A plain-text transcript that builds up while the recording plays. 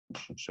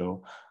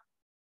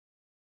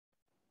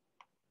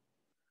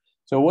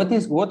So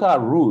what are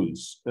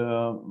rules?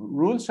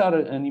 Rules are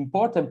an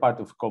important part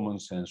of common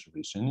sense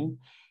reasoning,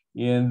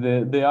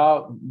 and they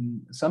are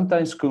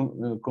sometimes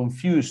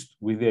confused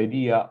with the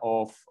idea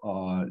of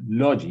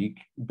logic,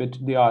 but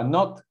they are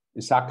not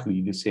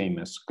exactly the same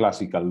as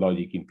classical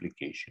logic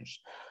implications.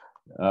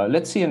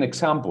 Let's see an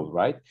example,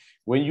 right?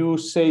 When you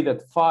say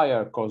that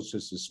fire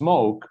causes a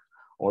smoke,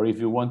 or if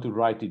you want to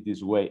write it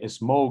this way, a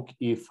smoke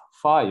if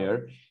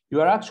fire,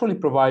 you are actually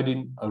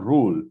providing a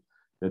rule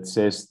that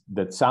says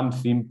that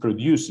something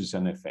produces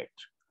an effect.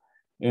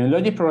 In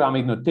logic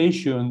programming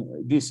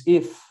notation, this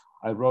if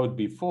I wrote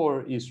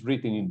before is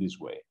written in this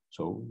way.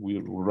 So we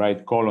will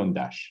write colon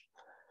dash.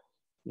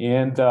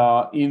 And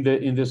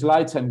in the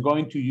slides, I'm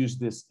going to use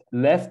this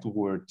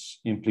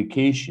leftwards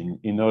implication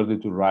in order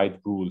to write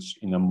rules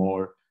in a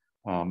more,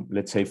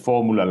 let's say,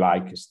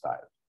 formula-like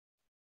style.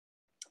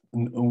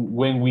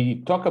 When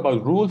we talk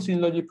about rules in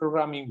logic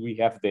programming, we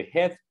have the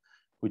head,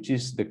 which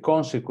is the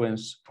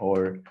consequence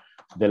or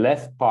the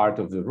left part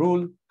of the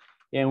rule.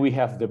 And we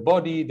have the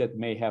body that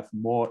may have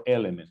more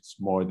elements,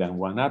 more than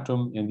one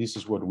atom. And this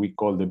is what we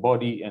call the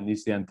body, and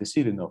it's the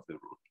antecedent of the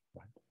rule.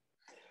 Right?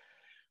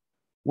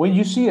 When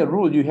you see a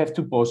rule, you have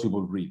two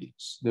possible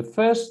readings. The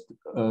first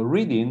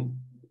reading,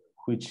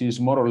 which is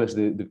more or less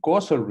the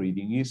causal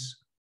reading, is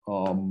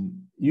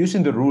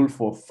using the rule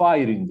for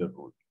firing the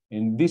rule.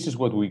 And this is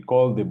what we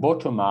call the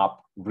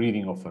bottom-up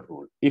reading of a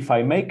rule. If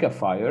I make a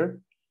fire,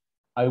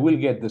 I will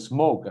get the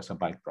smoke as a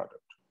byproduct.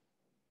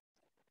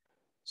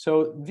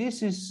 So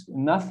this is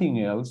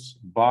nothing else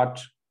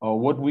but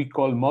what we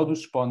call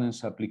modus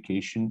ponens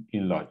application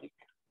in logic.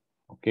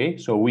 Okay,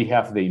 so we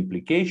have the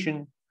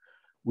implication,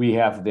 we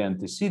have the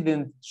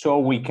antecedent, so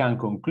we can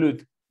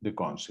conclude the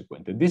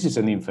consequent. And this is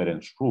an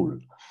inference rule,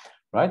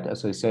 right?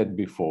 As I said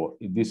before,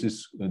 this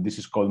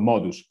is called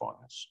modus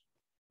ponens.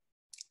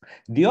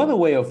 The other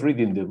way of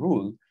reading the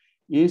rule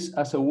is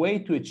as a way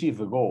to achieve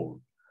a goal.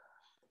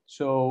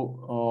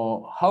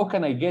 So how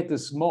can I get the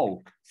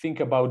smoke? Think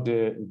about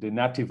the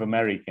Native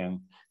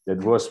American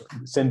that was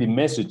sending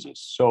messages.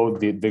 So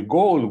the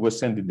goal was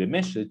sending the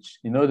message.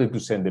 In order to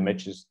send the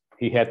message,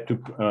 he had to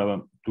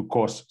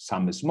cause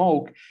some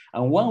smoke.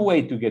 And one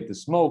way to get the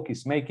smoke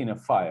is making a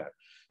fire.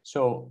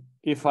 So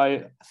if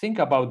I think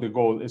about the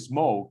goal is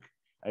smoke,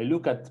 I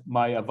look at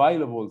my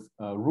available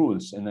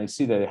rules and I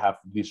see that I have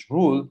this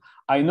rule.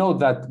 I know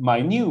that my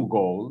new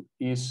goal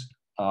is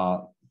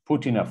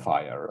putting a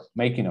fire,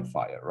 making a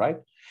fire, right?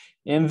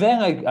 And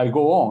then I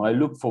go on, I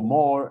look for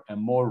more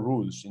and more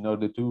rules in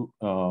order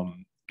to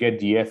get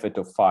the effect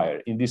of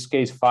fire. In this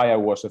case, fire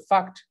was a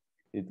fact.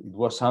 It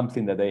was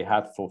something that I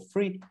had for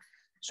free.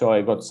 So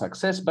I got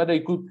success, but I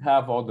could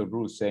have other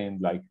rules saying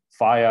like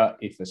fire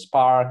if a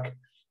spark,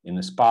 and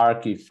a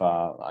spark if,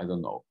 I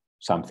don't know,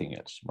 something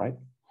else, right?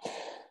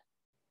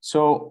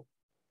 So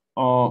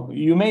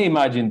you may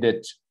imagine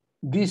that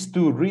these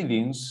two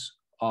readings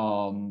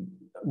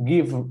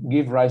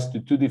give rise to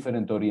two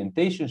different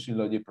orientations in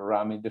logic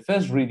programming. The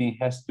first reading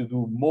has to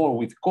do more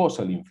with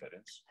causal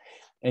inference.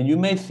 And you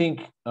may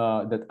think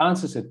that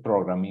answer set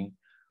programming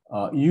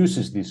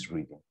uses this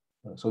reading.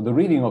 So the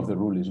reading of the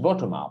rule is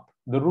bottom up.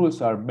 The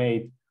rules are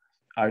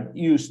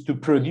used to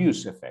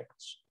produce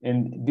effects.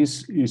 And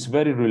this is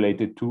very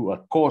related to a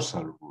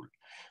causal rule.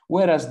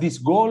 Whereas this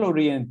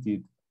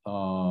goal-oriented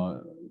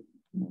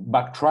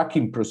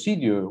backtracking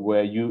procedure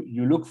where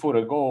you look for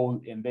a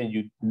goal and then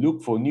you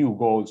look for new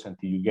goals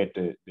until you get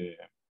the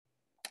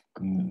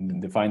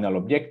final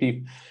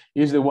objective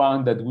is the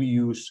one that we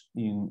use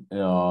in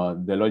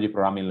the logic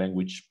programming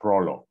language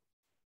Prolog.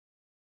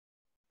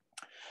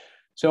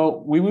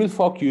 So we will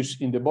focus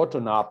in the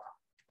bottom-up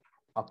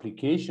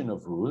application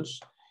of rules.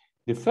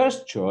 The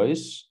first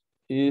choice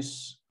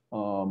is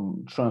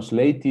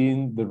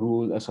translating the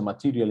rule as a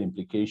material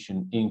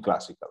implication in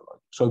classical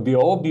logic. So the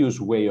obvious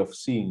way of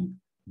seeing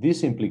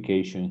this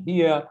implication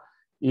here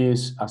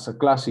is as a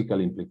classical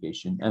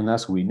implication. And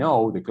as we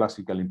know, the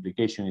classical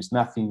implication is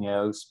nothing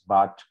else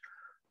but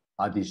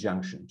a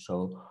disjunction.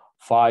 So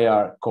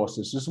fire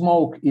causes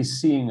smoke is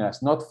seen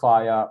as not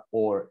fire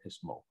or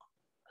smoke.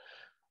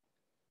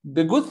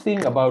 The good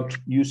thing about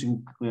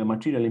using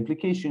material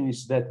implication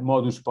is that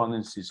modus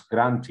ponens is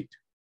granted.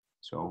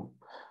 So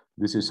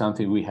this is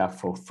something we have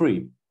for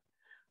free.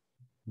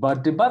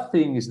 But the bad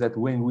thing is that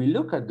when we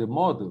look at the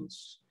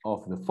models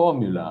of the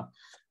formula,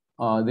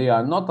 they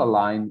are not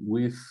aligned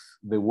with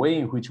the way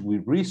in which we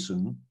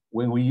reason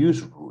when we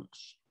use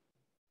rules.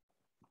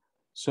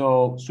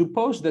 So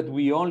suppose that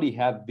we only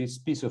have this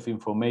piece of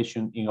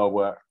information in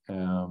our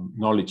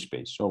knowledge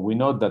base. So we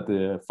know that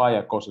the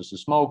fire causes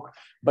smoke,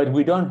 but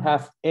we don't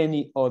have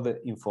any other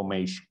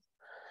information.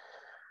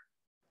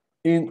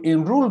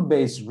 In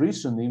rule-based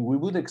reasoning, we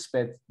would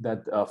expect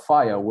that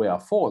fire were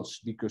false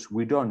because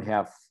we don't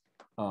have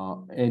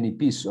any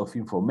piece of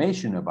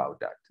information about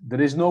that.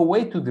 There is no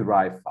way to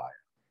derive fire.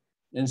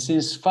 And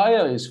since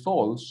fire is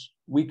false,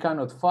 we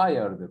cannot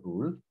fire the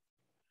rule.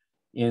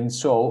 And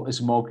so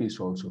smoke is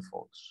also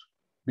false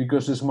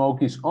because the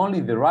smoke is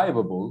only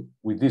derivable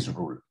with this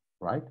rule,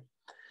 right?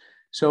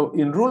 So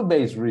in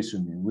rule-based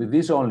reasoning, with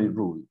this only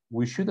rule,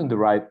 we shouldn't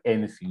derive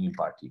anything in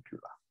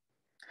particular.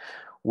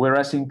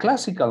 Whereas in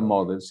classical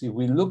models, if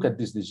we look at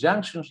these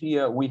disjunctions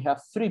here, we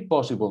have three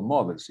possible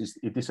models.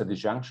 It is a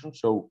disjunction,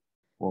 so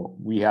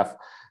we have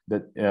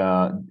that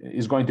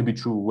is going to be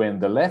true when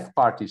the left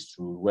part is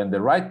true, when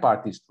the right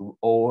part is true,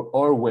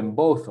 or when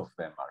both of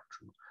them are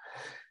true.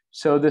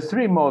 So the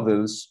three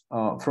models,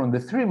 from the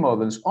three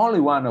models, only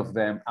one of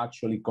them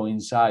actually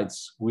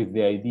coincides with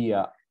the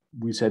idea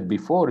we said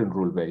before in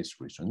rule-based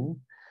reasoning,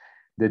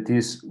 that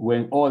is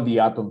when all the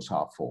atoms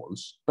are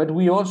false. But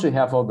we also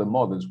have other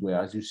models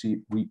where, as you see,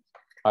 we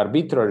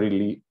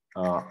arbitrarily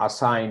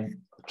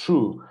assign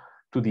true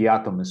to the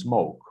atom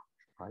smoke,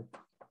 right?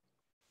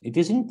 It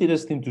is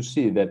interesting to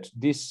see that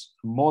this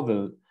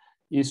model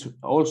is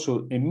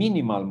also a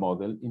minimal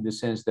model in the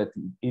sense that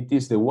it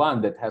is the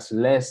one that has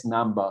less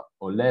number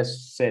or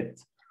less set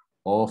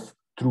of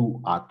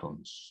true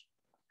atoms.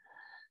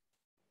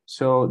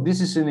 So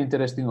this is an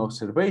interesting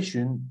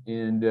observation.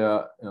 And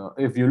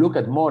if you look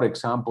at more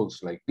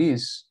examples like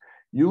this,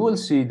 you will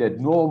see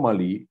that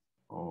normally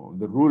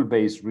the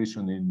rule-based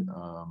reasoning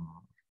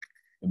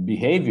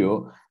behavior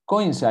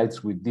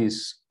coincides with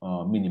this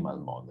minimal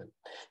model.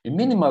 A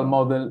minimal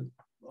model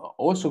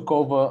also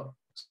covers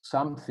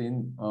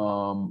something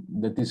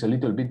that is a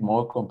little bit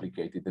more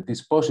complicated, that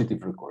is positive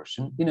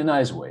recursion in a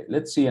nice way.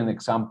 Let's see an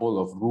example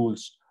of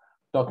rules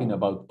talking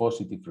about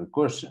positive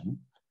recursion.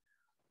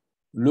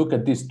 Look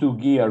at these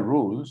two-gear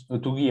rules,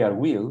 two-gear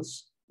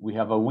wheels. We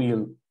have a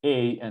wheel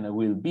A and a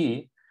wheel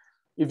B.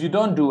 If you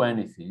don't do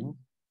anything,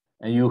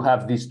 and you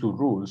have these two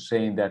rules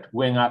saying that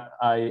when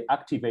I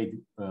activate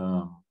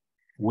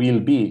wheel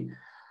B,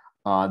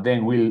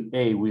 then wheel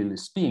A will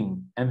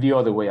spin, and the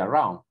other way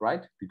around,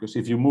 right? Because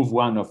if you move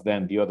one of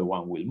them, the other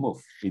one will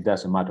move. It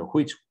doesn't matter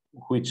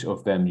which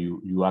of them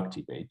you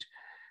activate.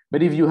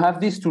 But if you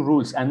have these two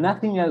rules and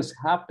nothing else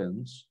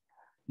happens,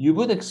 you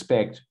would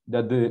expect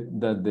that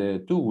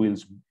the two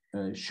wheels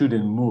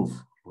shouldn't move,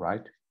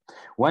 right?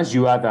 Once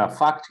you add a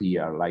fact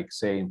here, like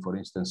saying, for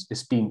instance,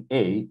 spin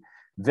A,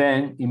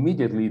 then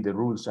immediately the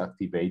rules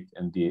activate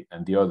and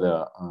the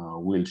other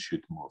wheel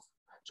should move.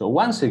 So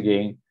once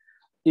again,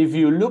 if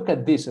you look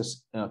at this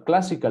as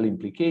classical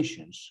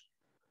implications,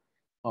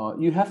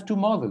 you have two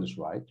models,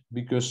 right?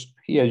 Because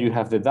here you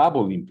have the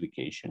double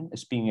implication,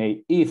 spin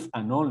A if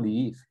and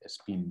only if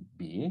spin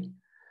B.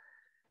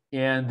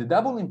 And the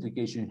double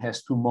implication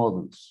has two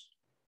models.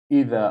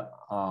 Either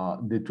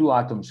the two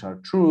atoms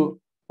are true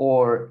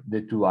or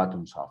the two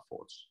atoms are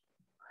false.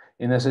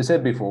 And as I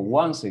said before,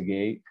 once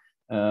again,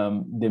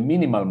 the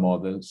minimal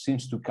model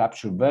seems to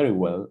capture very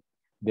well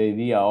the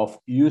idea of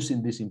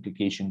using this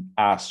implication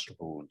as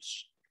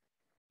rules.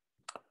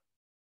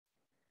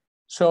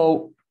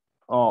 So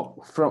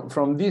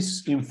from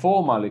this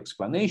informal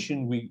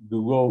explanation, we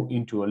go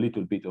into a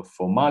little bit of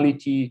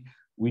formality.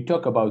 We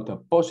talk about a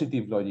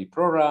positive logic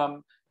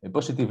program. A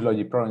positive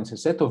logic program is a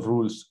set of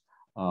rules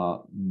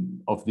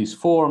of this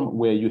form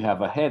where you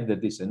have a head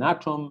that is an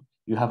atom,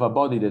 you have a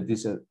body that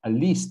is a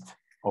list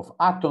of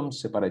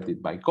atoms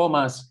separated by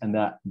commas and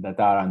that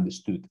are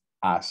understood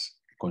as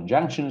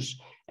conjunctions,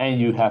 and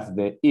you have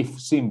the if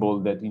symbol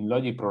that in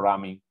logic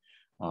programming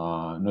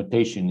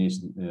notation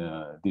is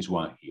this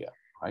one here,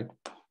 right?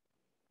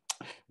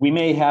 We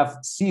may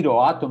have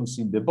 0 atoms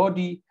in the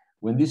body.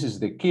 When this is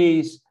the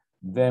case,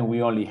 then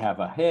we only have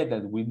a head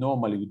and we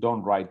normally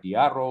don't write the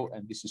arrow,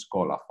 and this is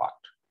called a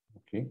fact,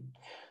 okay?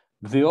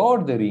 The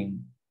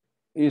ordering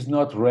is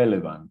not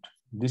relevant.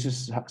 This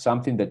is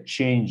something that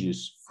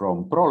changes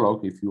from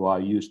Prolog. If you are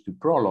used to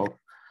Prolog,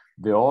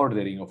 the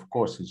ordering, of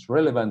course, is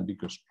relevant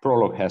because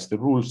Prolog has the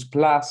rules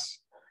plus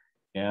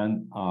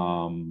and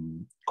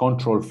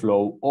control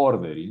flow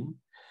ordering.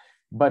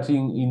 But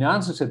in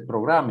answer set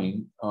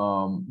programming,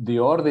 the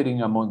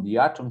ordering among the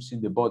atoms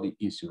in the body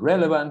is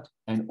irrelevant,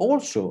 and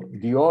also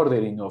the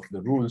ordering of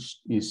the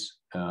rules is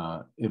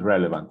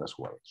irrelevant as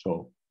well.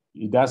 So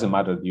it doesn't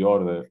matter the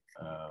order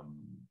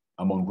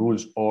among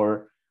rules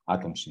or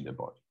atoms in the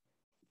body.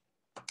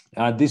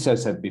 This I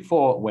said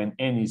before, when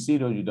n is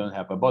 0, you don't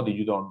have a body,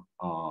 you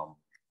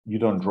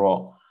don't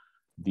draw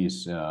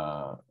this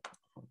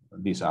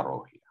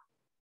arrow here.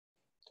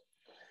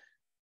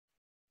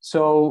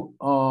 So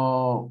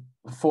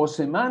for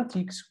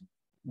semantics,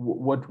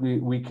 what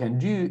we can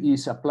do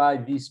is apply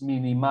this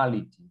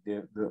minimality,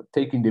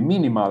 taking the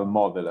minimal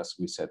model as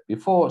we said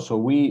before. So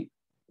we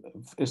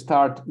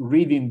start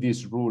reading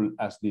this rule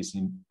as this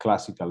in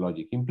classical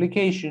logic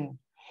implication,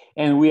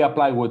 and we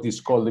apply what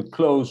is called the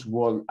closed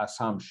wall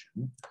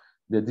assumption,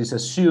 that is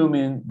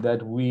assuming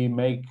that we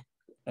make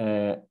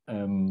as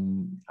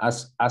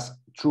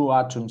true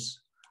atoms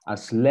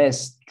as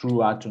less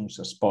true atoms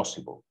as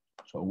possible.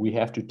 So we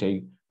have to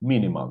take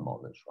minimal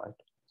models, right?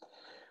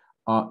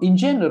 In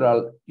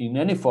general, in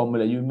any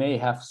formula, you may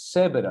have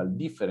several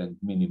different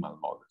minimal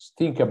models.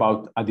 Think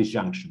about a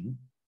disjunction.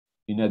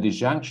 In a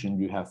disjunction,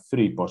 you have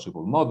 3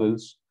 possible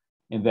models,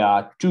 and there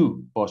are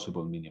 2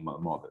 possible minimal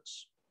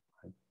models.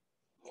 Right?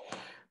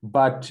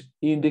 But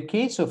in the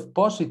case of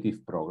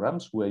positive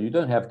programs, where you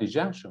don't have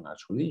disjunction,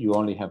 actually, you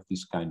only have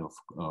this kind of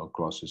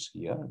clauses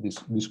here.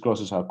 These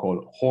clauses are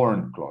called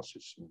horn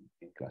clauses in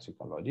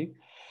classical logic.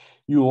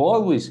 You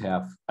always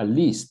have at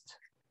least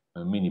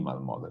a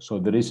minimal model. So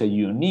there is a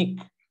unique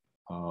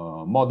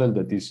model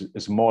that is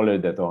smaller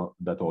than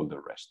all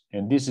the rest.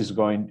 And this is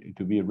going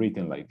to be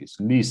written like this: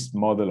 least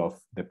model of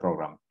the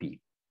program P.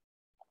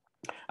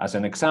 As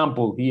an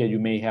example, here you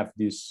may have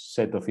this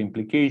set of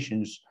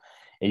implications,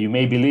 and you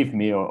may believe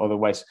me, or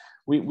otherwise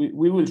we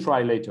will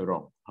try later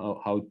on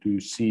how to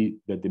see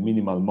that the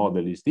minimal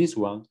model is this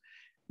one.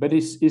 But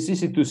it's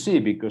easy to see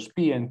because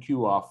P and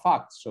Q are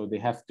facts, so they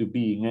have to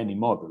be in any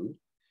model.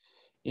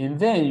 And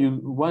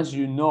then once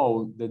you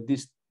know that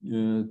these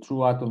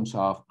two atoms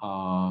are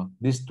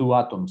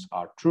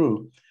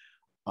true,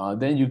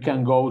 then you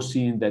can go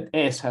seeing that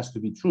S has to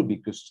be true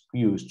because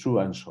Q is true,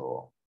 and so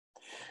on.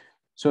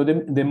 So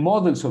the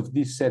models of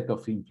this set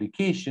of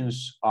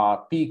implications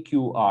are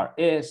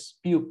PQRS,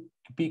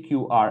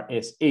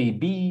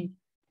 PQRSAB,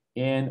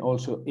 and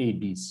also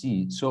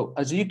ABC. So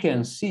as you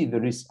can see,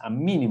 there is a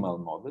minimal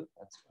model,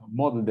 a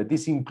model that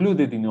is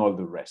included in all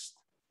the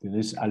rest. There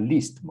is a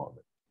least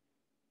model.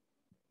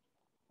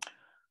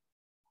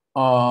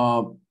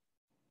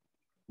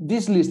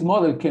 This least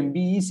model can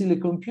be easily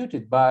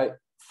computed by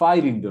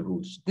firing the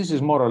rules. This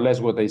is more or less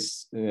what I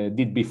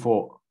did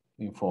before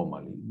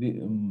informally.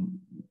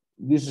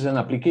 This is an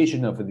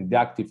application of a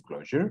deductive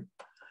closure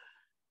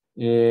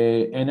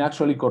and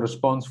actually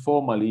corresponds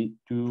formally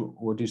to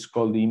what is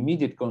called the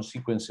immediate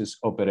consequences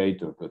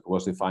operator that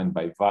was defined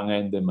by Van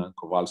Enden and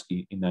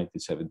Kowalski in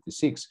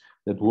 1976.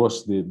 That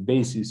was the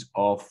basis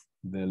of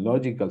the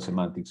logical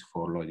semantics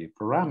for logic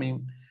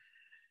programming.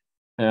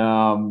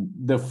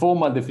 The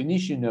formal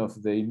definition of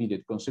the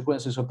immediate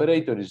consequences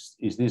operator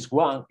is this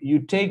one: you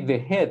take the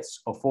heads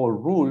of all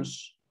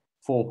rules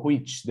for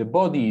which the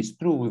body is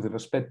true with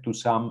respect to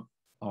some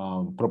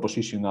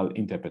propositional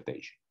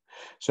interpretation.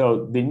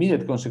 So the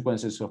immediate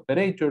consequences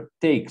operator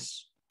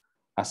takes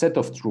a set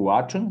of true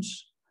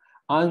atoms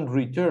and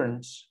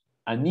returns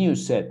a new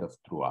set of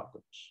true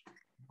atoms.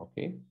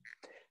 Okay,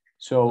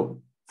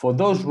 so for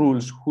those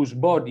rules whose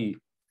body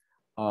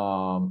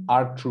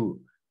are true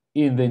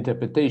in the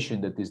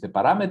interpretation that is the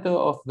parameter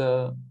of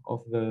the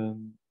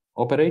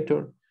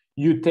operator,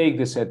 you take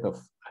the set of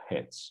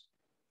heads,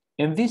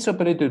 and this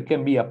operator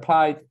can be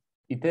applied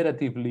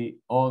iteratively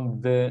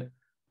on the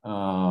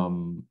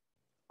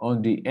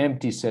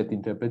empty set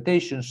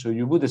interpretation. So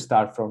you would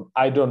start from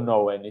I don't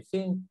know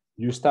anything.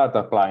 You start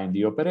applying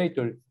the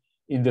operator.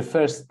 In the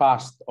first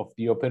pass of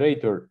the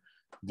operator,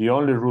 the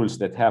only rules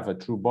that have a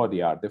true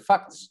body are the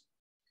facts.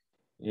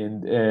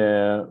 And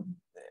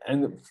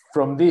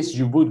from this,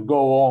 you would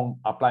go on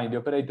applying the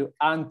operator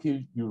until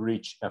you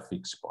reach a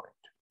fixed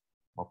point.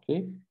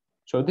 Okay,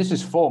 so this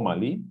is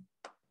formally.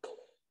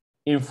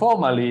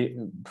 Informally,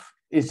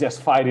 it's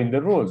just firing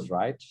the rules,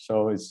 right?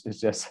 So it's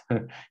just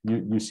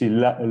you see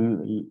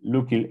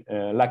lucky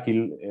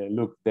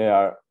look, they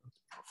are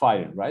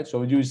firing, right?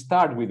 So you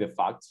start with the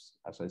facts,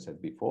 as I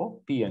said before,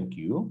 P and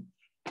Q,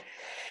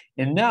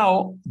 and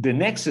now the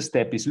next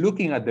step is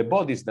looking at the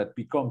bodies that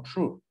become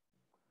true.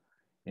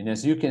 And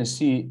as you can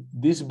see,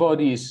 this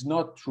body is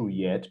not true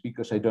yet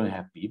because I don't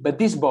have P, but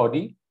this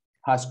body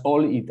has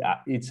all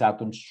its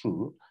atoms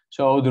true.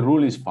 So the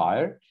rule is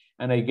fired,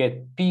 and I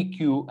get P,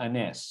 Q, and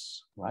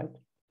S, right?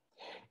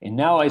 And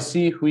now I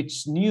see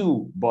which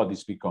new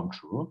bodies become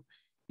true.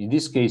 In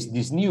this case,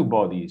 this new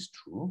body is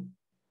true.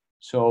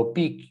 So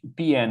P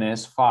and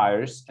S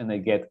fires, and I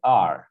get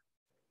R.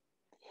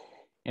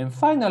 And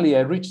finally,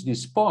 I reach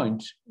this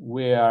point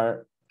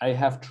where I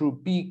have true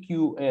P,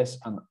 Q, S,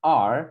 and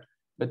R.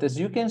 But as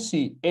you can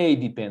see, A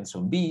depends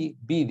on B,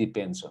 B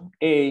depends on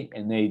A,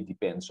 and A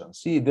depends on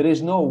C. There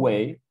is no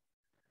way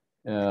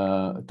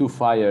to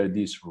fire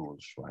these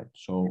rules, right?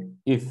 So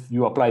if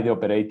you apply the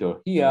operator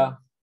here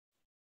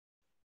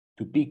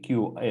to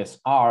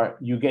PQSR,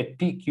 you get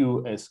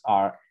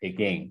PQSR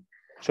again.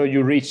 So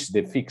you reach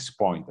the fixed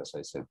point, as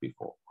I said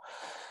before.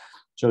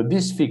 So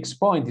this fixed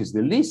point is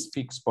the least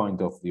fixed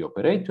point of the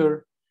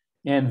operator.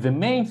 And the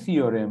main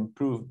theorem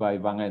proved by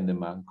Van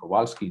Enden and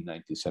Kowalski in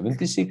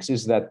 1976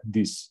 is that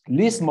this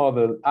least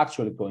model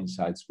actually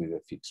coincides with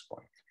a fixed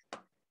point.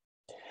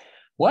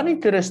 One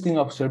interesting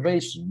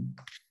observation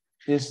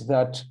is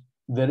that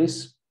there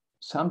is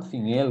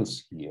something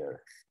else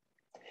here.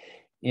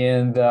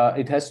 And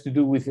it has to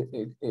do with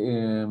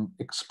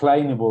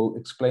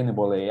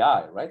explainable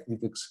AI, right?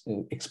 With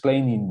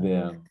explaining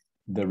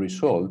the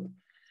result.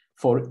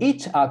 For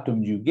each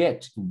atom you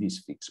get in this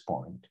fixed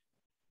point,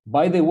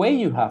 by the way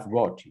you have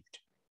got it,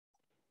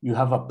 you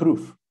have a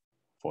proof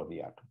for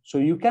the atom. So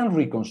you can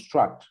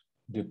reconstruct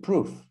the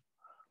proof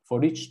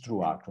for each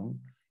true atom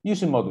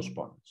using modus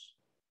ponens.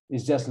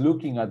 It's just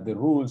looking at the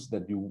rules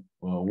that you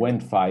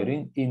went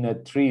firing in a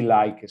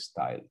tree-like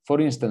style. For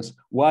instance,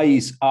 why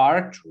is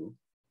R true?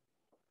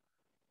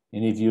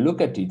 And if you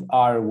look at it,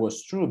 R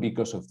was true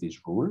because of this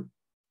rule,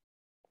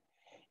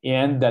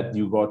 and that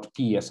you got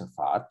P as a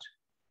fact,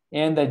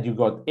 and that you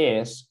got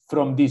S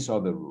from this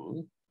other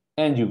rule.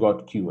 and you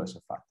got Q as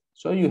a factor.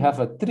 So you have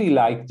a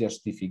tree-like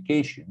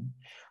justification.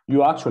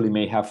 You actually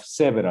may have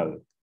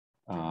several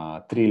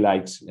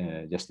tree-like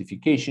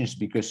justifications,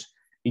 because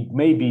it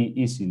may be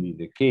easily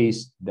the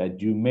case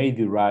that you may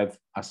derive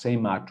a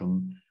same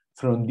atom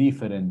from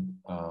different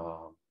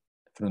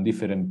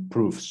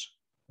proofs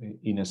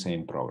in a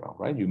same program,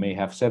 right? You may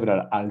have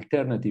several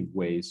alternative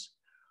ways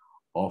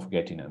of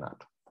getting an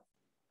atom.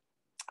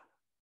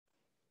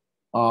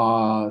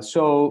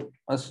 So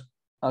as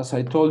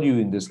I told you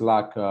in the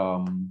Slack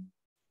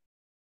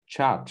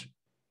chat,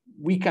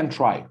 we can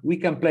play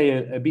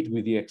a bit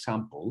with the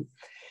example.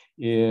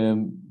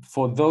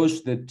 For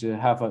those that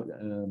have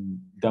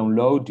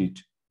downloaded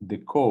the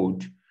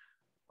code,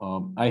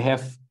 I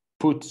have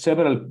put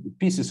several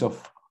pieces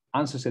of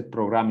answer set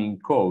programming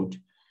code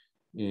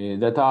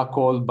that are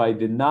called by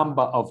the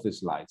number of the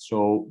slide.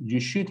 So you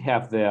should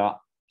have there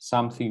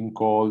something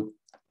called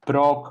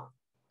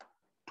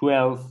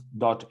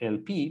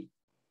proc12.lp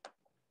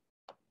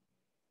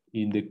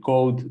in the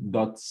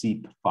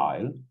code.zip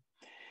file.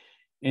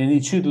 And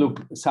it should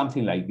look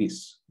something like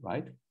this,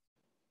 right?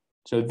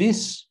 So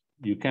this,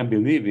 you can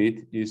believe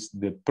it, is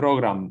the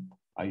program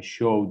I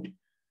showed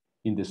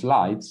in the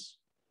slides,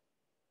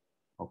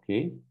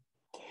 okay?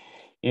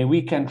 And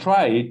we can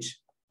try it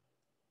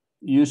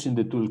using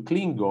the tool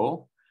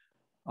clingo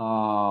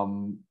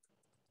and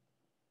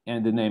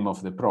the name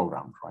of the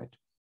program, right?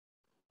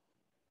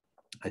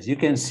 As you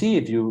can see,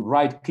 if you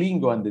write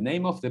clingo and the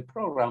name of the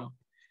program,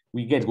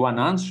 we get one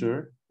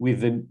answer with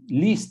the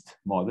least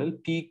model,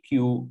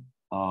 PQRS.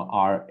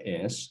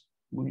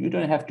 You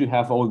don't have to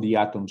have all the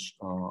atoms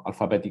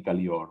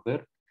alphabetically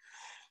ordered.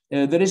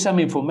 There is some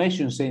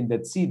information saying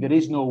that C, there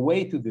is no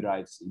way to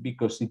derive C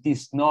because it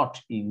is not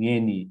in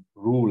any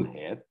rule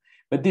head,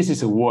 but this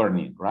is a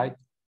warning, right?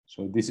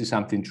 So this is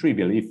something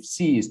trivial. If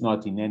C is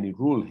not in any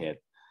rule head,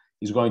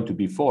 it's going to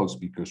be false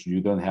because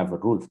you don't have a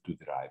rule to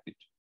derive it.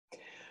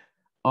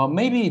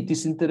 Maybe it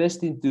is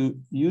interesting to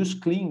use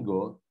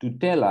clingo to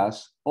tell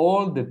us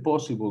all the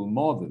possible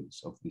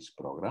models of this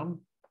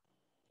program.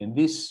 And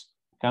this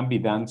can be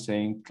done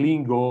saying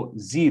clingo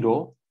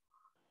 0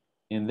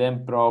 and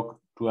then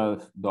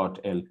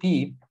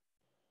proc12.lp.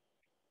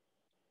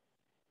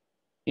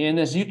 And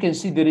as you can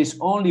see, there is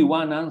only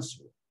one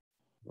answer,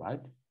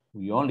 right?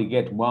 We only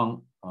get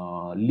one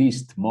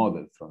least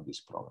model from this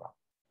program.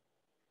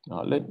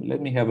 Let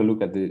me have a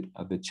look at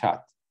the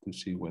chat to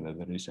see whether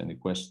there is any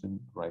question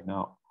right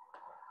now.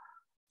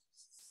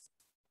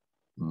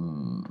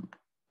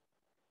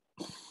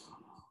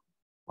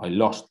 I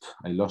lost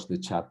the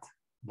chat,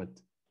 but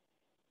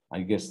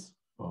I guess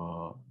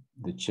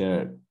the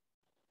chair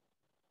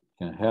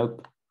can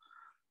help.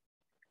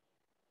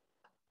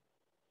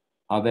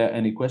 Are there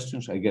any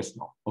questions? I guess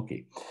no.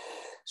 Okay.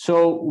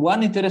 So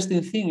one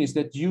interesting thing is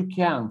that you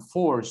can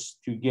force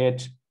to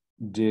get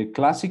the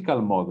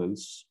classical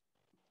models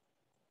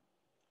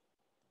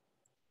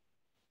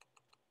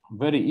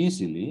very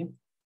easily,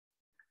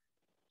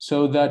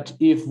 so that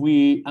if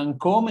we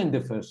uncomment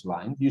the first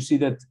line, you see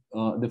that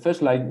the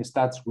first line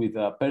starts with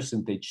a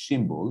percentage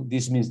symbol.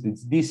 This means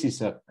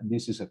that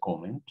this is a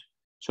comment.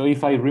 So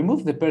if I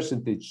remove the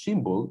percentage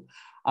symbol,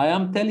 I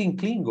am telling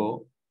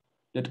clingo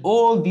that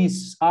all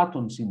these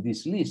atoms in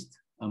this list,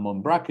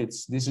 among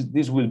brackets,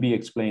 this will be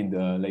explained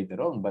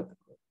later on, but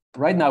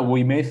right now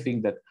we may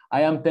think that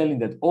I am telling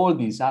that all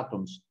these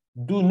atoms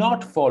do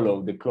not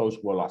follow the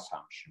closed wall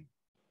assumption.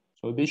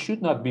 So they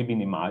should not be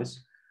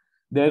minimized.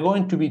 They're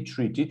going to be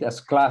treated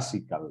as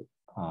classical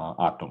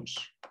atoms.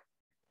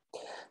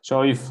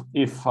 So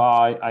if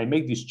I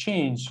make this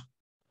change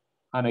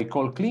and I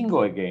call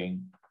clingo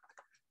again,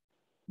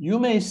 you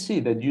may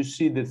see that you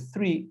see the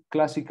three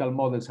classical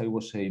models I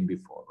was saying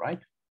before,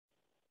 right?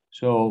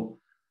 So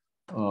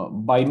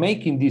by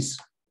making this,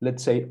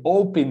 let's say,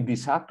 open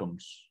these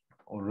atoms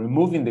or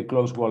removing the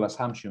closed wall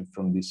assumption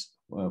from this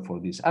for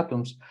these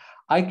atoms,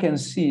 I can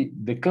see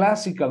the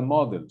classical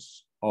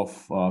models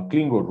of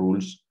clingo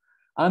rules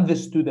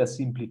understood as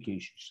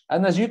implications.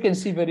 And as you can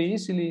see very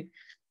easily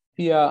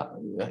here,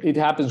 it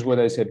happens what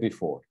I said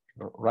before,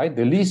 right?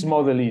 The least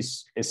model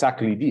is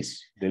exactly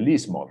this. The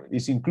least model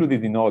is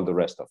included in all the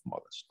rest of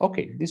models.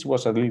 Okay, this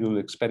was a little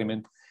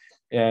experiment,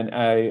 and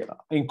I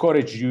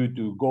encourage you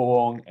to go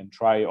on and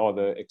try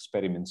other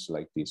experiments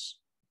like this.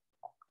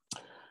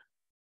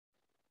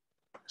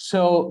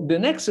 So the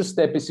next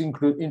step is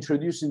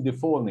introducing the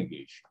fold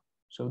negation.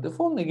 So the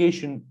fold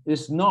negation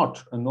is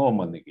not a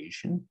normal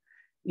negation.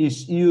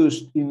 It's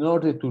used in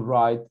order to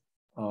write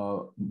a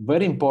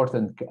very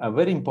important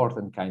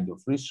kind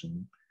of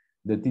reason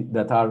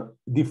that are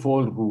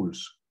default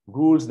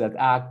rules that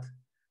act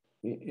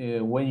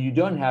when you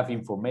don't have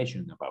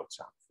information about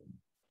something,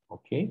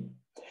 okay?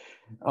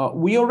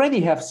 We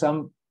already have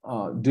some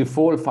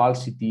default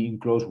falsity in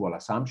closed wall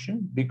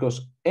assumption,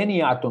 because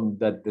any atom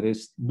that there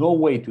is no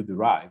way to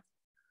derive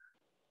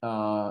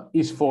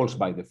is false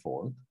by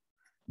default.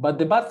 But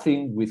the bad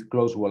thing with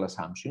closed wall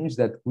assumption is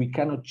that we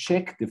cannot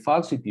check the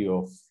falsity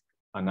of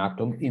an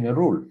atom in a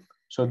rule.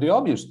 So the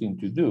obvious thing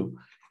to do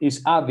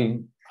is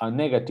adding a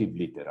negative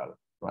literal,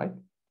 right?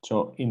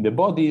 So in the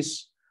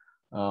bodies,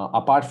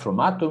 apart from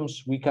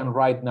atoms, we can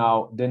write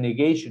now the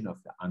negation of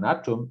an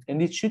atom,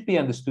 and it should be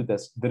understood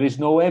as there is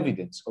no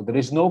evidence or there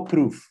is no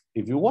proof.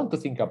 If you want to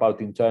think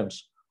about in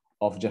terms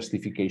of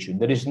justification,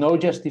 there is no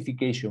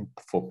justification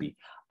for P.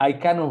 I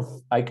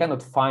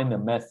cannot find a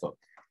method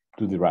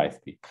to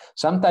derive P.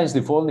 Sometimes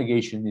the default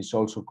negation is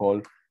also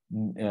called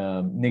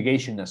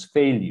negation as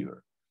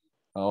failure,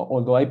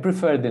 although I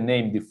prefer the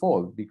name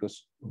default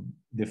because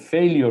the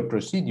failure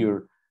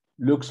procedure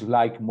looks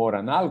like more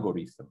an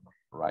algorithm,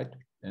 right?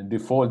 And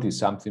default is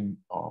something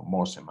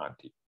more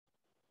semantic.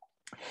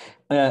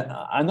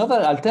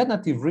 Another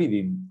alternative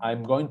reading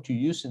I'm going to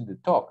use in the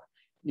talk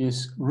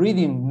is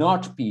reading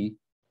not P.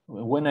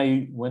 When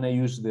I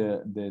use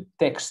the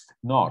text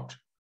not,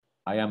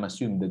 I am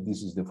assuming that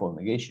this is the default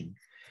negation.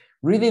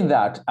 Reading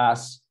that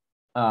as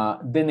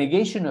the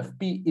negation of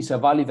P is a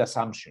valid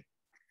assumption.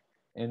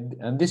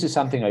 And this is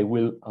something I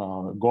will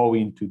go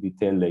into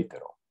detail later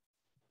on.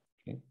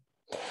 Okay.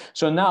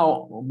 So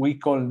now we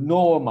call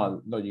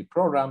normal logic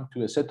program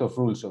to a set of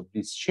rules of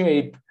this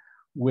shape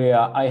where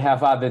I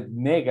have added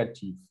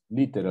negative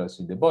literals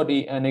in the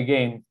body. And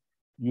again,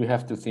 you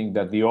have to think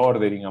that the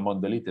ordering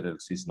among the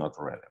literals is not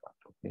relevant.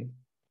 Okay.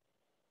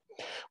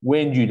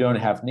 When you don't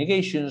have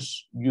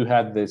negations, you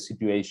have the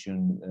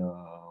situation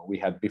we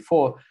had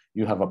before,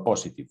 you have a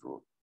positive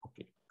rule.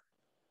 Okay.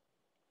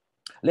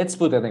 Let's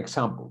put an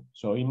example.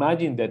 So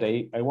imagine that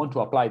I want to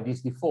apply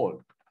this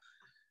default.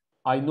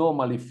 I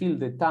normally fill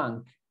the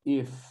tank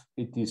if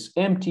it is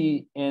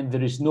empty and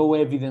there is no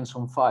evidence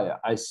on fire.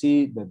 I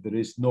see that there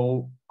is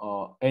no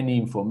any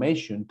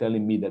information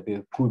telling me that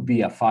there could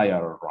be a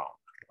fire around.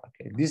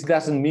 Okay. This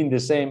doesn't mean the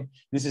same.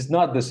 This is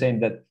not the same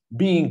that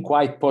being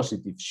quite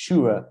positive,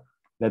 sure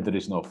that there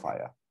is no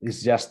fire.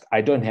 It's just I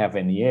don't have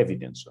any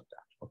evidence of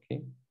that.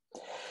 Okay.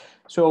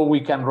 So we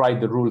can write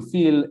the rule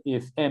fill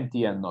if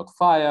empty and not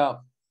fire.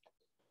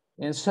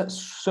 And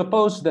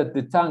suppose that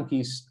the tank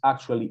is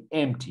actually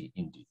empty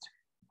indeed.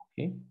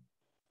 Okay.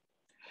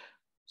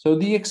 So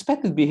the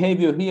expected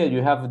behavior here,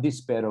 you have this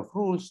pair of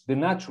rules. The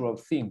natural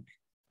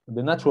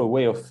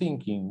way of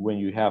thinking when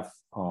you have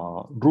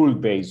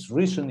rule-based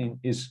reasoning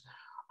is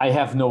I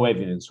have no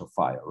evidence of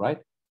fire,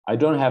 right? I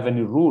don't have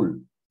any rule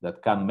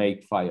that can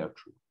make fire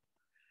true.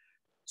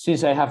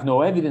 Since I have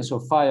no evidence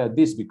of fire,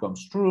 this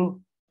becomes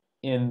true.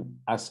 And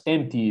as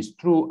empty is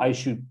true, I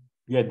should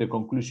get the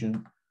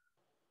conclusion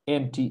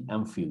empty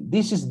and fill.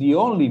 This is the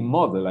only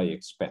model I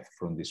expect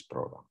from this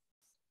program.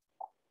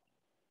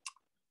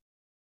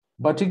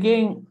 But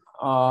again,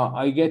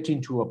 I get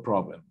into a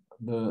problem.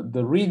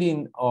 The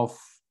reading of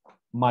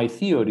my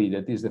theory,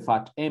 that is the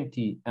fact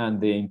empty and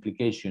the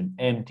implication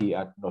empty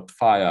and not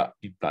fire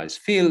implies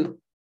fill,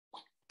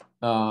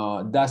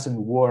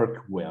 doesn't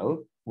work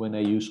well when I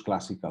use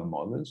classical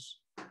models.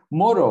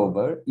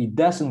 Moreover, it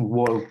doesn't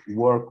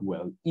work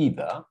well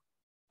either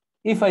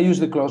if I use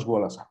the closed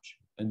wall assumption.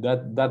 And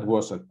that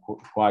was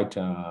quite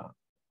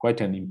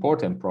an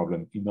important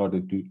problem in order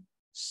to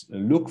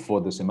look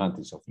for the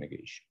semantics of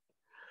negation.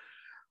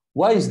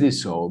 Why is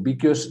this so?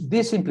 Because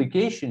this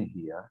implication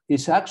here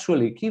is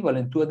actually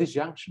equivalent to a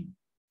disjunction,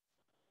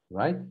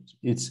 right?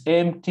 It's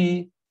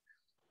empty.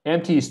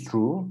 Empty is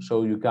true,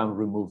 so you can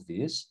remove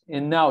this.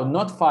 And now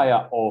not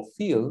fire or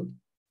fill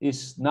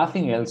is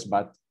nothing else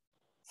but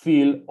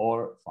fill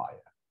or fire.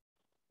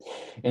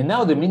 And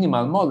now the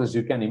minimal models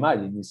you can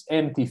imagine is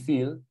empty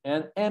fill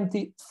and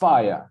empty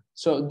fire.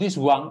 So this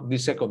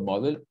second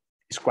model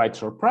is quite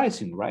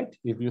surprising, right?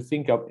 If you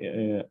think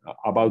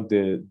about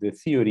the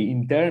theory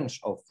in terms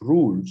of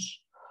rules,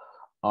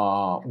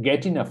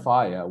 getting a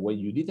fire when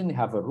you didn't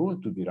have a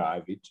rule to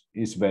derive it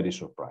is very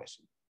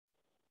surprising.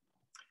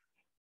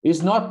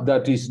 It's not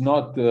that it's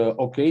not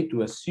okay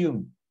to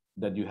assume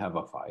that you have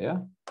a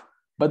fire,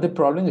 but the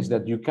problem is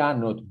that you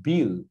cannot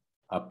build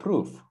a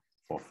proof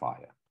for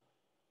fire.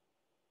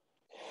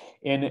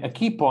 And a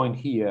key point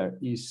here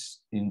is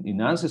in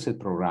answer-set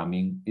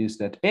programming is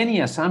that any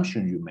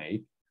assumption you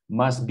make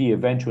must be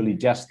eventually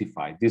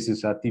justified. This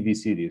is a TV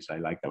series I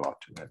like a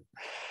lot.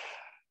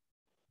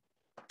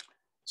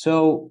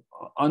 So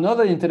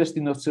another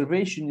interesting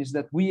observation is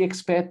that we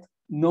expect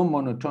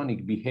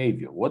non-monotonic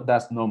behavior. What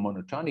does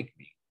non-monotonic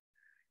mean?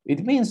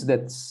 It means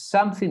that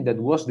something that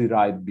was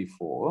derived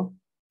before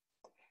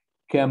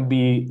can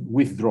be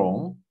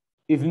withdrawn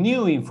if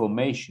new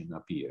information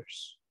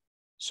appears.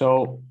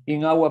 So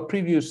in our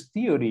previous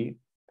theory,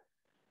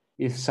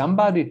 if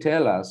somebody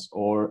tells us,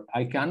 or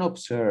I can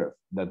observe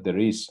that there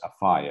is a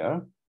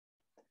fire,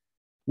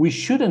 we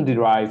shouldn't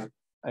derive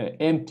an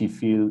empty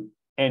field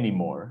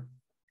anymore.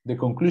 The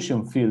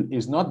conclusion field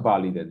is not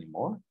valid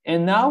anymore.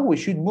 And now we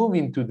should move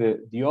into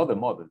the other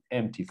model,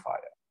 empty fire,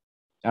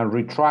 and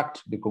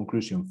retract the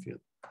conclusion field.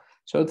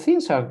 So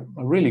things are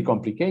really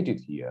complicated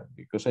here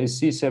because I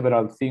see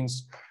several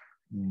things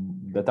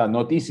that are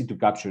not easy to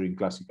capture in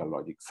classical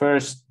logic.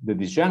 First, the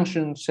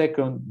disjunction.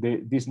 Second,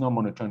 this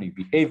non-monotonic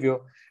behavior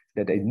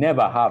that I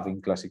never have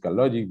in classical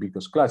logic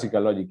because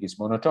classical logic is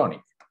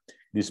monotonic.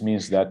 This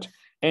means that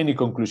any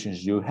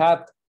conclusions you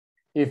have,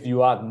 if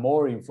you add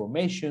more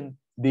information,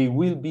 they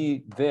will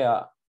be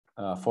there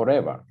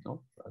forever.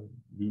 No?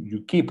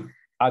 You keep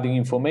adding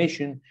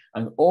information,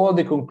 and all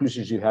the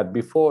conclusions you had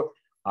before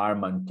are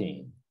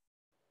maintained.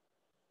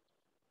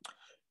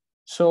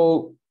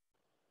 So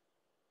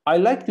I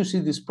like to see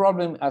this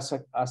problem as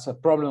a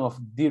problem of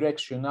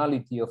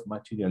directionality of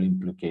material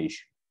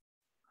implication.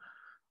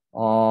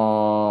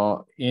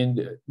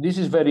 And this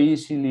is very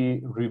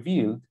easily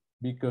revealed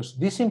because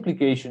this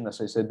implication,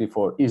 as I said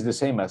before, is the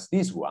same as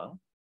this one,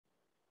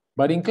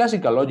 but in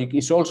classical logic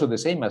is also the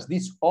same as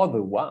this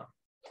other one.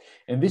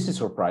 And this is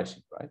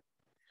surprising, right?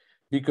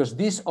 Because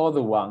this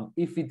other one,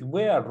 if it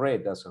were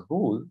read as a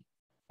rule,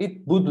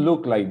 it would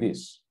look like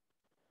this.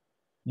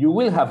 You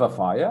will have a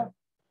fire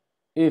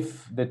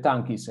if the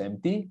tank is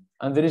empty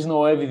and there is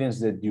no evidence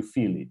that you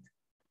feel it.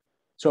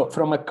 So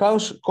from a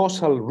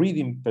causal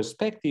reading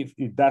perspective,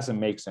 it doesn't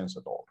make sense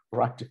at all,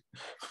 right?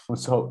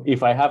 So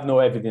if I have no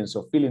evidence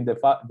of feeling the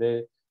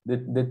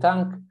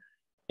tank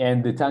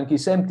and the tank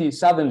is empty,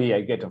 suddenly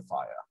I get a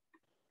fire.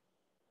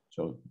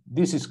 So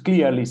this is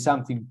clearly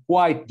something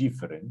quite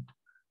different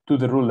to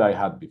the rule I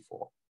had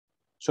before.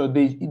 So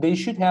they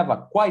should have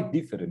a quite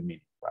different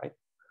meaning, right?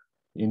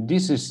 And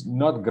this is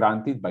not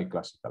granted by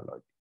classical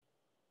logic.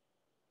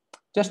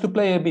 Just to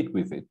play a bit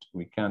with it,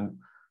 we can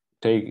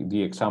take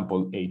the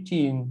example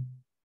 18.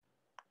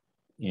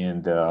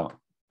 And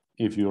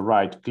if you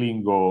write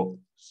clingo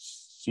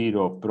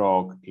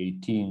 0proc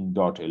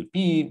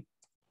 18.lp,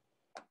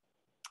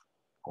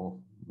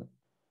 oh,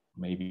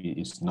 maybe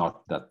it's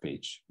not that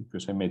page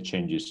because I made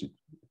changes. It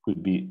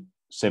could be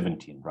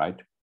 17,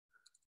 right?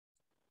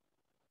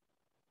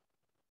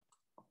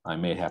 I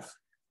may have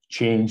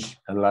changed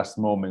a last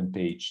moment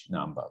page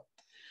number.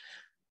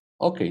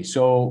 Okay,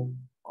 so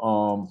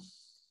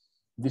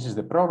this is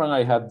the program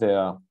I had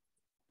there.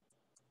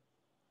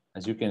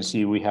 As you can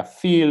see, we have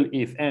fill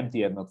if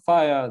empty and not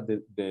fire.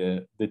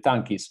 The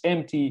tank is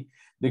empty.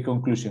 The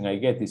conclusion I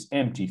get is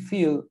empty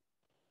fill.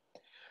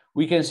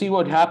 We can see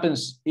what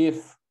happens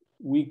if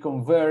we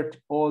convert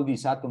all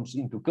these atoms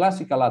into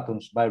classical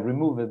atoms by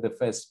removing the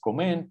first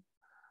comment.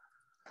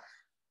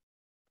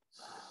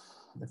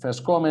 The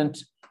first comment,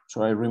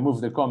 so I remove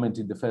the comment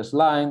in the first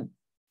line.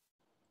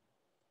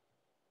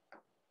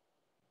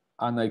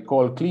 And I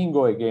call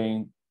clingo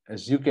again.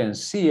 As you can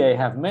see, I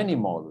have many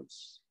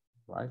models,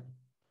 right?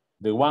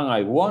 The one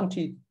I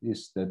wanted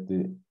is that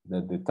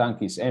the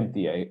tank is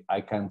empty.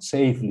 I can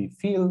safely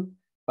fill,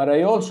 but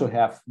I also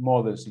have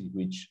models in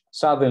which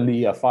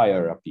suddenly a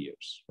fire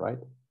appears, right?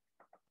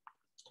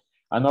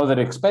 Another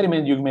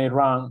experiment you may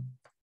run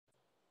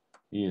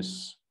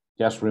is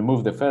just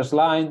remove the first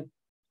line,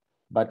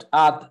 but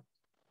add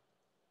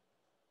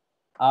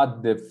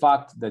the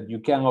fact that you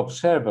can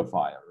observe a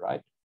fire,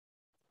 right?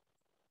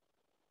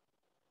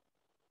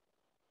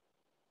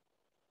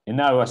 And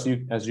now, as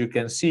you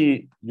can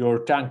see,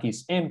 your tank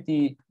is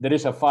empty. There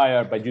is a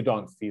fire, but you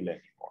don't feel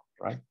anymore,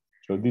 right?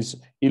 So this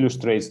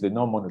illustrates the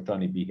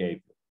non-monotonic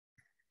behavior.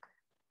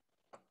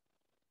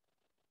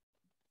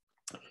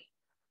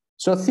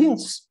 So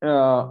things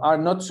are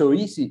not so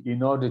easy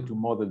in order to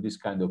model this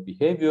kind of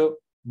behavior.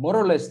 More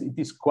or less, it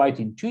is quite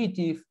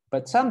intuitive,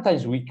 but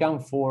sometimes we can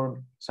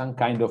form some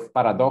kind of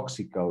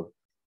paradoxical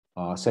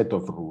set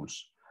of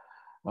rules.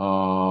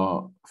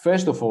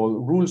 First of all,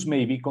 rules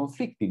may be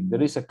conflicting.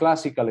 There is a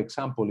classical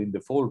example in the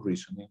fault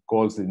reasoning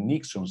called the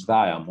Nixon's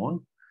diamond.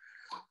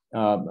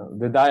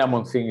 The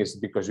diamond thing is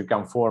because you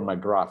can form a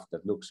graph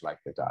that looks like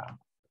the diamond.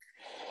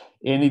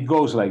 And it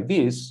goes like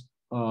this.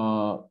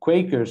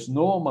 Quakers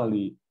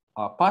normally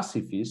are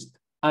pacifist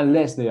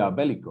unless they are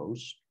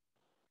bellicose,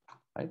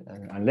 right?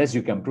 Unless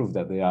you can prove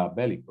that they are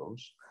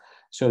bellicose.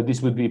 So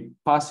this would be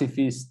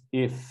pacifist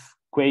if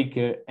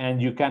Quaker,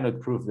 and you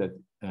cannot prove that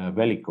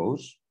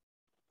bellicose.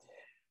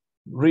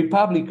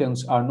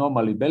 Republicans are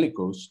normally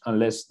bellicose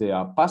unless they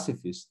are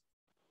pacifist.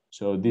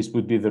 So this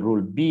would be the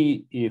rule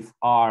B if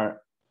R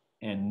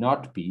and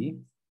not P.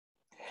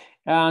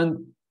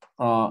 And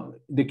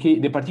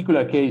the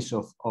particular case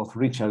of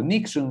Richard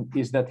Nixon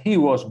is that he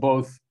was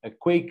both a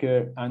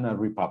Quaker and a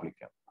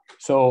Republican.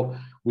 So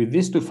with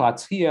these two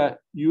facts here,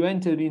 you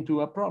enter into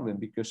a problem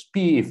because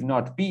P if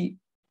not P,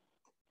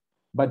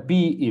 but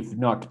B if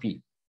not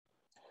P.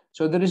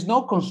 So there is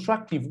no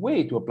constructive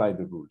way to apply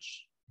the rules.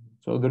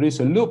 So there is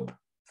a loop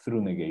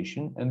through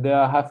negation, and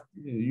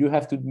you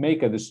have to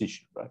make a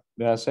decision, right?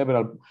 There are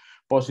several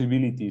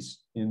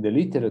possibilities in the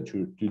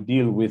literature to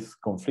deal with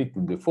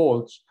conflicting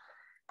defaults,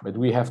 but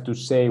we have to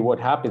say what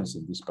happens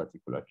in this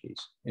particular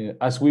case.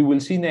 As we will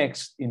see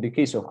next, in the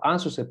case of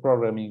answer set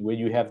programming, where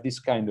you have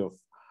this kind of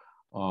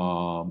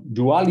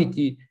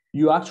duality,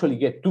 you actually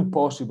get two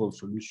possible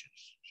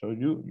solutions. So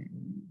you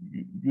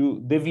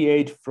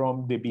deviate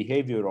from the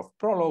behavior of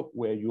Prolog,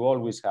 where you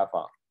always have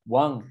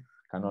one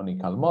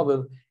canonical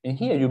model, and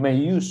here you may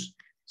use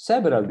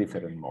several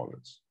different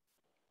models.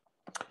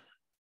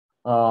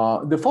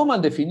 The formal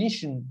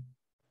definition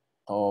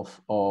of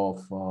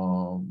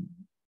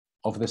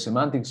the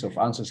semantics of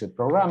answer set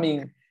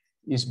programming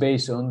is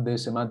based on the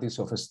semantics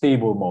of a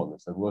stable model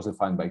that was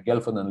defined by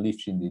Gelfand and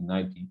Lifshitz in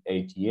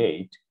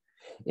 1988.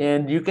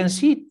 And you can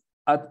see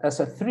as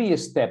a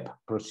three-step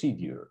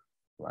procedure,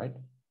 right?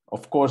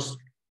 Of course,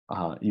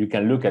 you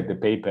can look at the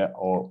paper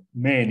or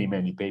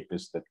many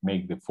papers that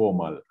make the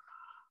formal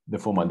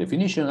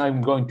definition.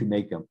 I'm going to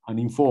make an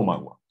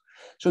informal one.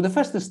 So the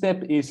first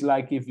step is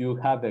like if you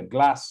have a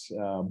glass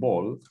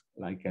ball,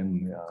 like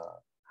an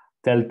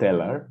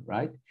teller,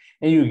 right?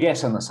 And you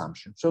guess an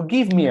assumption. So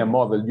give me a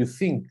model you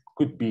think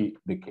could be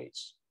the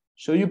case.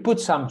 So you put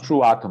some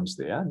true atoms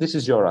there. This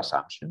is your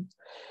assumption.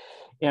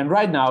 And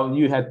right now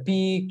you have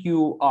P,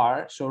 Q,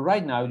 R. So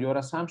right now your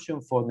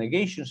assumption for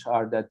negations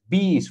are that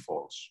B is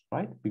false,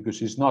 right?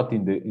 Because it's not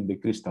in the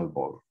crystal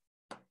ball.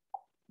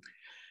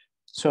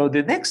 So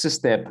the next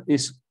step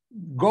is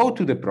go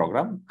to the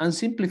program and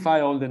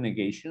simplify all the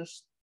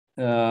negations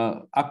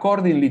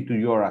accordingly to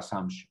your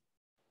assumption.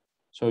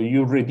 So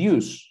you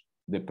reduce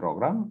the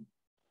program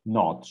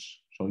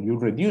nodes. So you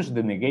reduce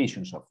the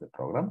negations of the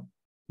program.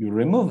 You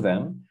remove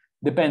them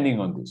depending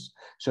on this.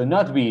 So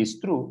not B is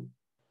true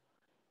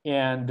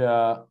and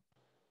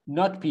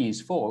not P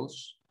is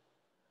false.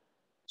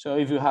 So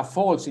if you have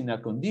false in a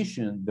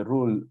condition, the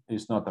rule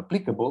is not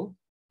applicable.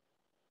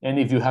 And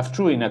if you have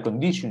true in a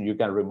condition, you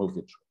can remove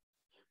the true.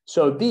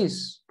 So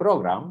this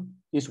program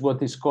is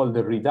what is called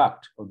the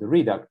reduct or the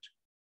reduct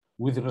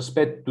with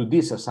respect to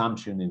this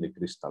assumption in the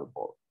crystal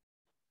ball.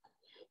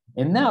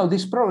 And now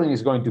this program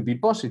is going to be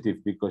positive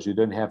because you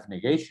don't have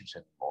negations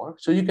anymore.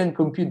 So you can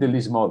compute the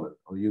least model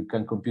or you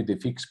can compute the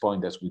fixed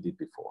point as we did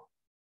before.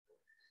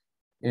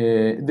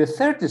 The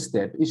third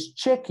step is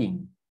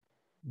checking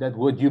that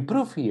what you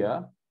prove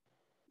here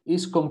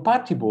is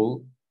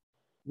compatible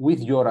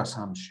with your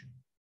assumption.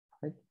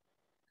 Right?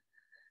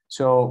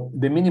 So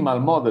the minimal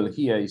model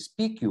here is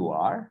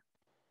PQR.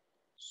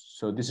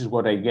 So this is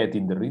what I get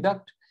in the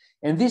reduct.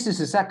 And this is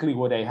exactly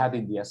what I had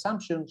in the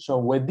assumption. So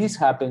when this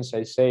happens,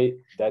 I say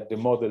that the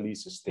model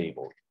is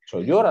stable. So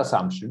your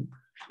assumption,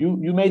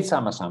 you made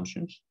some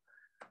assumptions.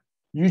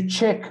 You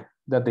check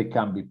that they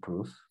can be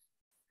proved.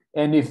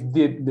 And if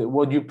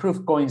what you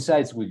prove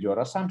coincides with your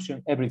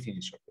assumption, everything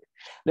is okay.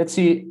 Let's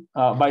see,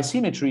 by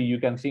symmetry, you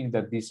can think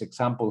that this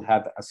example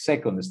had a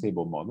second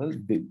stable model,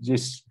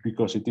 just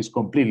because it is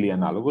completely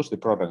analogous, the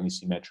program is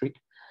symmetric.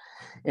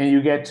 And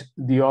you get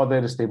the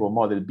other stable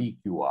model,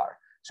 BQR.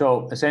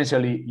 So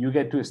essentially, you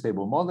get two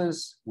stable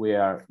models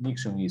where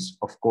Nixon is,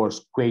 of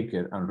course,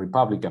 Quaker and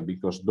Republican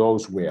because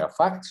those were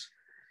facts.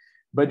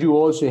 But you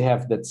also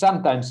have that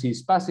sometimes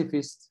he's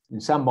pacifist.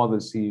 In some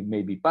models, he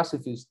may be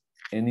pacifist.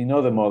 And in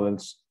other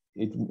models,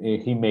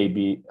 he may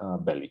be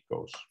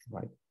bellicose,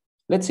 right?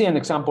 Let's see an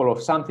example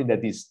of something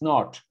that is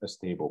not a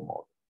stable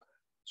model.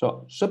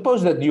 So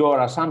suppose that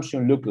your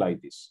assumption looked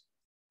like this.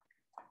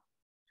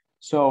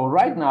 So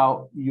right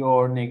now,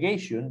 your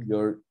negation,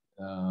 your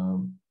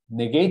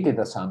negated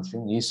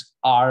assumption is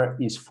R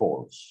is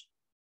false.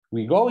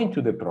 We go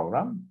into the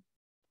program,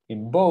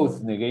 in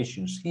both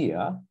negations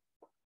here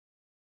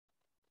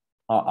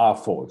are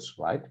false,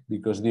 right?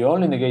 Because the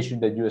only negation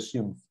that you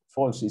assume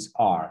false is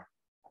R.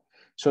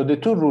 So the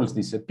two rules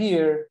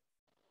disappear,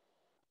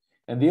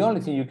 and the only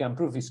thing you can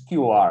prove is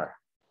QR,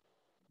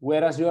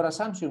 whereas your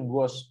assumption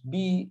was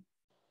B,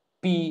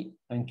 P,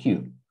 and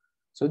Q.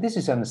 So this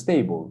is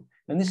unstable,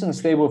 and this is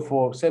unstable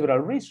for several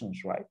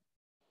reasons, right?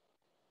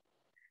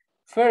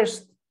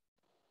 First,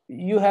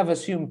 you have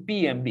assumed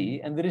P and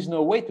B, and there is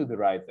no way to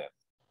derive them.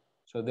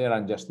 So they're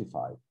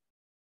unjustified.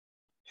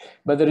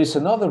 But there is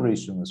another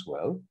reason as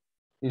well,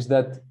 is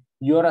that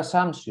your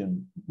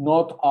assumption,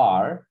 not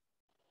R,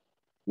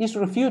 is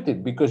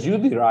refuted because you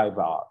derive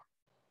R.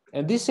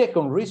 And this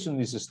second reason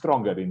is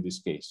stronger in this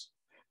case.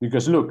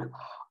 Because look,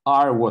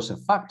 R was a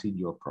fact in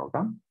your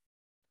program.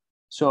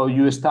 So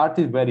you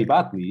started very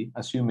badly,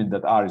 assuming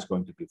that R is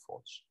going to be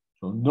false.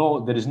 So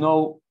no, there is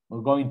no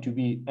going to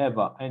be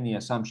ever any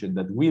assumption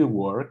that will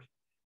work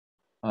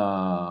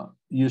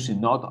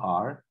using not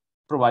R,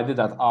 provided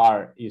that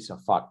R is a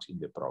fact in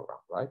the program,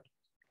 right?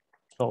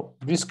 So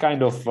this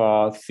kind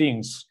of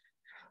things,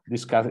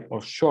 this kind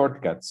of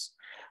shortcuts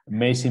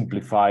may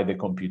simplify the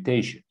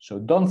computation. So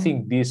don't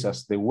think this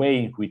as the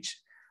way in which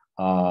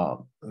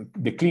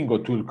the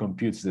clingo tool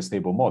computes the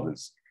stable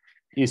models.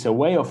 It's a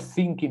way of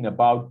thinking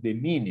about the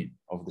meaning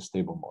of the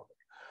stable model.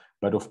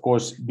 But of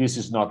course, this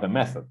is not a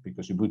method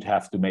because you would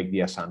have to make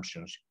the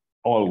assumptions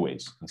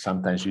always. And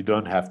sometimes you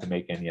don't have to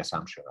make any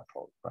assumption at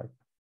all, right?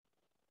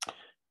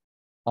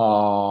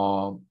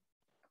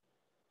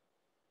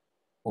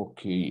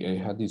 Okay, I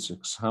had this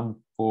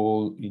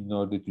example in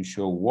order to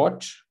show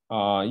what?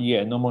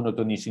 Yeah, no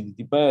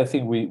monotonicity, but I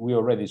think we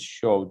already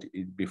showed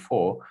it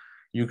before.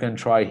 You can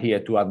try here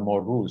to add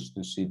more rules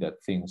to see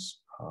that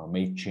things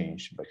may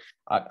change, but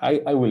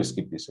I will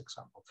skip this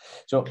example.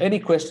 So any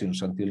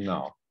questions until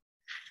now?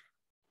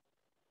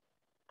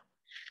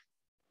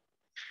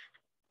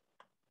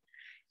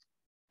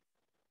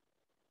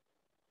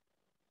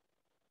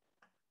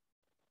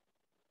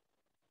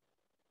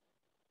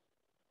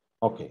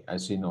 Okay, I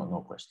see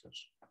no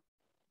questions.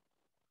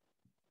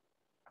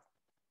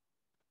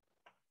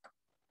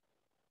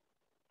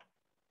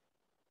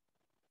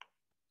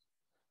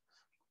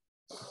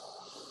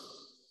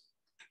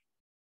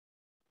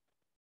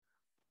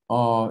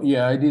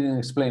 Yeah, I didn't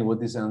explain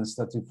what is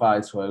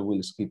unstratified, so I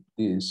will skip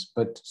this.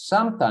 But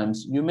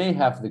sometimes you may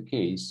have the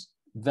case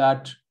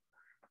that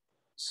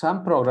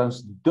some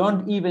programs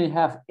don't even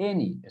have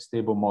any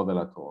stable model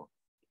at all,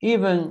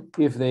 even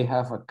if they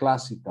have a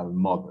classical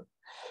model.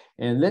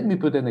 And let me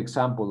put an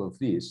example of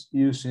this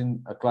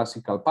using a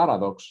classical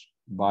paradox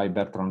by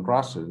Bertrand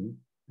Russell.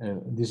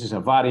 This is a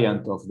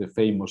variant of the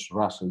famous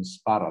Russell's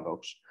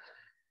paradox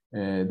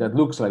that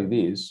looks like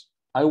this.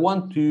 I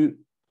want to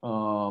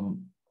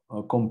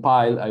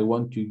compile, I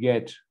want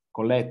to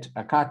collect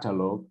a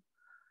catalog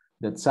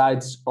that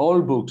cites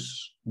all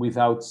books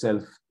without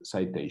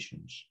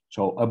self-citations.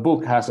 So a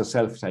book has a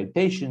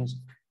self-citations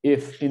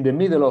if in the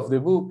middle of the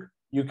book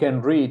you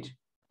can read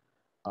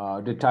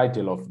the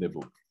title of the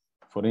book.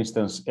 For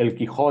instance, El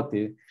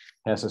Quijote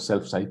has a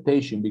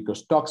self-citation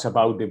because it talks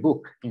about the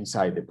book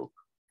inside the book.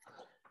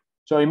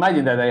 So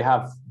imagine that I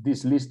have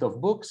this list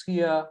of books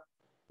here,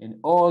 and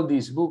all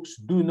these books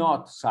do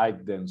not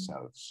cite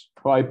themselves.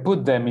 So I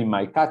put them in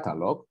my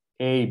catalog.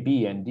 A,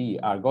 B, and D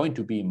are going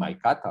to be in my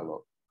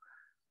catalog.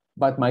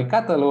 But my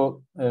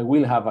catalog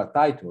will have a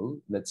title,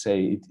 let's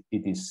say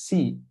it is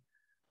C,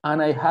 and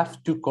I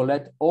have to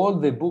collect all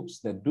the books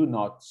that do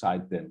not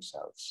cite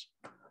themselves.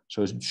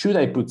 So should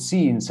I put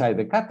C inside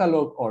the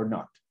catalog or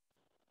not?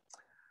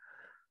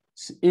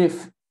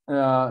 If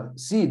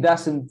C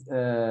doesn't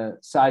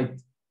cite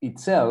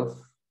itself,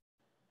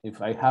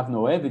 if I have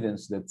no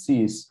evidence that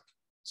C is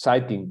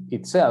citing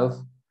itself,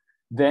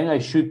 then I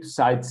should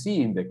cite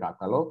C in the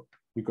catalog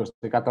because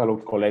the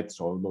catalog collects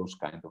all those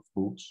kind of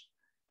books.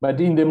 But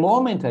in the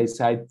moment I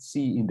cite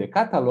C in the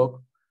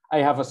catalog, I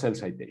have a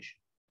self-citation.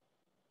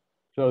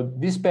 So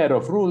this pair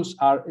of rules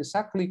are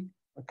exactly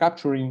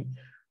capturing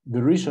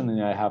the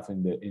reasoning I have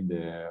in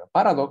the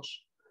paradox.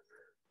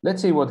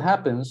 Let's see what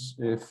happens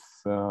if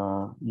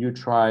you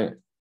try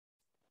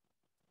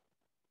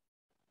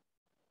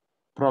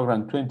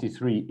program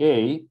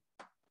 23A,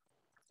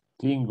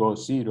 clingo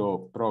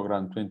 0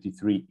 program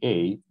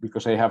 23A,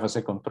 because I have a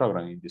second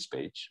program in this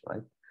page,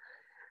 right?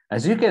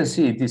 As you can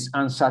see, it is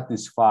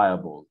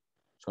unsatisfiable.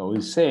 So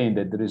it's saying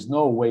that there is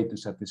no way to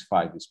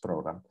satisfy this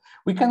program.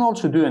 We can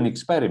also do an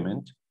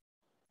experiment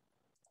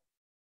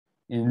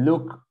and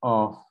look,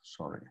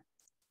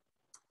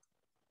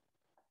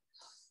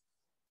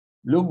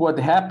 Look what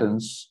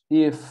happens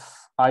if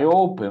I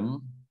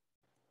open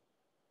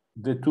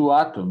the two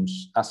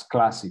atoms as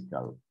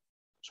classical.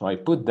 So I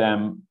put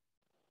them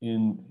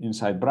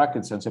inside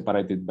brackets and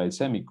separated by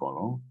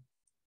semicolon.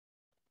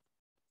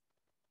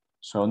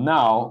 So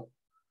now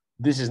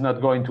this is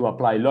not going to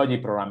apply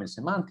logic programming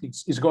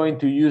semantics, it's going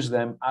to use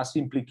them as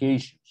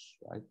implications,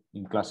 right,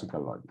 in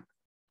classical logic.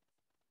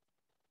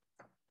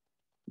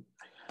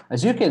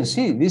 As you can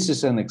see, this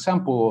is an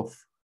example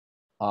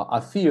of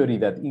a theory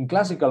that in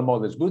classical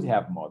models would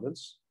have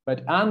models,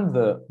 but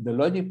under the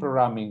logic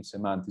programming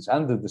semantics,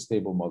 under the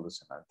stable model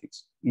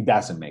semantics, it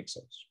doesn't make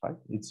sense, right?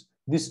 It's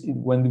this,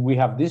 when we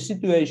have this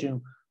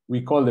situation,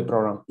 we call the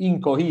program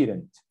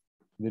incoherent.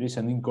 There is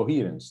an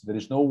incoherence. There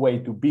is no way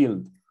to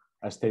build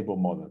a stable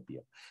model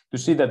here. To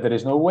see that there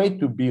is no way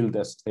to build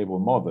a stable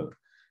model,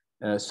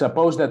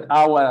 suppose that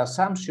our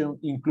assumption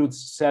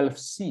includes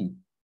self-C,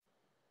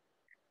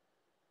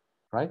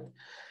 right?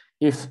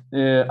 If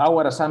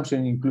our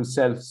assumption includes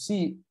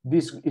self-C,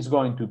 this is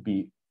going to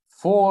be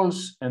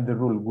false and the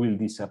rule will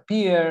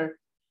disappear.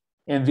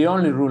 And the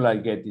only rule I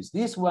get is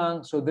this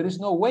one. So there is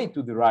no way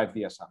to derive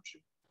the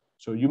assumption.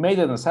 So you made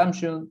an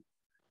assumption,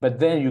 but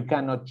then you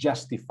cannot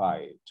justify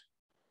it.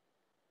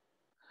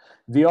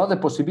 The other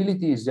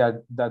possibility is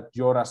that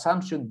your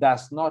assumption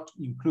does not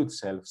include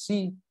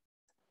self-C.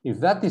 If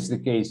that is the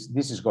case,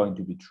 this is going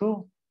to be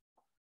true.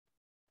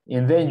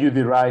 And then you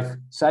derive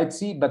side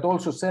C, but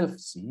also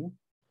self-C.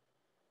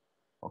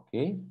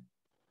 Okay.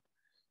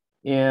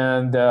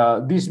 And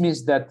this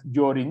means that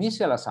your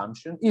initial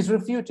assumption is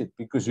refuted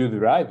because you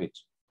derive it.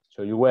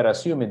 So you were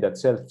assuming that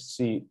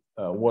self-C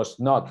was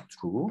not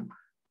true,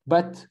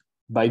 but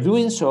by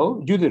doing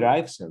so, you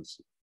derive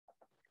self-C.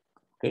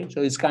 Okay,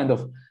 so it's kind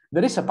of,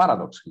 there is a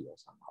paradox here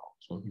somehow.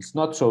 So it's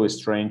not so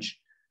strange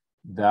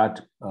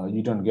that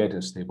you don't get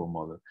a stable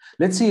model.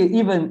 Let's see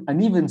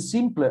an even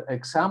simpler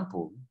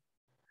example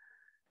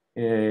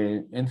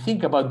and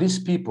think about these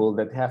people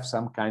that have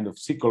some kind of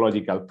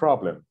psychological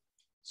problem.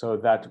 So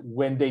that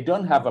when they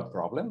don't have a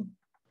problem,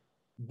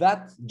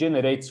 that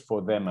generates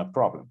for them a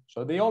problem.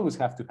 So they always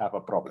have to have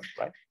a problem,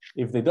 right?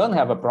 If they don't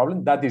have a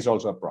problem, that is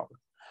also a problem.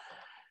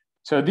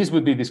 So this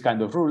would be this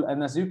kind of rule.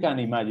 And as you can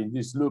imagine,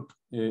 this loop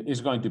is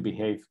going to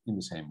behave in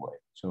the same way.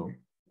 So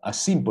a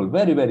simple,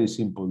 very, very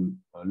simple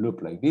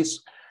loop like this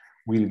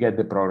will get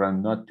the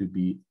program not to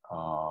be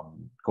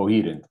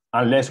coherent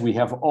unless we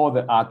have all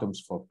the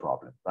atoms for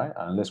problem, right?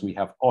 Unless we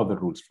have all the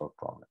rules for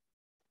problem.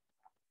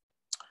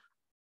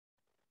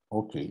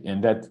 Okay,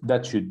 and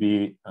that should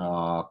be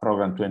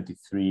program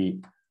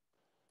 23.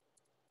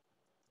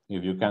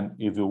 If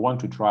you want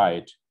to try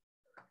it,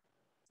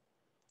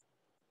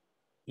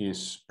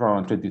 is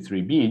program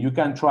 23B. You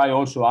can try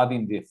also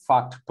adding the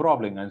fact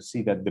problem and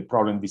see that the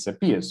problem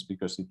disappears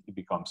because it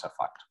becomes a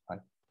fact,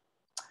 right?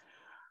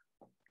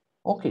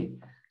 Okay,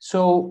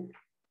 so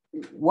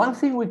one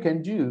thing we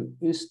can do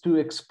is to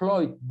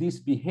exploit this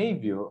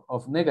behavior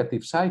of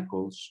negative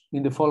cycles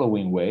in the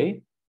following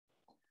way.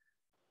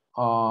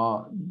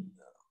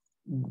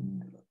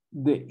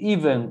 The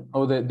even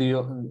or the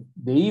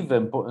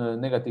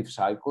even negative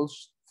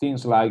cycles,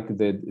 things like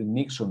the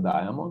Nixon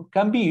diamond,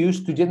 can be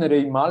used to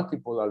generate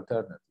multiple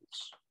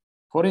alternatives.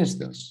 For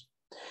instance,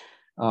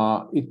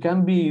 it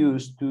can be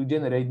used to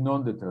generate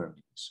non-determinism.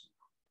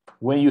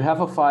 When you have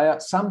a fire,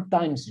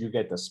 sometimes you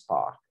get a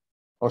spark.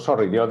 Or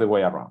sorry, the other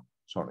way around.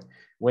 Sorry.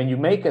 When you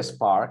make a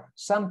spark,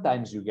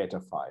 sometimes you get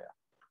a fire,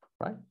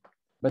 right?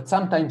 But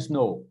sometimes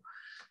no.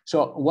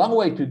 So one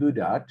way to do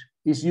that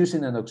is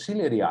using an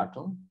auxiliary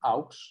atom,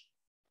 aux,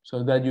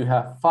 so that you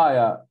have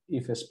fire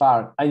if a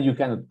spark and you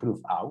cannot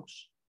prove aux.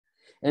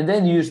 And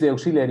then use the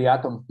auxiliary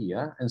atom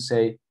here and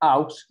say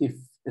aux if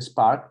a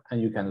spark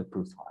and you cannot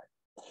prove fire.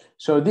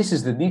 So this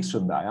is the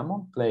Nixon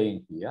diamond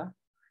playing here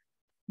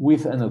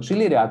with an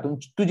auxiliary atom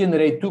to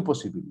generate two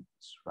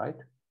possibilities, right?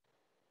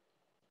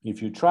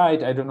 If you try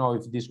it, I don't know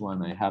if this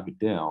one I have it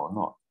there or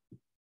not.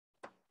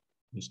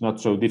 It's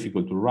not so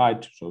difficult to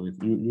write. So if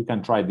you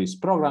can try this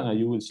program and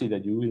you will see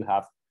that you will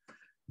have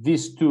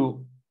these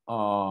two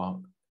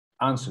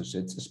answers.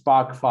 It's a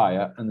spark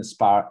fire and a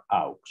spark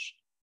aux,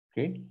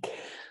 okay?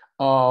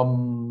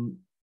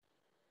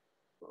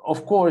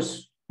 Of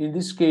course, in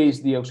this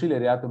case, the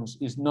auxiliary atoms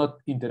is not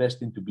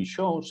interesting to be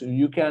shown. So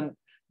you can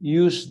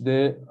use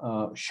the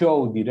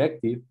show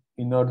directive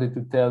in order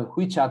to tell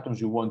which atoms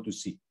you want to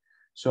see.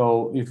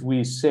 So if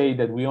we say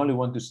that we only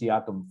want to see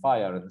atom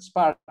fire and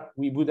spark,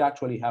 we would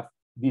actually have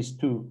these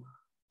two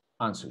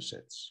answer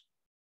sets.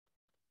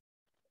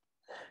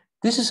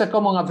 This is a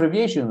common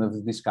abbreviation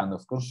of this kind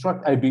of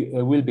construct I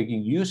will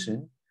begin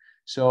using.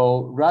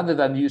 So rather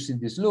than using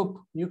this loop,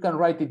 you can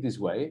write it this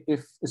way.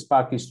 If a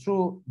spark is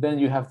true, then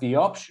you have the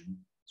option.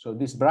 So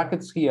these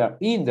brackets here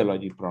in the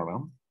logic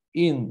program,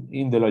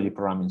 in the logic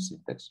programming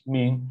syntax,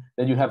 mean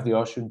that you have the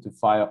option to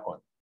fire on.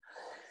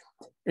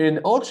 And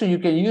also you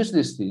can use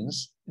these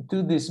things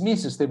to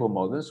dismiss stable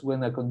models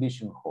when a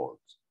condition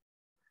holds.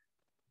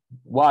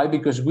 Why?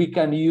 Because we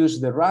can use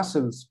the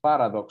Russell's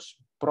paradox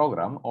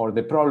program, or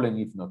the problem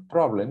if not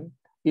problem,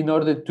 in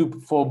order to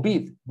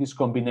forbid this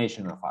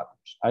combination of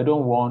atoms. I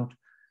don't want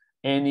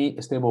any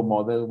stable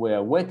model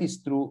where wet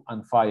is true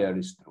and fire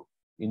is true.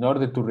 In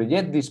order to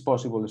reject this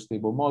possible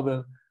stable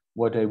model,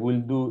 what I will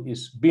do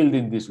is build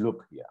in this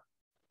loop here.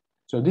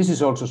 So this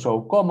is also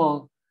so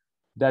common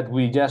that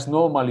we just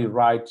normally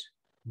write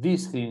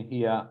this thing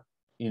here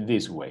in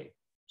this way.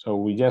 So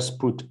we just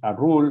put a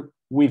rule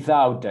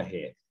without a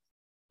head.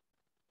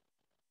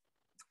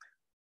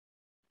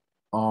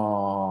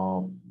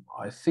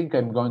 I think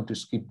I'm going to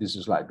skip this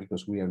slide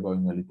because we are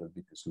going a little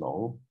bit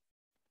slow.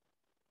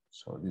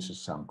 So this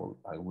is sample,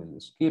 I will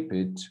skip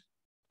it.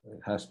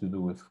 It has to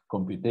do with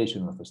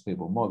computation of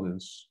stable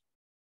models.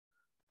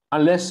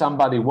 Unless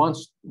somebody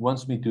wants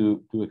me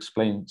to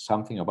explain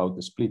something about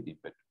the splitting,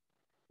 but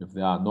if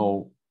there are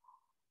no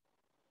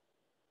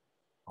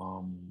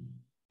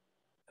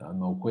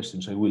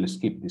questions, I will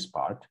skip this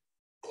part.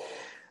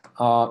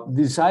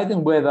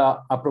 Deciding whether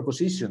a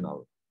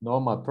propositional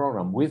normal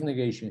program with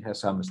negation has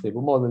some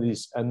stable model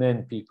is an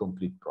NP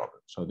complete problem.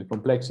 So the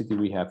complexity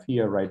we have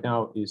here right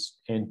now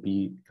is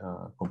NP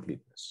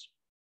completeness.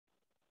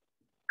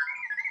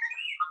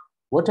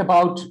 What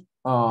about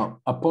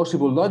a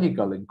possible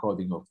logical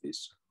encoding of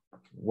this?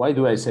 Why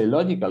do I say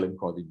logical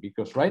encoding?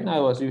 Because right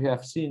now, as you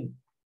have seen,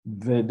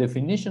 the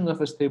definition of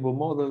a stable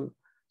model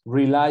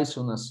relies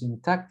on a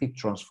syntactic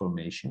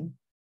transformation,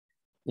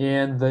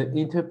 and the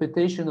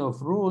interpretation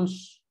of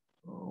rules,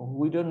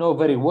 we don't know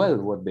very well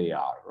what they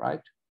are, right?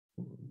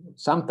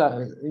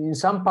 Sometimes, in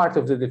some part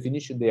of the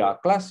definition, they are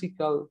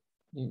classical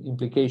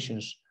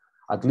implications,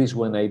 at least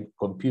when I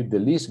compute the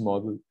least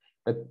model.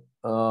 But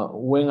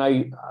when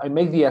I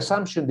make the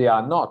assumption they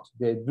are not,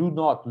 they do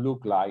not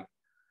look like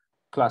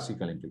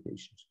classical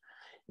implications.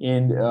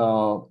 And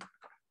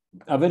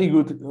a very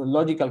good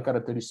logical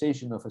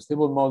characterization of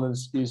stable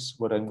models is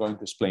what I'm going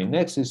to explain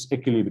next, is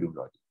equilibrium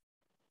logic.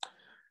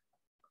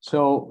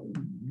 So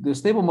the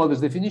stable models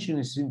definition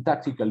is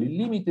syntactically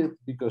limited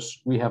because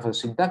we have a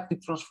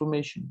syntactic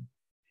transformation.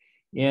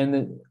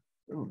 And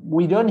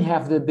we don't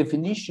have the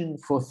definition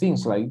for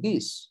things like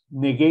this,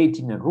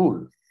 negating a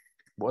rule.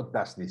 What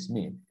does this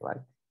mean,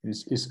 right?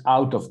 This is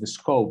out of the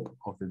scope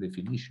of the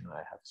definition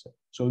I have said.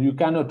 So you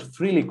cannot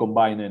freely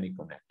combine any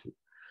connector.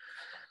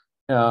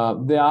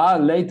 There are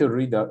later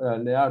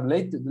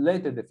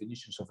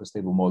definitions of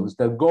stable models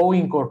that go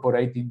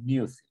incorporating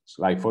new things.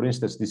 Like, for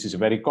instance, this is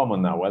very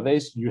common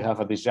nowadays. You have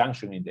a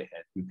disjunction in the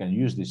head. You can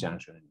use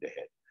disjunction in the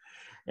head.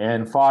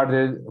 And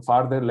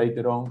farther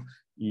later on,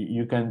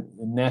 you can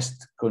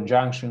nest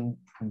conjunction,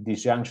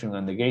 disjunction,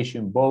 and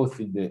negation both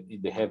in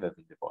the head and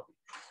in the body.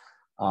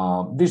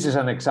 This is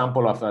an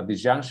example of a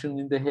disjunction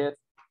in the head.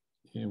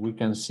 We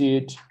can see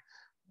it.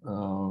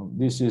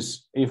 This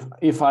is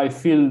if I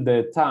fill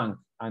the tank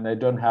and I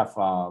don't have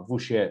a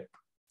voucher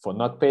for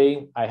not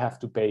paying, I have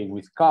to pay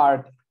with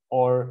card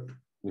or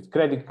with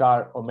credit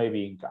card or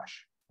maybe in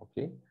cash,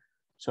 okay?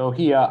 So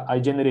here I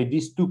generate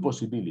these two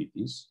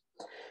possibilities.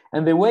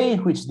 And the way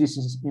in which this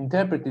is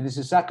interpreted is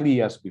exactly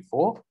as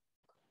before.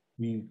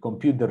 We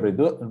compute the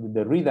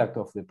reduct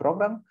of the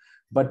program,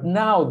 but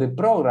now the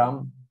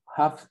program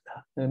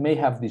may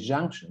have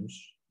disjunctions.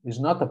 It's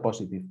not a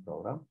positive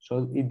program,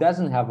 so it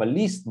doesn't have a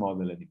least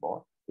model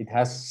anymore. It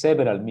has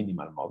several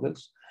minimal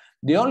models.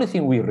 The only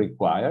thing we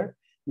require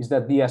is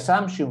that the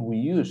assumption we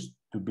used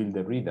to build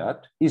the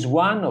reduct is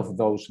one of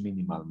those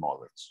minimal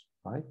models,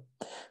 right?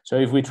 So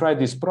if we try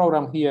this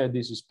program here,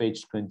 this is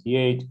page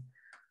 28.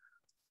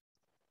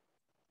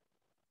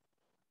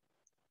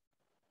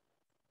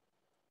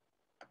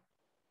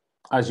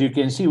 As you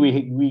can see,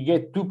 we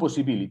get two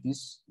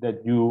possibilities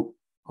that you,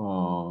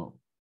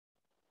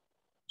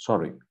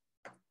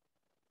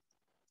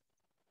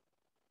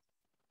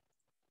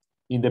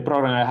 in the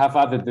program, I have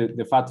added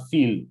the fat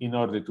fill in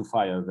order to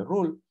fire the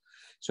rule.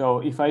 So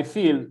if I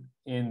fill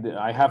and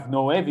I have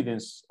no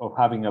evidence of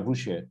having a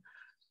Boucher,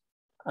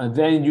 and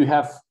then you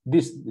have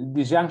this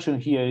disjunction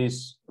here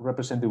is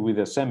represented with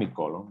a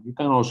semicolon. You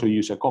can also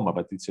use a comma,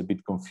 but it's a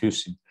bit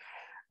confusing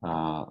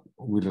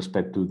with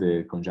respect to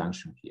the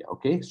conjunction here.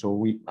 Okay,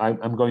 so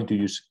I'm going to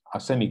use a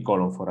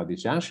semicolon for a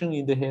disjunction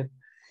in the head.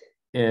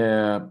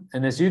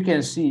 And as you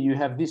can see, you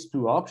have these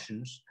two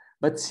options.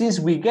 But since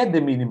we get the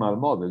minimal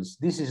models,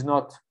 this is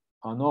not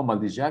a normal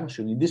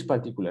disjunction. In this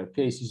particular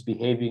case, it's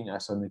behaving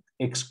as an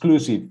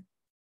exclusive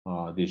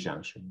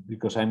disjunction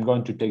because I'm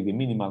going to take the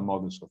minimal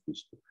models of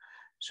these two.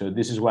 So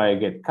this is why I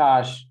get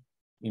cash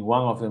in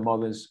one of the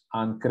models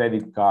and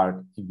credit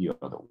card in the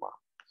other one.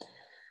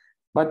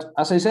 But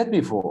as I said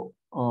before,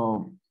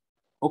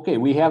 okay,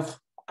 we have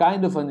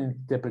kind of an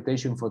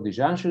interpretation for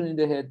disjunction in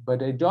the head,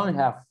 but I don't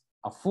have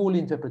a full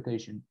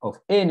interpretation of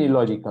any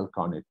logical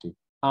connective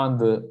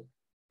under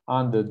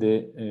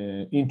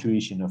the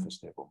intuition of a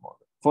stable model.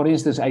 For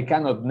instance, I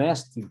cannot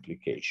nest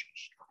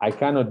implications. I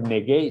cannot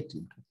negate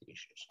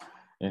implications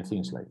and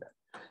things like that.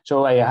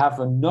 So I have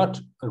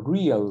not a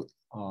real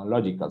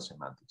logical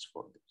semantics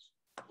for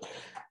this.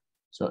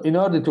 So in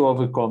order to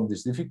overcome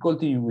this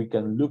difficulty, we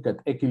can look at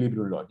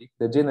equilibrium logic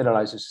that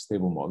generalizes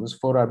stable models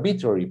for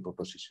arbitrary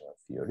propositional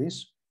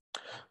theories.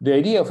 The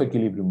idea of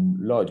equilibrium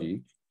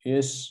logic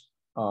is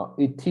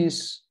it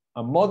is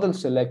a model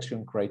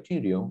selection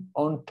criterion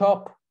on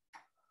top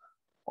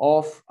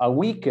of a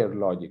weaker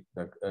logic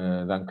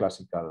than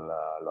classical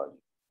logic.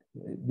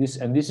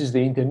 This is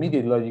the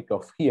intermediate logic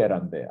of here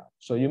and there.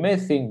 So you may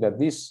think that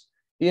this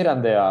here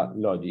and there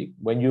logic,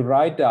 when you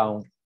write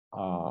down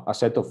a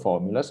set of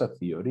formulas, a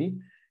theory,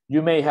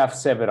 you may have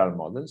several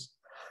models.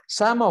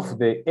 Some of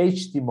the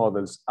HT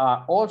models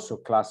are also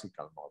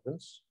classical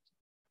models,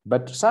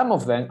 but some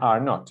of them are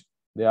not.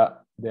 They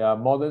are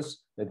models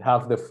that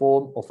have the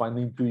form of an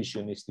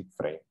intuitionistic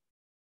frame.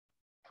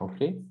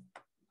 Okay.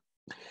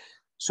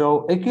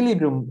 So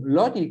equilibrium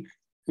logic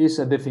is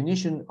a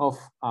definition of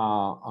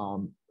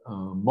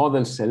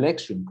model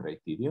selection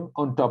criterion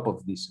on top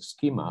of this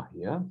schema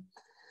here.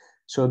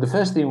 So the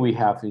first thing we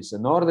have is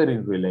an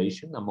ordering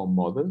relation among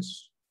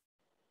models.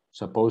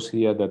 Suppose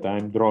here that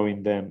I'm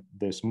drawing them,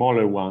 the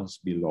smaller ones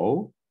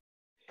below.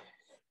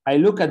 I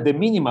look at the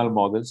minimal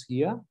models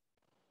here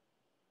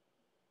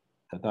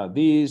that are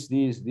this,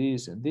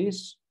 and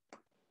this.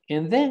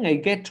 And then I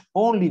get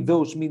only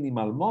those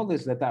minimal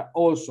models that are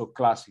also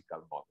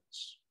classical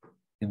models.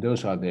 And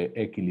those are the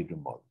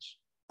equilibrium models.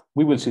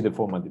 We will see the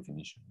formal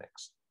definition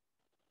next.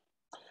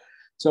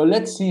 So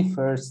let's see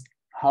first,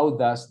 how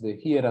does the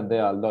here and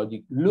there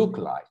logic look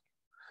like?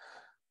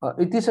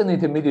 It is an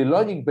intermediate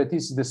logic, but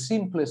it's the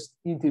simplest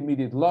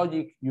intermediate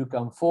logic you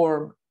can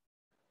form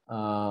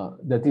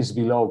that is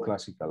below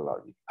classical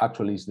logic.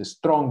 Actually, it's the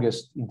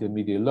strongest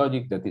intermediate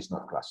logic that is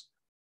not classical.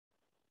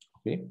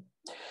 Okay.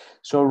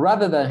 So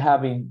rather than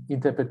having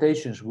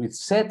interpretations with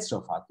sets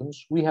of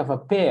atoms, we have a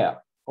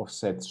pair of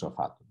sets of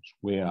atoms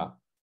where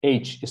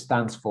H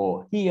stands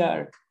for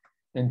here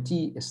and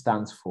T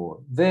stands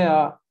for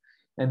there.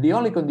 And the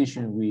only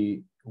condition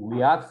we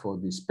add for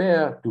this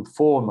pair to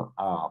form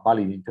a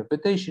valid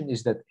interpretation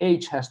is that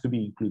H has to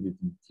be included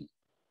in T.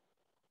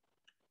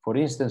 For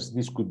instance,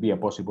 this could be a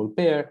possible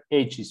pair.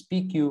 H is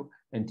PQ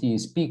and T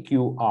is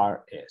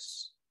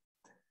PQRS.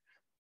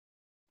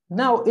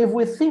 Now, if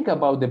we think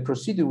about the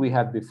procedure we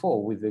had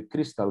before with the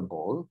crystal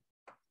ball,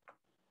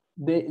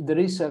 there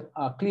is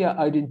a clear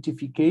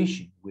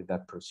identification with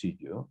that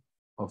procedure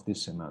of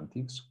this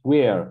semantics,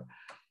 where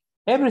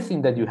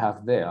everything that you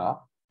have there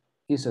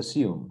is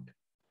assumed.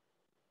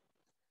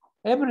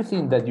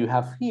 Everything that you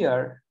have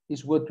here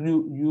is what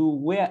you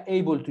were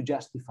able to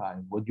justify,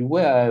 what you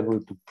were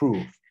able to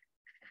prove.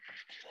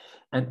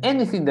 And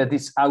anything that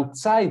is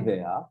outside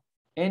there,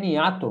 any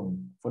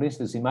atom, for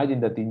instance,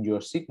 imagine that in your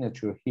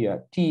signature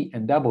here, T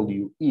and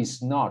W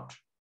is not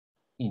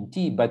in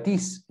T, but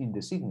is in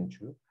the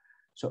signature.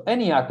 So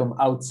any atom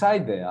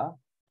outside there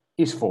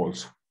is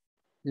false.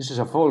 This is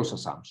a false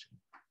assumption.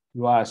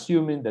 You are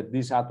assuming that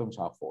these atoms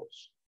are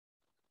false.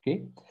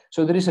 Okay,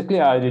 so there is a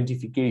clear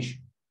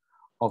identification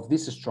of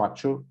this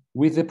structure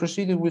with the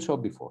procedure we saw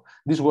before.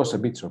 This was a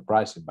bit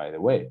surprising, by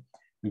the way,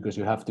 because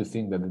you have to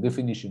think that the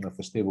definition of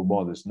a stable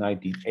models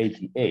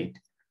 1988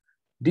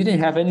 didn't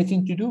have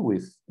anything to do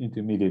with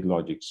intermediate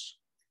logics.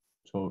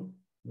 So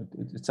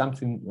it's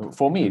something,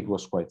 for me, it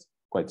was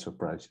quite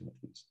surprising at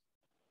least.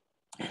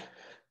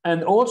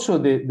 And also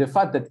the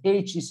fact that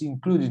H is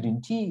included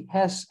in T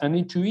has an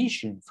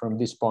intuition from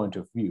this point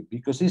of view,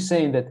 because it's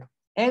saying that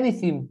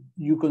anything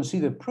you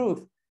consider proof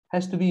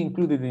has to be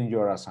included in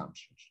your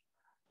assumptions.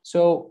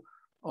 So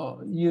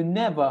you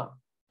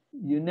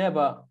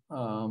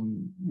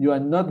are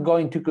not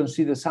going to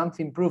consider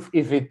something proof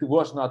if it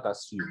was not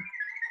assumed.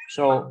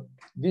 So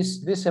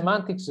this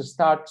semantics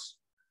starts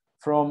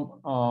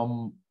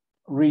from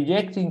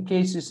rejecting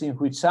cases in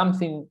which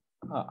something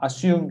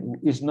assumed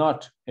is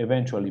not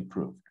eventually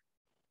proved.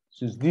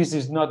 So this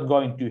is not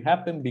going to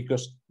happen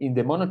because in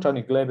the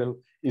monotonic level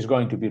is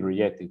going to be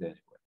rejected anyway.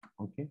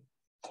 Okay.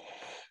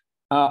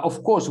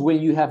 Of course,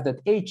 when you have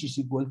that H is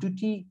equal to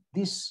T,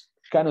 this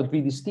cannot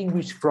be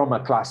distinguished from a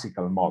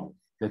classical model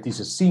that is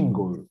a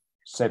single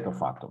set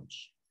of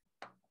atoms.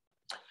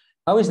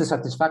 How is the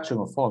satisfaction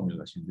of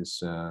formulas in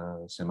this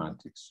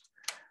semantics,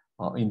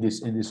 in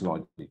this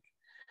logic?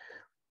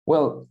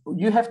 Well,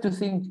 you have to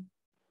think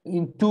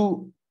in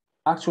two.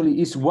 Actually,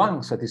 it's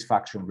one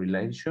satisfaction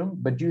relation,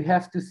 but you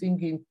have to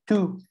think in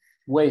two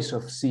ways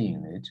of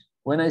seeing it.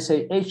 When I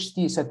say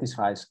HT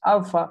satisfies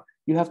alpha,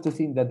 you have to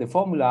think that the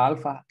formula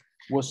alpha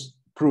was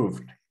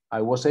proved.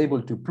 I was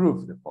able to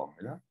prove the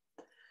formula.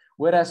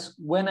 Whereas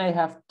when I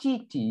have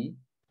TT,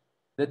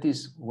 that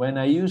is when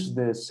I use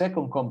the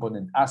second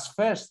component as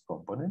first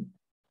component,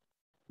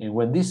 and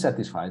when this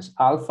satisfies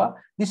alpha,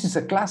 this is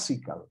a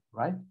classical,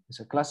 right?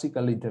 It's a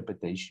classical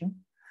interpretation.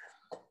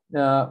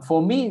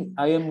 For me,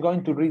 I am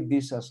going to read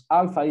this as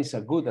alpha is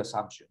a good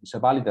assumption. It's a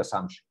valid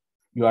assumption.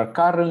 You are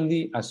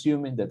currently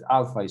assuming that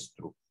alpha is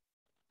true.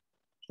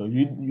 So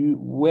you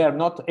were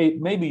not,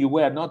 maybe you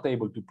were not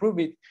able to prove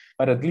it,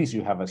 but at least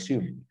you have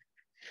assumed it.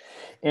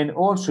 And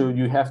also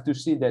you have to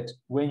see that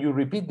when you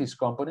repeat this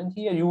component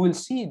here, you will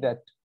see that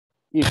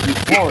if you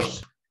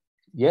force,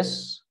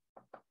 yes?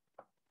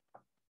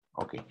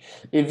 Okay.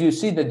 If you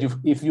see that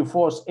if you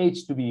force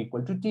H to be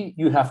equal to T,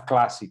 you have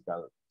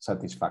classical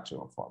satisfaction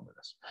of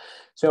formulas.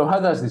 So how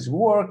does this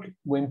work?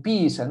 When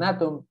P is an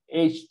atom,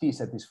 HT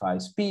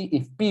satisfies P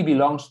if P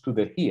belongs to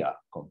the here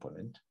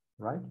component,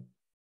 right?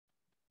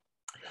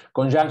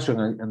 Conjunction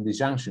and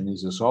disjunction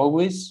is as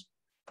always.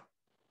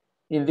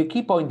 And the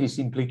key point is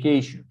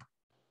implication.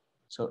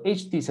 So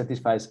HT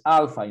satisfies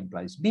alpha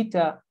implies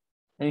beta.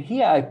 And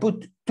here I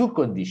put two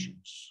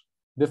conditions.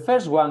 The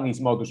first one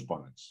is modus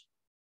ponens.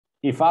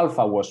 If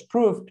alpha was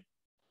proved,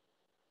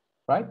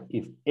 right?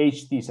 If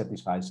HT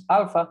satisfies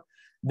alpha,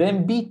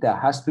 then beta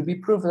has to be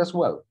proved as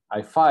well.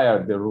 I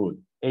fired the rule,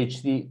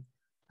 HT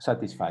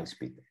satisfies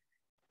beta.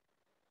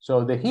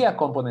 So the here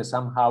component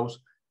somehow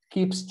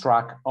keeps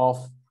track of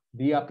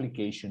the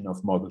application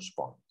of modus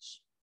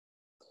ponens.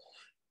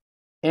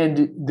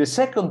 And the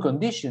second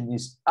condition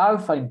is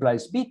alpha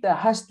implies beta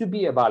has to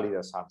be a valid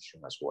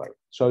assumption as well.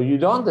 So you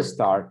don't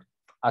start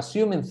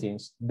assuming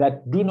things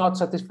that do not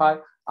satisfy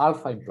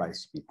alpha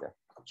implies beta.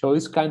 So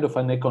it's kind of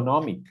an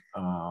economic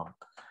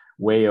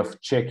way of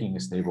checking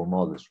stable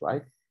models,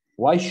 right?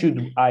 Why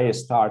should I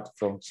start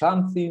from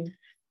something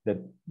that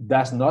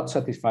does not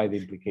satisfy the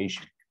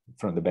implication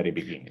from the very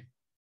beginning?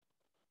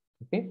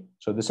 Okay,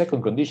 so the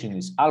second condition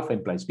is alpha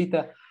implies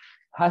beta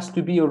has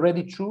to be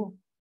already true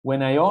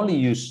when I only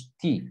use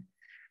T,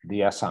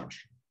 the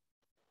assumption.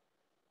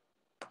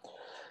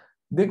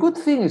 The good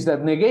thing is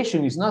that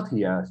negation is not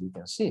here, as you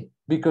can see,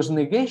 because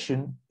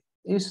negation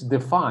is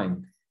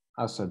defined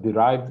as a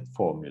derived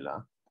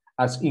formula,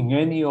 as in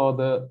any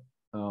other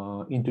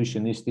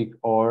intuitionistic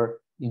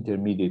or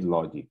intermediate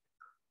logic.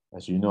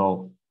 As you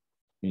know,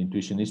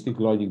 intuitionistic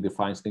logic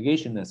defines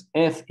negation as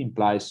F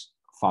implies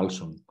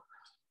falsum.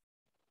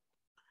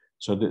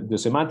 So the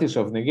semantics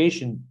of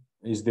negation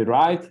is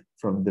derived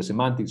from the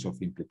semantics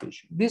of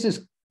implication. This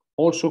is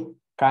also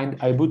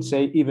I would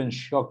say, even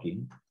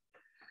shocking,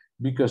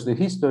 because the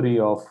history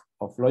of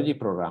logic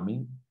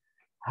programming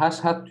has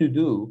had to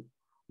do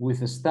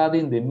with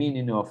studying the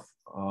meaning of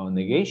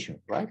negation,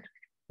 right?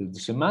 The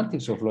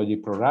semantics of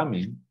logic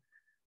programming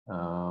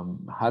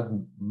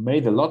had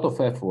made a lot of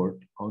effort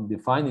on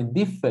defining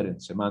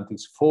different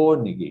semantics for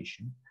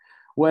negation,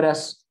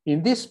 whereas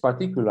in this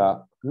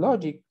particular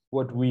logic,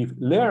 what we've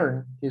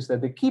learned is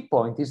that the key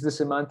point is the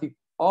semantic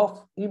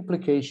of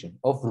implication,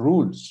 of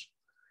rules,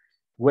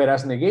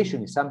 whereas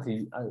negation is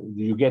something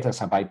you get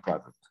as a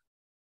byproduct.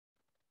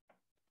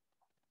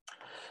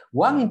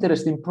 One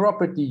interesting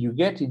property you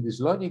get in this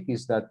logic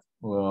is that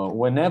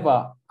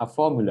whenever a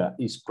formula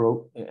is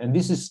and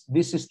this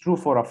is true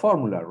for a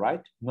formula,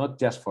 right? Not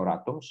just for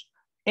atoms.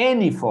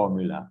 Any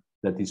formula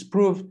that is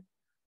proved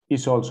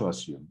is also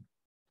assumed.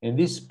 And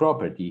this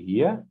property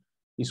here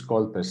is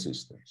called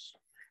persistence.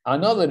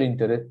 Another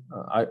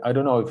I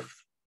don't know if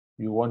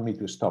you want me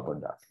to stop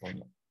on that or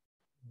not.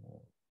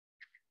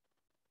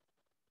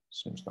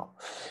 Seems not.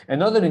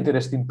 Another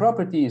interesting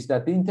property is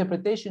that the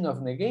interpretation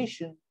of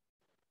negation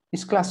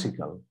is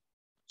classical.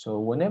 So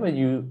whenever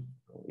you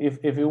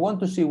if you want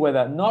to see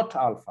whether not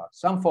alpha,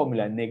 some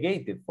formula,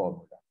 negated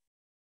formula,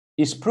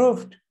 is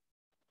proved,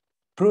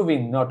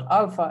 proving not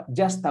alpha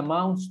just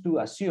amounts to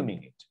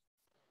assuming it.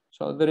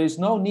 So there is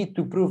no need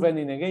to prove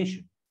any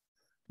negation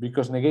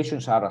because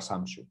negations are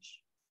assumptions.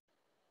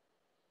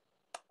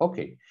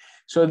 Okay,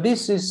 so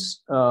this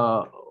is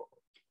the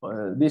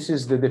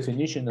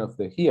definition of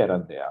the here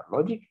and there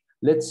logic.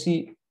 Let's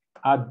see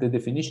at the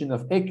definition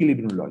of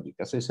equilibrium logic.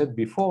 As I said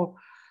before,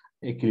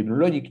 equilibrium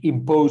logic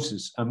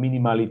imposes a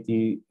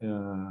minimality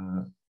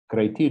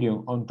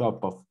criterion on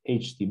top of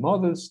HT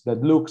models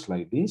that looks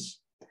like this.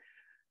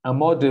 A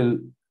model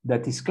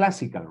that is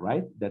classical,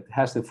 right? That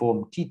has the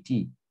form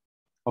TT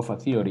of a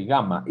theory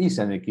gamma is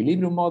an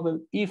equilibrium model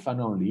if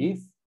and only if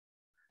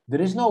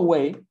there is no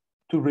way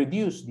to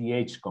reduce the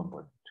H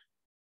component.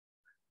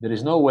 There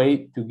is no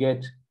way to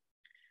get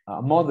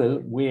a model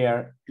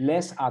where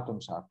less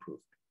atoms are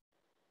proved,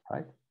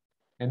 right?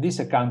 And this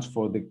accounts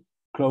for the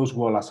closed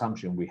wall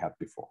assumption we had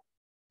before.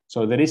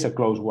 So there is a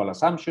closed wall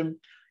assumption,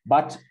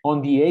 but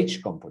on the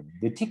H component,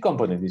 the T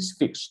component is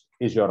fixed,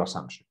 is your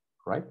assumption,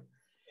 right?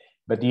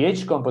 But the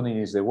H component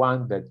is the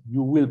one that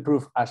you will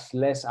prove as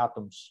less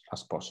atoms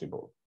as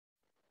possible.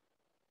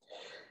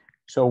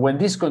 So when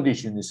this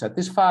condition is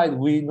satisfied,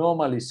 we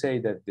normally say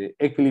that the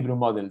equilibrium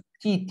model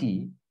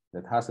TT,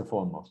 that has the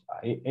form of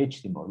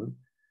HT model,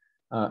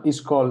 is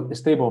called a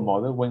stable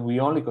model when we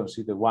only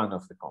consider one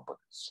of the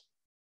components.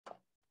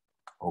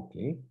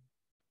 Okay.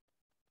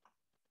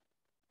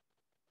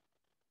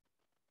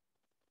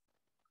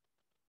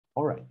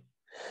 All right.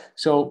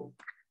 So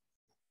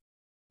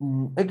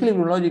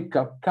equilibrium logic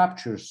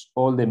captures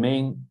all the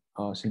main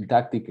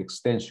syntactic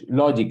extensions,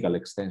 logical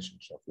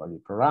extensions of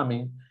logic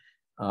programming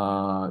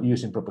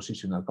using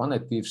propositional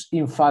connectives.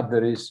 In fact,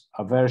 there is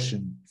a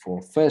version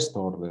for first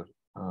order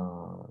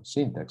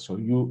syntax. So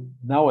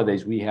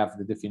nowadays we have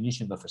the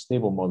definition of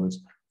stable models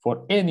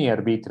for any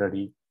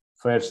arbitrary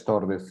first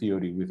order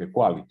theory with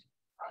equality.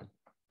 Right?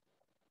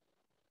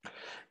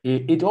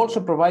 It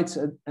also provides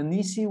an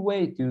easy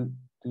way to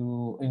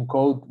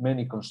encode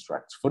many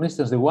constructs. For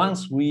instance, the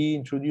ones we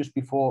introduced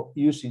before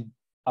using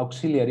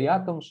auxiliary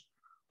atoms,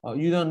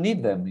 you don't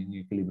need them in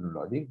equilibrium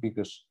logic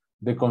because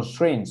the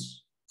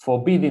constraints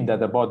forbidding that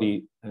the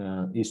body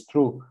is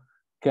true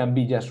can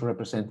be just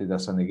represented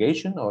as a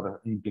negation or an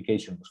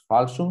implication of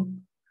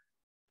falsum.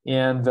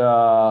 And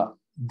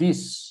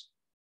this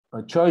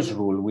choice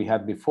rule we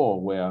had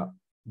before, where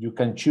you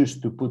can choose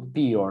to put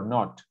P or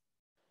not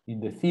in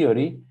the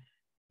theory,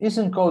 is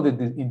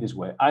encoded in this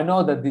way. I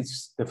know that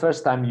this, the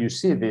first time you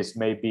see this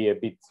may be a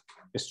bit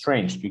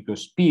strange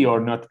because P or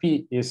not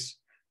P is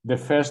the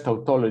first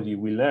tautology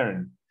we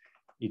learn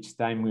each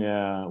time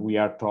we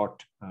are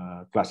taught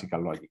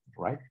classical logic,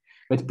 right?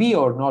 But P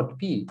or not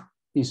P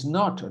is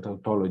not a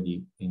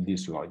tautology in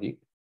this logic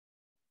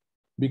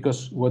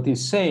because what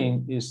it's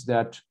saying is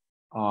that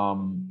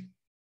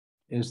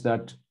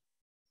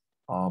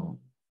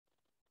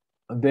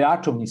the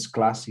atom is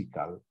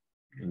classical,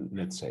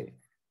 let's say.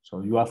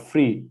 So you are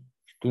free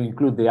to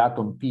include the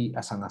atom P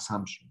as an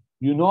assumption.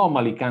 You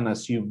normally can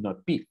assume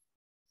not P,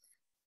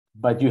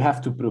 but you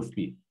have to prove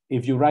P.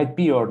 If you write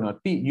P or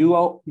not P,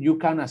 you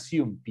can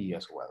assume P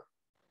as well,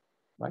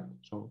 right?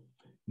 So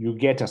you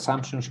get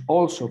assumptions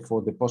also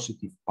for the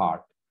positive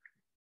part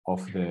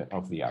of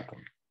the atom.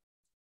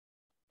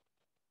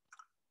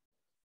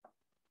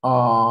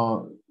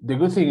 The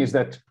good thing is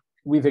that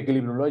with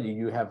equilibrium logic,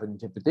 you have an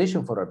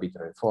interpretation for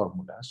arbitrary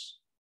formulas.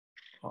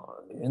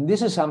 And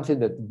this is something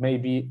that may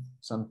be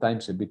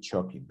sometimes a bit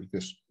shocking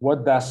because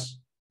what does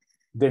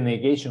the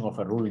negation of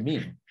a rule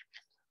mean?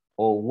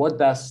 Or what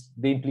does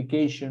the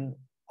implication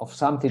of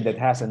something that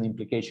has an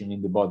implication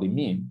in the body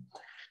mean?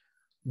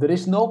 There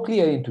is no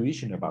clear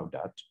intuition about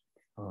that.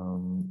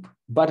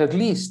 But at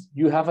least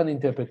you have an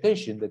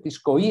interpretation that is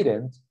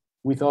coherent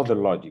with other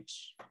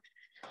logics.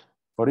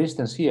 For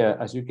instance, here,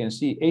 as you can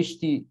see,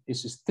 HT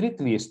is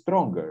strictly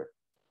stronger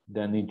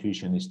than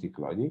intuitionistic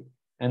logic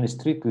and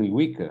strictly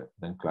weaker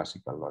than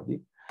classical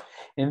logic.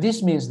 And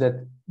this means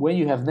that when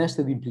you have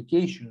nested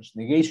implications,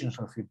 negations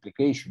of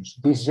implications,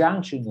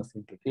 disjunction of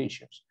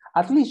implications,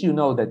 at least you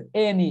know that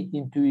any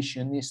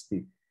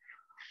intuitionistic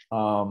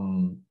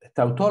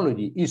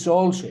tautology is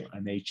also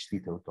an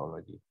HT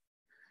tautology.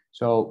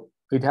 So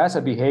it has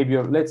a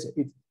behavior,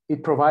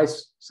 it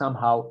provides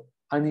somehow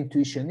an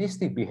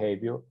intuitionistic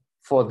behavior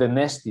for the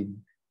nesting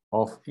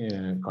of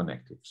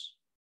connectives.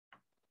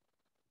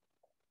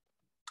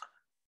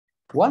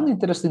 One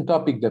interesting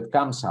topic that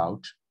comes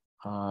out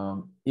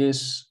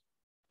is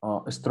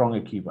a strong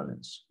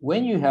equivalence.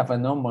 When you have a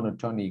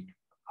non-monotonic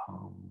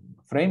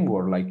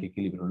framework like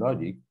equilibrium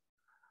logic,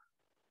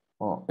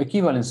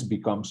 equivalence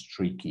becomes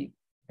tricky.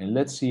 And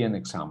let's see an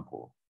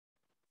example.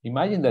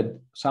 Imagine that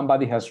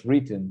somebody has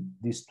written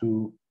these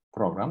two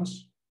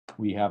programs.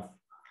 We have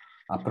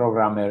a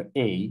programmer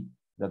A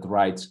that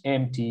writes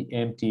empty,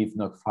 empty if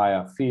not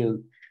fire,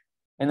 field.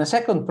 And a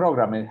second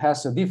programmer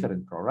has a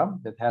different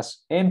program that has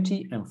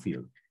empty and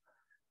field.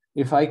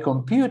 If I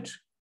compute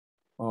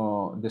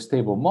the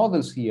stable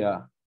models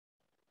here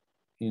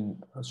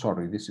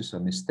sorry, this is a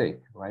mistake,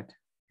 right?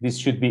 This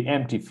should be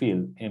empty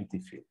field, empty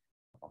field.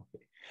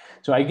 Okay.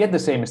 So I get the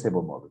same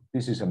stable model.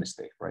 This is a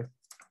mistake, right?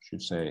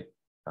 Should say,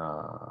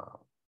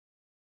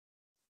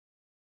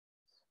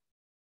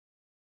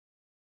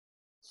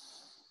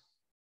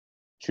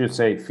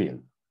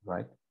 field,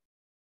 right?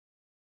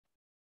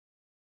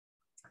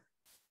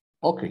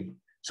 Okay.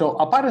 So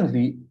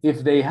apparently,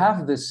 if they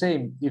have the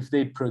same, if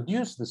they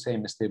produce the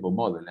same stable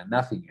model and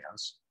nothing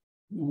else,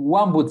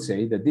 one would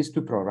say that these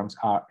two programs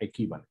are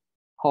equivalent.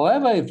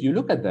 However, if you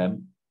look at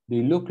them,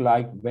 they look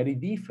like very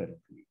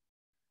differently.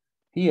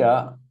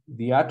 Here,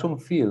 the atom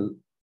field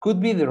could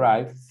be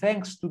derived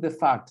thanks to the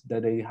fact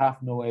that they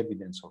have no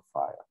evidence of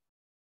fire.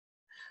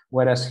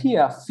 Whereas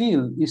here,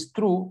 field is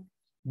true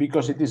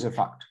because it is a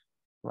fact,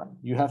 right?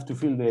 You have to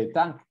fill the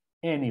tank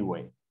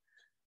anyway.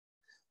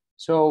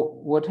 So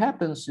what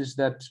happens is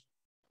that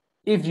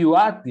if you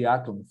add the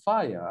atom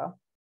fire,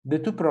 the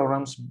two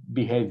programs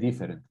behave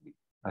differently,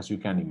 as you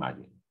can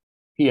imagine.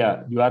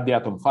 Here, you add the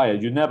atom fire,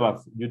 you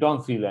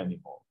don't feel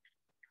anymore.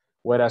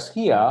 Whereas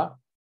here,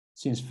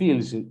 since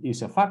field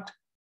is a fact,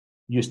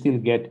 you still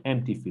get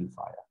empty field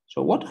fire.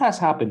 So what has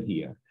happened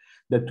here?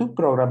 The two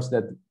programs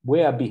that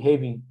were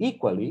behaving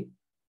equally,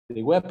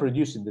 they were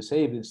producing the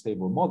same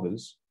stable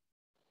models.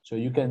 So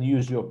you can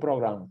use your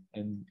program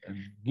and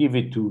give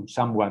it to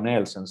someone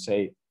else and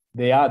say,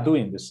 they are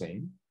doing the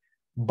same.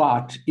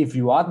 But if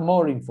you add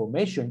more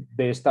information,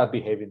 they start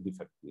behaving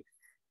differently.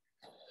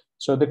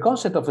 So the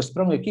concept of a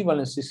strong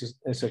equivalence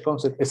is a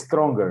concept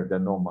stronger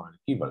than normal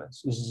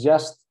equivalence.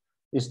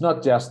 It's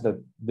not just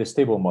that the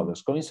stable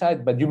models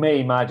coincide, but you may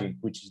imagine,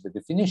 which is the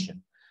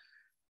definition.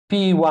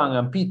 P1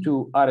 and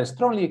P2 are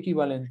strongly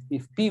equivalent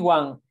if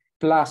P1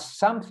 plus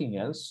something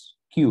else,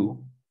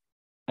 Q,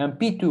 and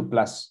P2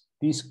 plus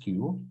this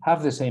Q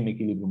have the same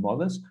equilibrium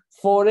models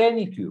for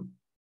any Q,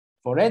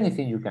 for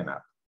anything you can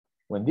add.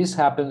 When this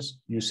happens,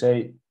 you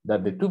say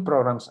that the two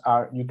programs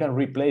you can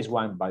replace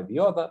one by the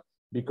other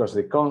because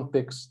the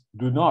context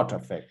does not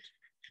affect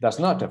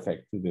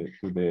to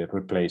the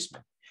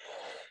replacement.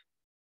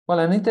 Well,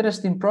 an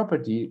interesting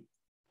property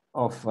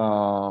of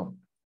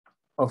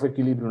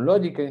equilibrium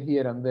logic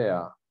here and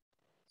there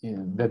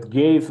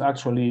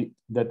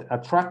that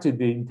attracted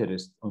the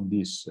interest on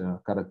this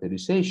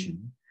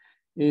characterization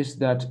is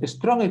that a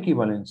strong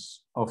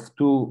equivalence of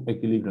two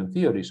equilibrium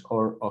theories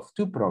or of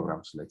two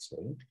programs, let's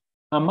say,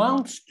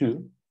 amounts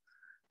to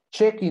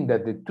checking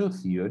that the two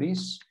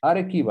theories are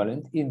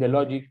equivalent in the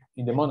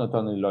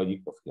monotonic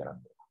logic of here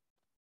and there.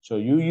 So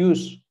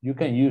you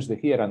can use the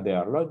here and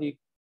there logic,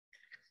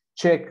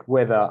 check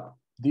whether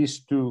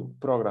these two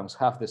programs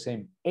have the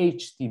same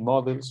HT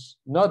models,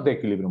 not the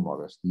equilibrium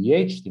models, the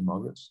HT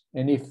models.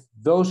 And if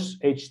those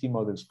HT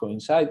models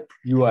coincide,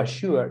 you are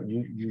sure,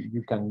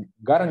 you can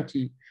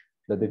guarantee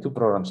that the two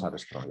programs are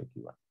strongly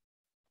equivalent.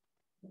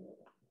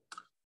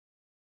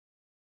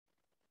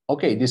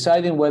 Okay,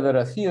 deciding whether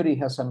a theory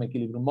has some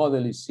equilibrium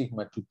model is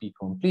sigma 2p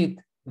complete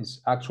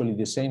is actually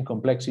the same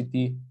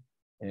complexity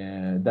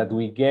that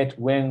we get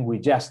when we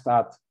just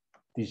add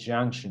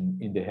disjunction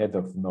in the head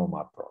of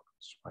normal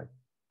programs, right?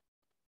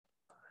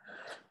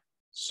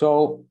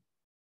 So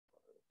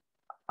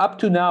up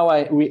to now,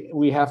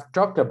 we have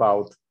talked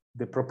about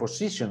the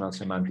propositional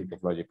semantic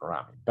of logic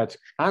programming, but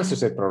answer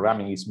set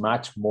programming is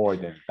much more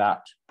than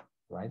that,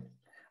 right?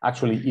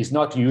 Actually, it's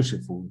not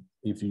useful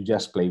if you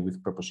just play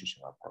with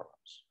propositional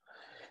programs.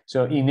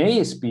 So in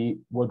ASP,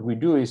 what we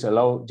do is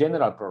allow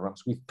general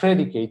programs with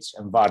predicates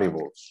and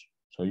variables.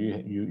 So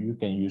you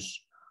can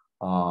use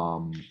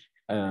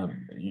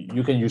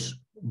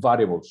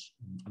variables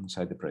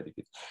inside the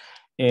predicate.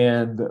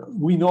 And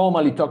we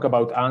normally talk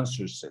about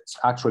answer sets.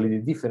 Actually, the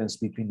difference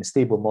between a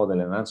stable model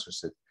and answer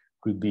set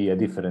could be a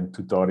different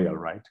tutorial,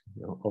 right,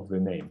 of the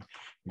name,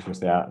 because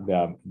there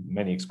are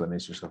many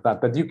explanations of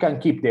that. But you can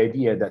keep the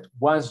idea that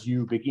once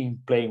you begin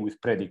playing with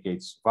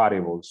predicates,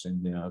 variables,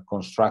 and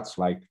constructs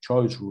like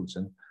choice rules,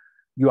 and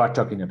you are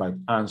talking about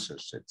answer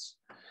sets.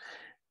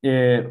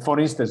 For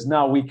instance,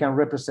 now we can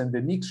represent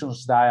the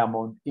Nixon's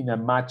diamond in a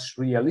much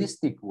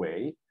realistic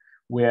way,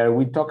 where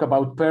we talk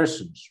about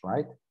persons,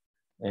 right?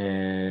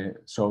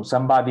 So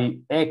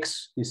somebody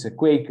X is a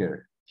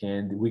Quaker,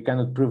 and we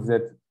cannot prove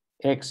that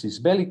X is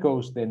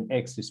bellicose, then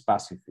X is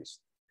pacifist.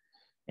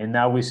 And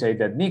now we say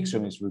that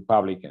Nixon is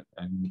Republican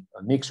and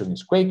Nixon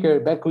is Quaker,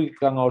 but we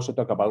can also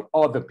talk about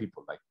other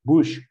people like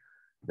Bush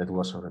that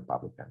was a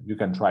Republican. You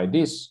can try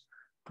this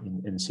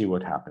and see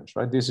what happens,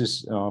 right? This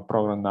is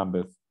program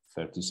number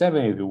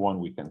 37. If you want,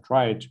 we can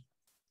try it.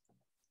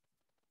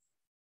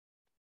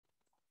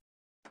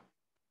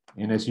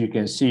 And as you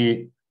can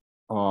see,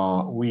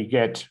 we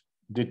get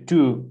the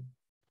two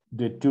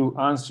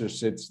answer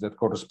sets that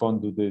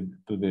correspond to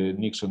the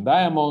Nixon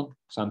diamond.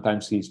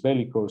 Sometimes he's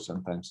bellicose,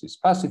 sometimes he's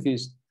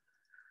pacifist.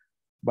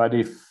 But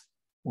if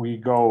we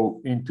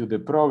go into the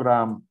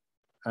program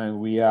and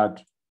we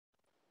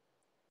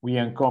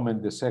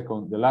uncomment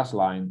the last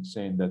line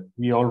saying that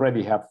we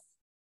already have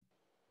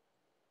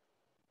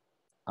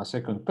a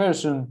second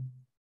person.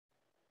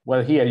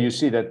 Well, here you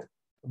see that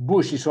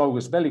Bush is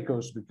always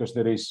bellicose because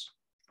there is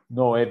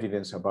no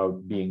evidence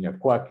about being a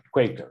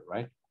Quaker,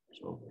 right?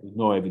 So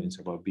no evidence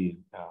about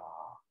being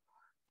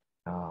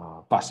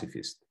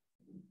pacifist.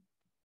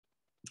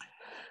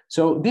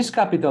 So these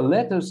capital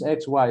letters,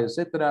 X, Y,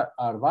 etc.,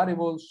 are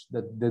variables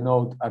that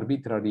denote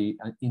arbitrary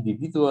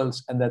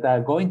individuals and that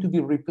are going to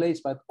be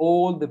replaced by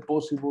all the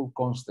possible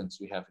constants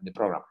we have in the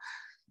program.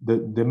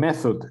 The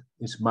method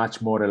is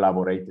much more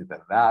elaborated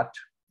than that.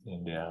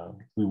 And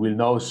we will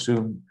know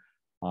soon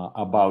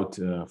about,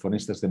 for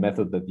instance, the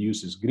method that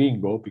uses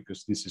clingo,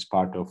 because this is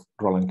part of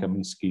Roland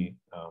Kaminsky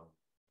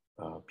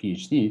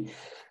PhD.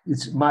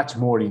 It's much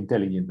more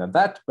intelligent than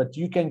that, but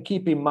you can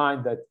keep in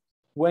mind that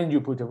when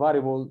you put a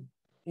variable,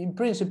 in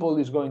principle,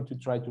 is going to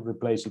try to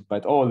replace it by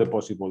all the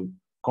possible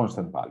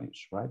constant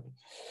values, right?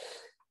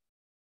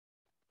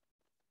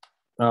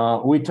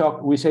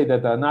 We say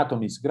that an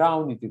atom is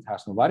grounded, it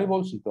has no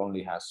variables, it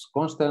only has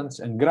constants,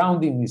 and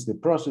grounding is the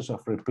process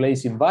of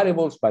replacing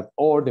variables by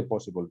all the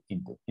possible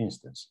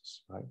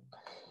instances, right?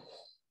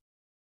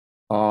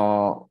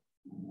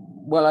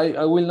 Well,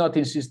 I will not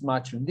insist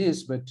much on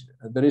this, but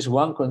there is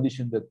one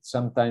condition that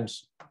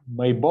sometimes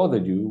may bother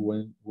you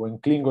when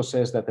clingo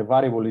says that a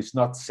variable is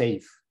not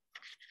safe.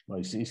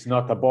 It's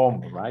not a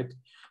bomb, right?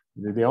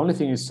 The only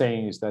thing he's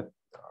saying is that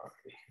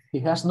he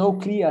has no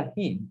clear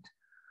hint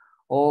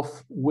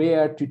of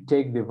where to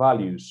take the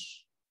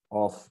values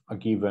of a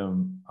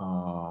given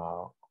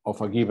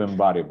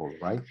variable,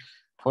 right?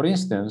 For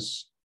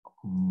instance,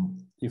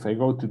 if I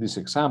go to this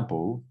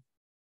example,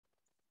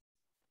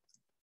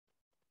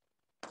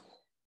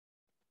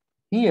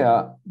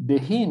 here the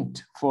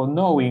hint for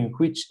knowing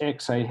which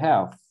X I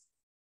have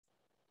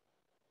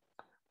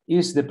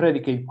is the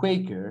predicate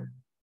Quaker,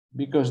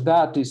 because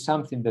that is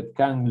something that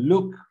can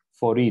look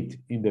for it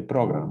in the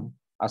program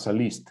as a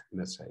list,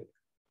 let's say.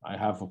 I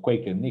have a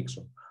Quaker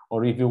Nixon.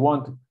 Or if you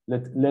want,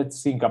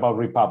 let's think about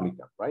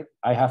Republican, right?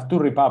 I have two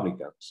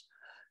Republicans.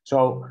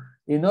 So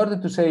in order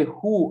to say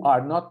who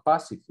are not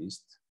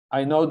pacifists,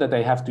 I know that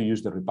I have to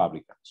use the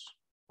Republicans,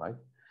 right?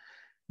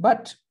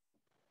 But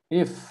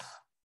if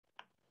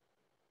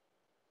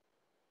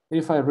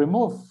I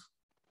remove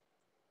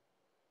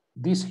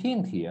this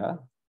hint here,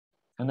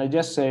 and I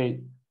just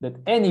say that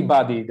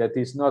anybody that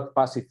is not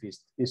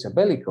pacifist is a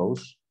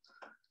bellicose,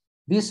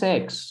 this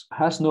X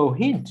has no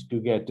hint to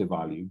get the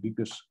value,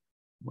 because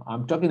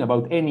I'm talking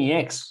about any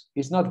X.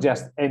 It's not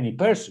just any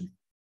person.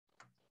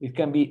 It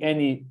can be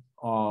any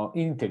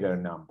integer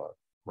number,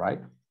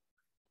 right?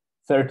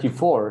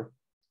 34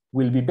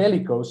 will be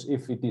bellicose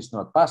if it is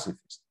not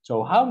pacifist.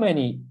 So how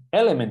many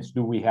elements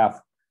do we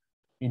have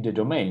in the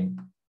domain?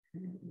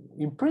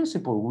 In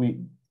principle, we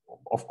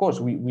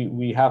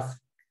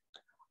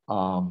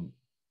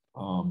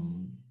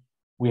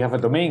have a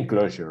domain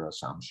closure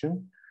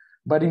assumption,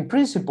 but in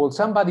principle,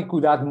 somebody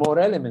could add more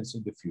elements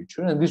in the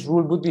future, and this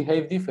rule would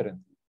behave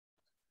differently.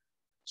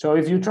 So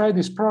if you try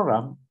this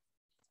program,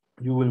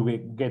 you will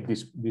get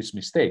this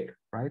mistake,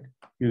 right?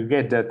 You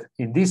get that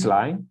in this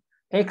line,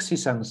 X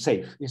is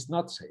unsafe, it's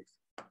not safe.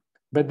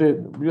 But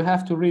you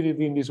have to read it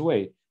in this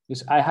way,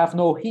 is I have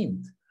no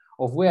hint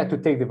of where to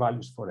take the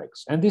values for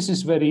X. And this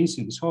is very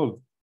easily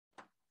solved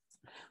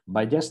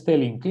by just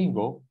telling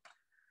clingo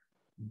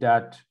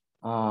that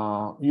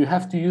you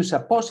have to use a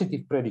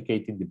positive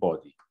predicate in the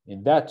body,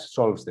 and that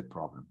solves the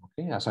problem,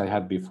 okay, as I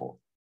had before,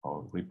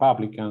 or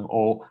Republican,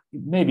 or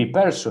maybe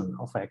person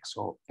of X,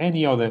 or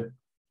any other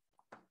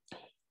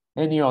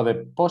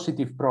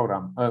positive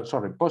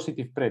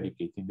positive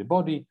predicate in the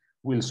body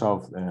will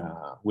solve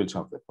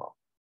the problem.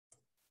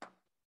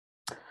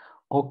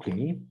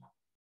 Okay,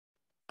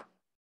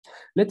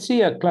 let's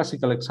see a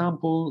classical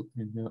example.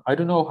 I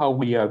don't know how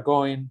we are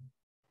going.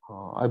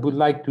 I would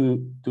like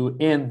to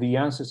end the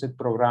answer set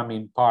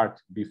programming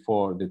part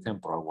before the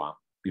temporal one,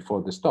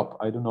 before the stop.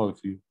 I don't know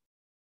if you.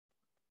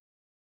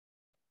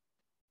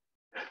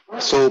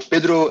 So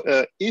Pedro,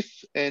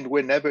 if and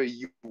whenever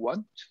you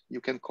want,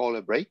 you can call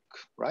a break,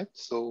 right?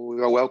 So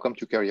you are welcome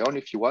to carry on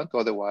if you want.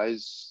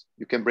 Otherwise,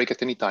 you can break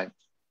at any time.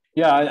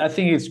 Yeah, I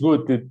think it's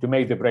good to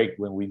make the break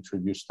when we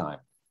introduce time.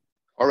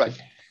 All right.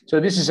 So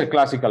this is a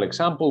classical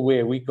example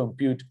where we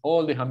compute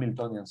all the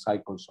Hamiltonian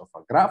cycles of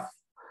a graph.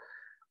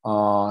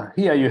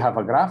 Here you have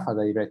a graph, a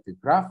directed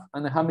graph,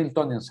 and a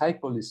Hamiltonian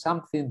cycle is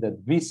something that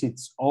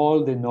visits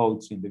all the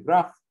nodes in the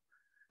graph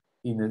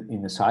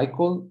in a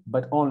cycle,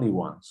 but only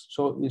once.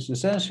 So it's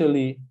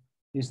essentially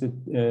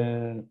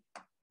the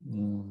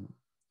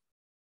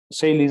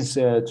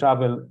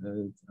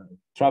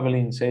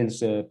traveling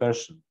sales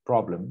person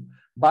problem,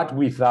 but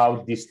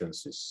without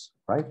distances,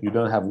 right? You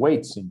don't have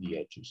weights in the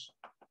edges.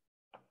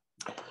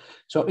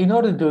 So in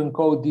order to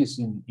encode this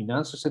in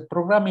answer set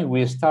programming,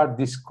 we start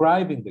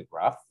describing the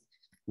graph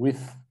with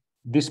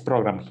this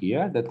program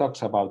here that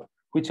talks about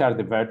which are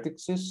the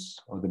vertices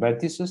or the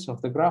vertices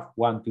of the graph,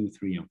 1, 2,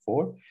 3, and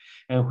 4,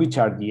 and which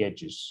are the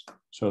edges.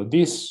 So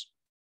this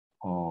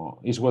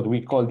is what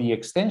we call the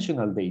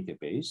extensional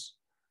database,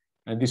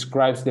 and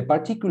describes the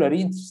particular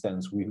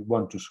instance we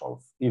want to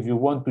solve. If you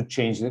want to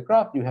change the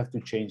graph, you have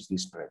to change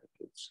these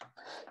predicates.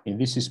 And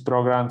this is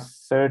program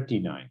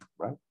 39,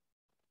 right?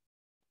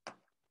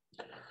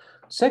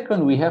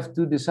 Second, we have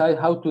to decide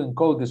how to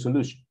encode the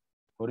solution.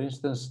 For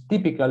instance,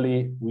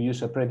 typically we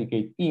use a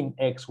predicate in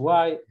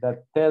xy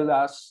that tells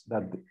us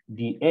that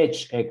the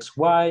edge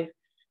xy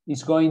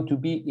is going to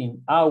be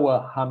in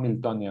our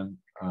Hamiltonian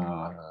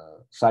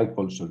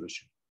cycle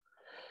solution.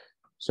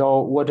 So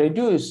what I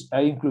do is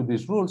I include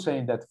this rule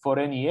saying that for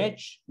any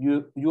edge,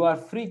 you are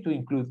free to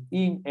include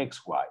in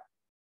xy.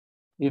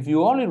 If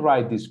you only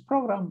write this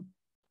program,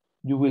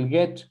 you will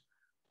get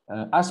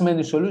as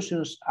many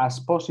solutions as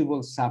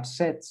possible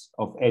subsets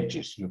of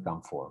edges you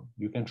can form.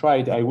 You can try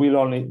it. I will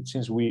only,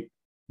 since we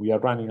are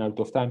running out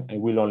of time, I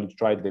will only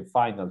try the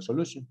final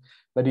solution.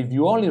 But if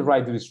you only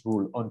write this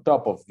rule on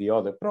top of the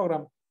other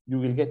program, you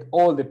will get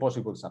all the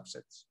possible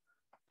subsets.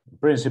 In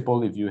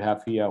principle, if you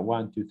have here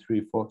 1, 2,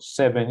 3, 4,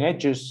 7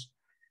 edges,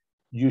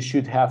 you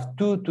should have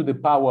 2 to the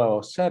power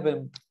of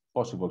 7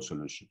 possible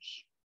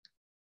solutions.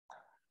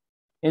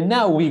 And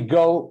now we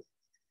go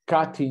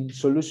cutting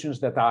solutions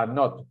that are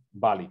not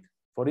valid.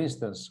 For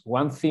instance,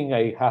 one thing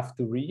I have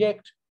to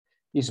reject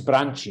is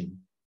branching.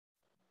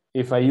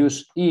 If I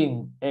use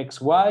in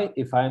xy,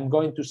 if I'm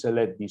going to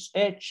select this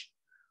edge,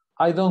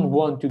 I don't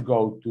want to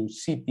go to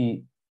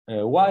city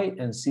y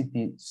and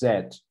city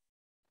z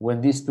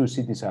when these two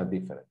cities are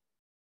different.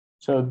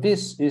 So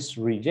this is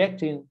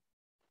rejecting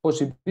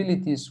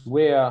possibilities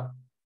where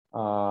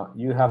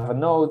you have a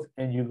node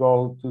and you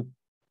go to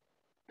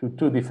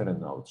 2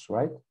 different nodes,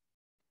 right?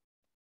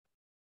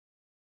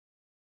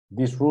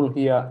 This rule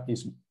here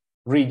is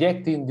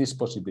rejecting this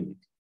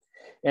possibility.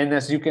 And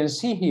as you can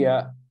see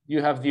here,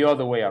 you have the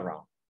other way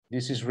around.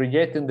 This is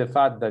rejecting the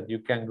fact that you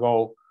can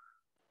go,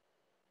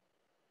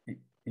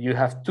 you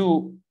have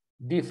 2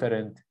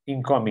 different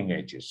incoming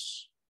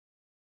edges,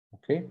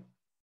 okay?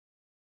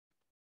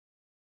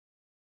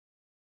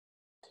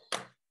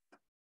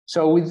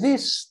 So with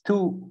these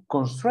 2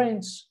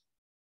 constraints,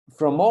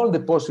 from all the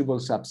possible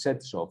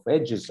subsets of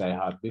edges I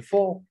had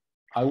before,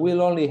 I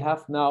will only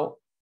have now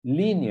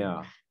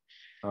linear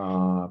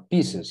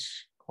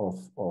pieces of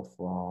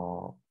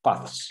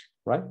paths,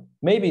 right?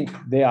 Maybe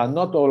they are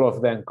not all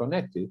of them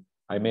connected.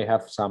 I may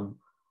have some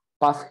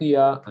path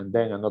here and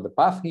then another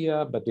path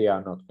here, but they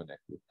are not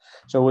connected.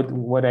 So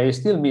what I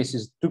still miss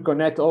is to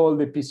connect all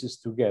the pieces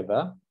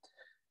together.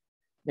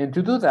 And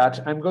to do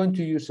that, I'm going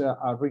to use a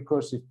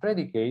recursive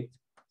predicate.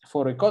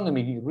 For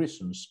economic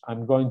reasons,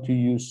 I'm going to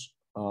use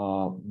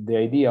the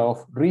idea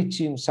of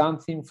reaching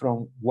something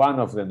from one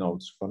of the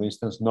nodes, for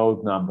instance,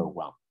 node number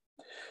 1.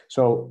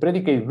 So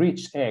predicate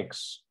reach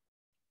x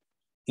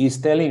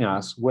is telling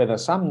us whether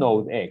some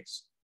node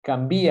x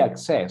can be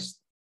accessed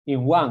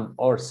in one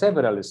or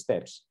several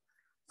steps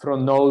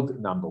from node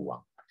number 1.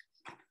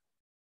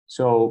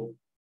 So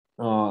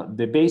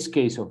the base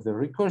case of the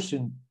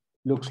recursion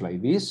looks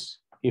like this.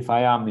 If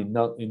I am in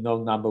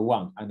node number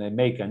 1 and I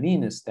make an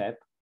in step,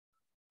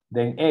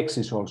 then x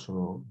is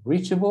also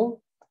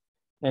reachable.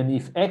 And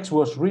if x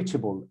was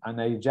reachable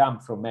and I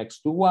jump from x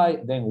to y,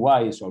 then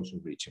y is also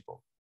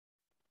reachable.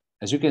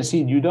 As you can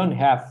see, you don't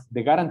have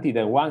the guarantee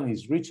that 1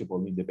 is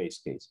reachable in the base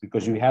case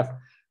because you have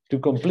to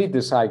complete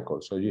the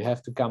cycle. So you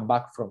have to come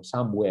back from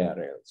somewhere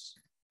else.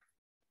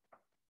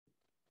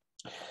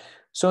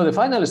 So the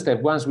final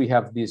step, once we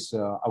have this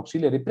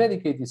auxiliary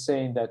predicate, is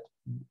saying that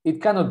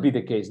it cannot be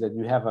the case that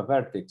you have a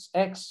vertex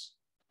x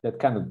that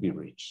cannot be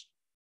reached.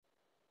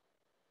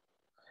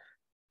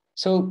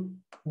 So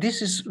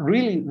this is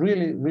really,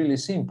 really, really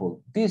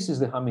simple. This is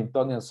the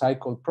Hamiltonian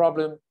cycle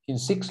problem in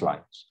 6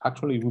 lines.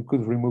 Actually, we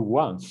could remove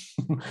 1,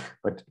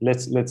 but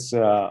let's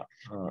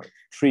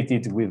treat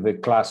it with the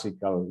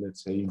classical,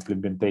 let's say,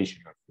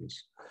 implementation of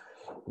this.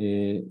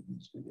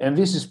 And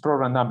this is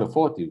program number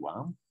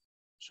 41.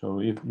 So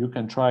if you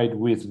can try it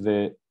with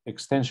the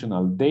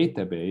extensional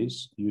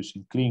database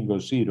using clingo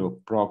 0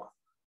 proc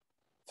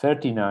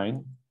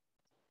 39,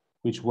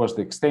 which was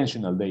the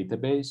extensional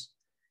database,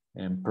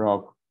 and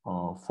proc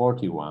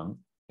 41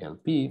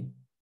 LP.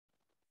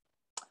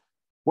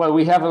 Well,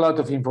 we have a lot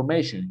of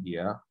information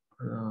here.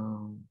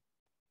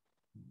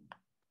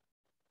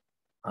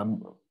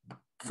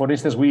 For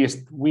instance,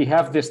 we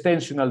have the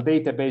extensional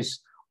database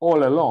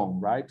all along,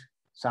 right?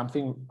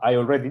 Something I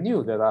already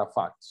knew that are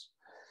facts.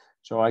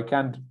 So I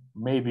can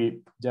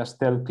maybe just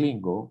tell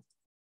clingo.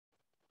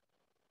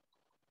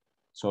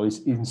 So it's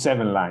in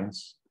 7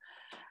 lines.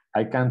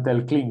 I can tell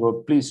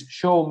clingo, please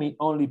show me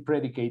only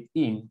predicate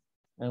in.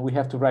 And we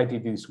have to write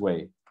it this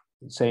way,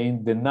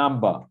 saying the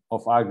number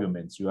of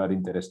arguments you are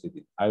interested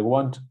in. I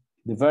want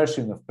the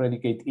version of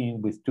predicate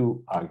in with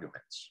 2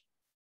 arguments.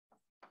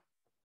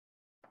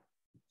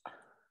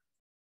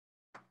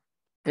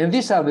 And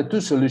these are the 2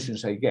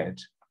 solutions I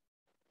get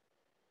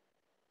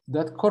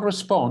that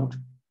correspond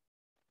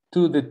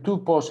to the 2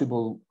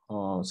 possible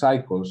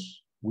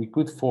cycles we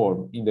could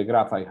form in the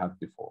graph I had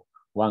before.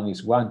 One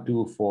is 1,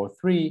 2, 4,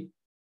 3.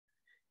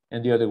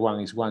 And the other one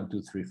is 1,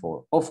 2, 3,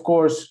 4. Of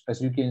course, as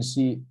you can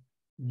see,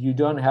 you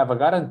don't have a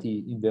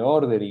guarantee in the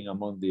ordering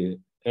among the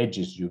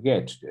edges you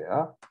get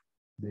there.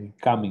 They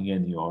come in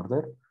any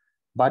order,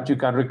 but you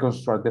can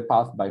reconstruct the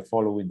path by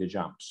following the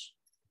jumps.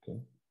 Okay.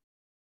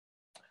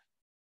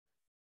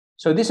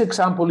 So this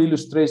example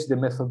illustrates the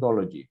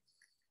methodology.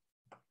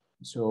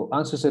 So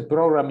answer set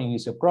programming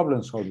is a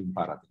problem solving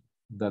paradigm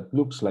that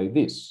looks like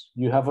this.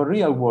 You have a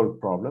real world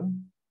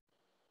problem.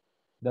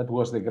 That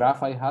was the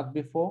graph I had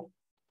before.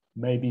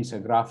 Maybe it's a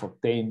graph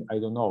obtained, I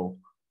don't know,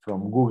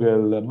 from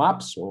Google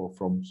Maps or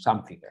from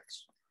something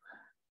else.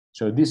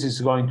 So this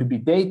is going to be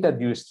data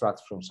you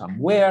extract from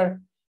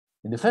somewhere.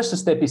 And the first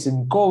step is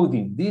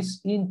encoding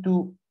this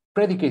into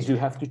predicates you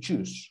have to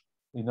choose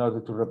in order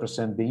to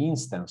represent the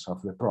instance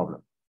of the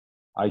problem.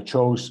 I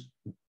chose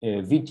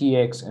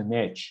VTX and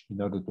Edge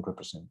in order to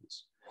represent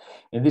this.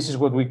 And this is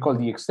what we call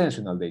the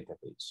extensional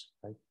database,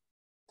 right?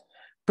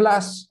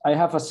 Plus, I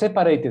have a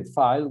separated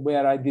file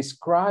where I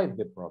describe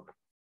the problem.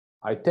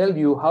 I tell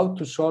you how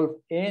to solve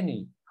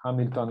any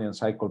Hamiltonian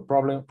cycle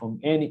problem on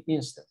any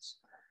instance.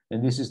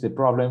 And this is the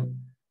problem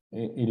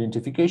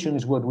identification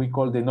is what we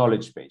call the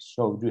knowledge base.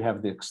 So you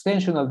have the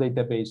extensional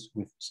database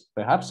with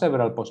perhaps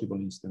several possible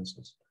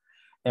instances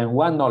and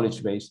one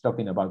knowledge base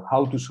talking about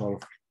how to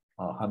solve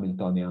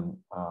Hamiltonian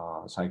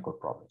cycle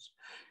problems.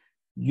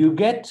 You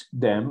get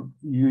them,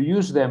 you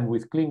use them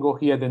with clingo.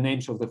 Here, the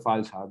names of the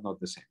files are not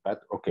the same, but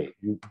okay,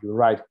 you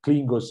write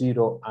clingo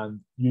 0 and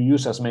you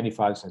use as many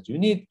files as you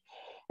need.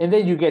 And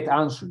then you get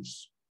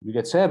answers. You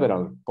get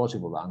several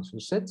possible answer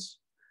sets.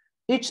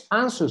 Each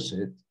answer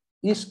set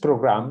is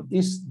programmed,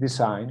 is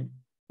designed,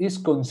 is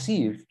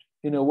conceived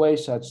in a way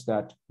such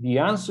that the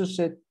answer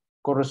set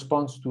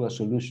corresponds to a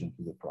solution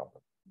to the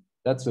problem.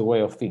 That's the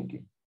way of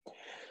thinking.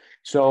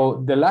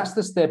 So the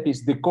last step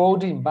is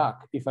decoding back.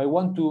 If I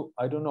want to,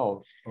 I don't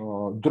know,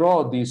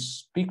 draw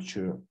this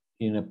picture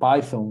in a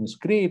Python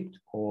script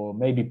or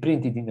maybe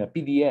print it in a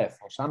PDF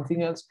or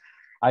something else,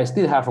 I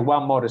still have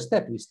one more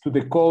step, is to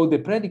decode the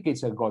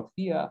predicates I got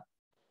here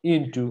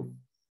into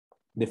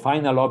the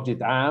final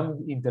object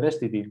I'm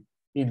interested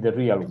in the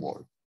real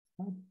world.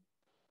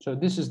 So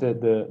this is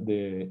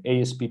the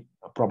ASP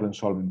problem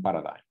solving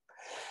paradigm.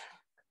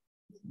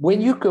 When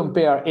you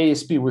compare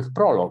ASP with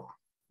Prolog,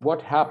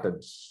 what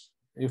happens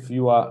if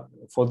you are,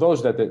 for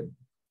those that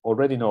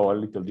already know a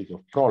little bit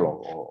of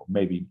Prolog, or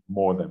maybe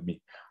more than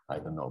me, I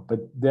don't know, but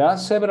there are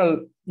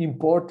several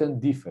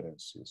important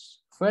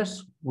differences.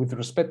 First, with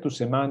respect to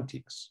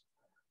semantics.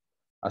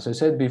 As I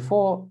said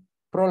before,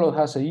 Prolog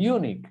has a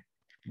unique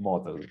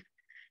model.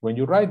 When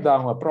you write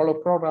down a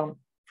Prolog program,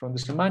 from the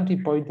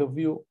semantic point of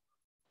view,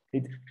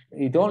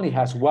 it only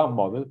has one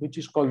model, which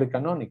is called the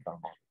canonical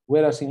model.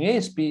 Whereas in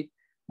ASP,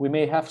 we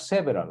may have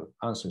several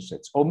answer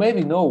sets, or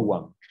maybe no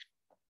one.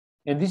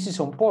 And this is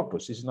on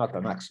purpose, it's not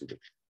an accident.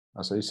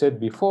 As I said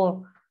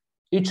before,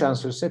 each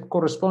answer set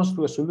corresponds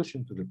to a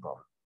solution to the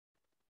problem.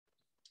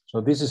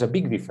 So this is a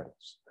big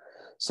difference.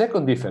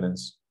 Second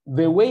difference,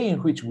 the way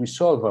in which we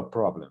solve a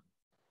problem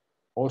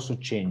also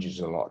changes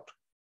a lot.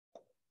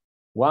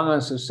 One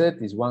answer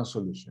set is one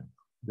solution.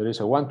 There is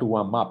a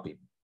one-to-one mapping,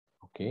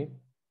 okay?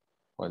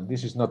 Well,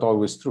 this is not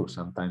always true.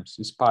 Sometimes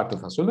it's part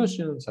of a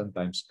solution,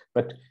 sometimes,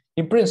 but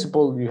in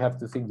principle, you have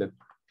to think that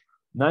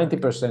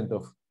 90%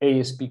 of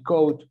ASP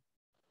code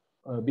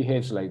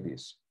behaves like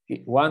this.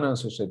 One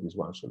answer set is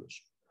one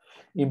solution.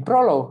 In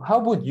Prolog, how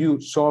would you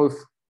solve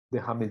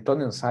the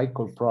Hamiltonian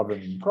cycle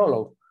problem in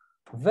Prolog?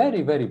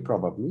 Very, very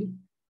probably,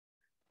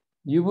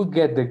 you would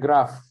get the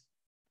graph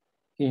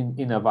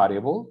in a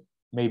variable,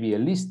 maybe a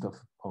list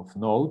of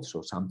nodes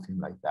or something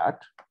like that.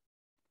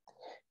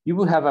 You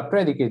would have a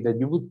predicate that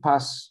you would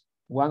pass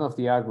one of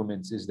the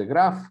arguments is the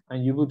graph,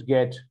 and you would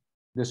get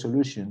the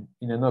solution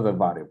in another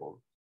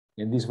variable.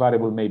 And this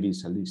variable maybe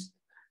is a list.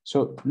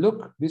 So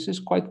look, this is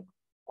quite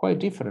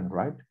different,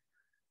 right?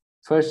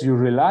 First, you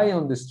rely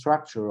on the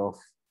structure of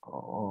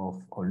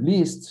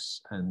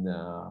lists and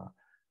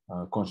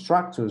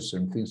constructors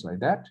and things like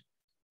that.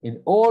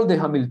 And all the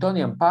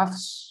Hamiltonian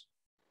paths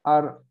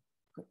are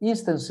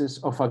instances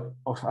of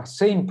a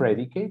same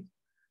predicate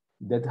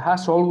that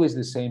has always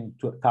the same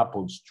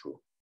tuples true.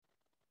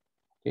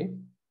 Okay,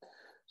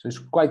 so it's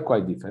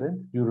quite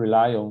different. You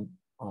rely on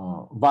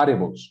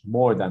variables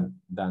more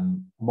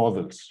than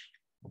models.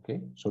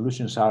 Okay,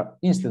 solutions are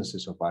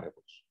instances of variables.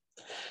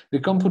 The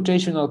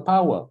computational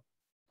power,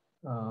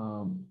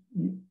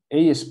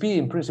 ASP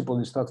in principle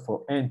is thought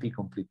for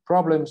NP-complete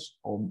problems,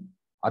 or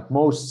at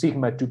most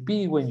sigma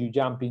 2p when you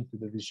jump into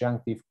the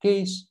disjunctive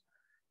case.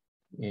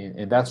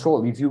 And that's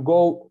all. If you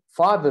go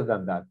farther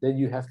than that, then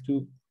you have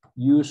to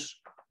use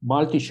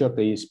multi-shot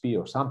ASP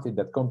or something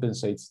that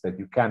compensates that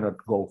you cannot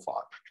go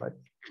far, right?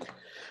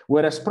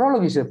 Whereas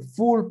Prolog is a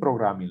full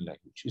programming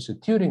language. It's a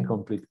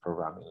Turing-complete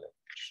programming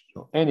language.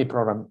 So any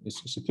program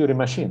is a Turing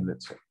machine,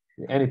 let's say.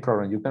 Any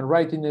program you can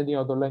write in any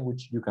other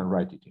language, you can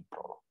write it in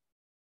Prolog.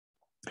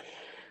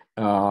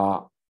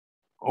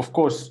 Of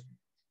course,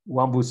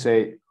 one would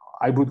say,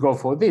 I would go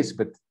for this,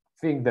 but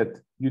think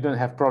that you don't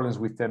have problems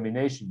with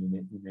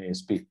termination in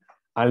ASP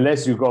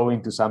unless you go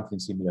into something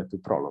similar to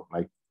Prolog,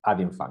 like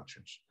adding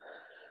functions.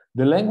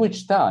 The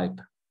language type,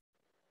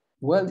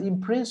 well, in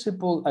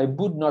principle, I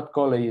would not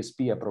call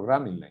ASP a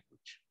programming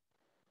language,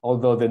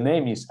 although the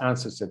name is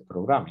answer set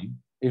programming.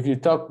 If you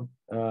talk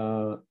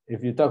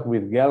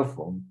with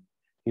Gelfond,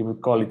 he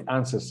would call it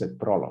answer set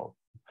Prolog,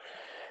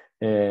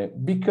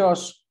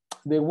 because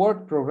the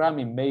word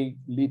programming may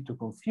lead to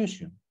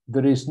confusion,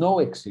 there is no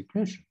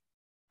execution.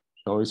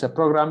 So it's a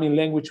programming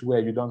language where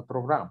you don't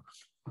program.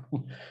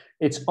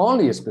 It's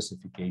only a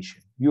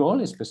specification. You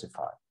only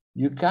specify.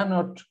 You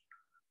cannot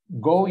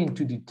go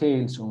into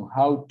details on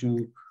how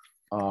to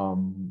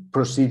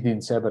proceed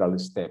in several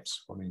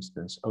steps, for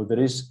instance. Or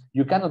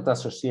you cannot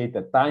associate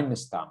a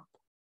timestamp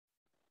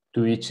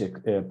to each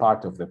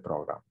part of the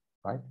program,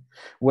 right?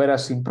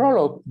 Whereas in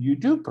Prolog, you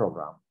do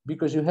program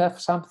because you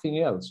have something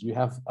else. You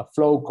have a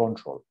flow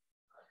control.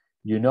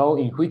 You know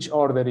in which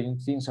ordering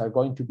things are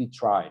going to be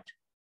tried.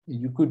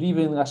 You could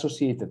even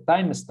associate a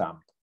timestamp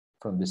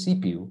from the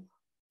CPU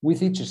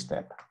with each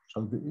step.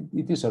 So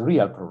it is a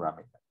real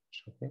programming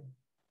language, okay?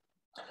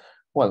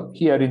 Well,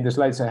 here in the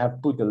slides, I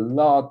have put a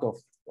lot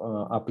of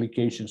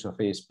applications of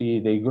ASP.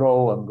 They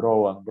grow and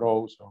grow and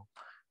grow. So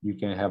you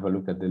can have a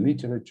look at the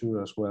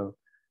literature as well.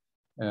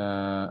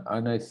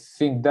 And I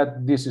think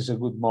that this is a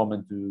good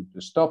moment to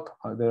stop.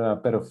 There are a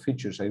pair of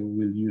features I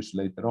will use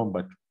later on,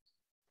 but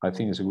I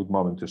think it's a good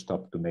moment to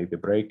stop to make the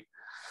break.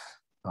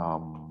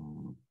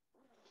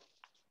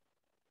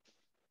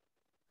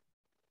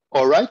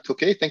 All right,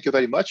 okay, thank you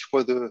very much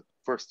for the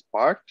first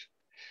part.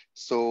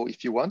 So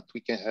if you want,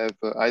 we can have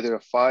either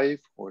a 5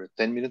 or a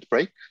 10-minute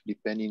break,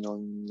 depending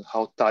on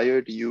how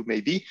tired you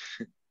may be.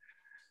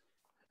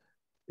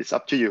 It's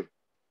up to you.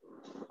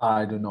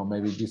 I don't know,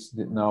 maybe this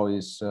now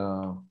is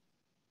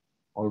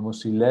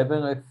almost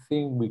 11. I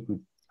think we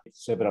could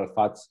several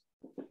FATs.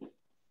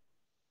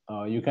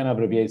 You can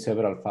abbreviate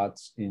several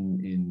FATs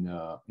in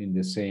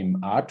the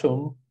same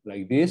atom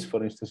like this.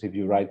 For instance, if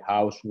you write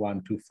house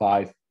 1, 2,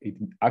 5, it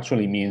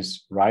actually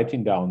means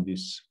writing down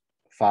these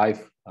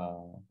 5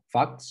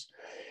 facts.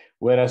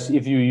 Whereas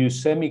if you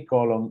use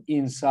semicolon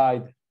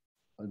inside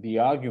the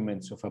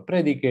arguments of a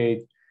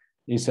predicate,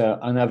 it's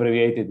an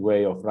abbreviated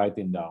way of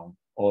writing down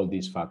all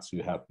these facts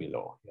you have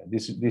below. Yeah,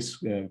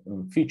 this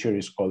feature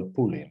is called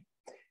pooling,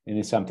 and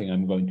it's something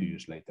I'm going to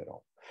use later on.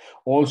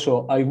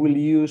 Also, I will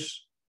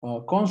use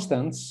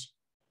constants.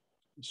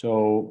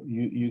 So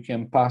you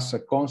can pass a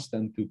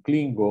constant to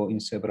clingo in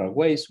several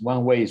ways.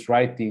 One way is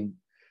writing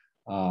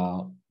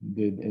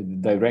the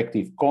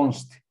directive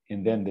const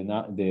and then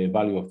the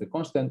value of the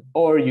constant,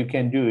 or you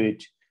can do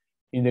it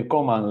in the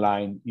command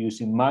line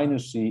using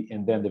 -c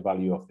and then the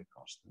value of the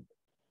constant.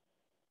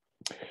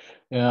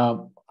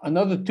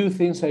 Another 2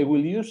 things I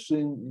will use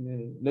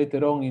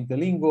later on in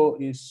telingo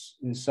is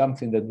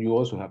something that you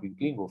also have in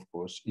clingo, of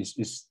course,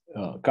 is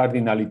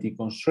cardinality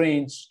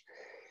constraints.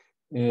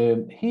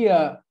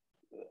 Here,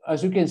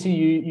 as you can see,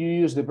 you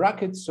use the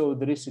brackets, so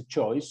there is a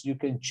choice. You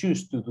can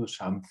choose to do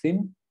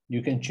something.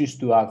 You can choose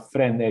to add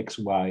friend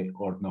XY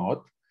or not.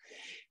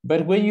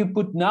 But when you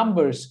put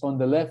numbers on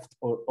the left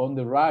or on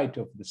the right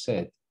of the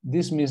set,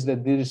 this means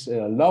that there is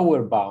a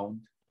lower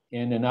bound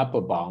and an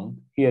upper bound.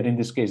 Here, in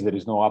this case, there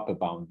is no upper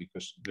bound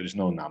because there is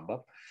no number,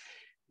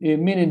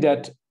 meaning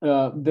that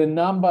the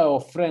number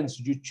of friends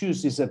you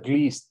choose is at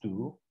least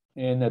 2,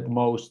 and at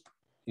most,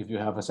 if you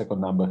have a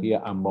second number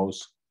here, at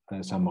most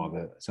some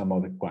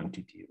other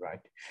quantity,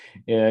 right?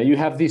 You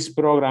have this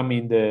program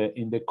in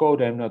the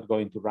code. I'm not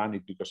going to run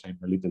it because I'm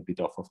a little bit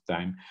off of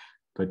time,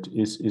 but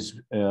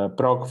is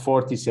proc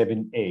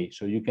 47A.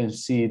 So you can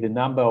see the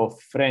number of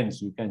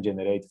friends you can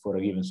generate for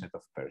a given set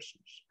of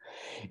persons.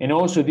 And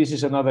also, this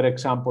is another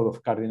example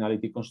of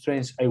cardinality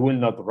constraints. I will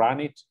not run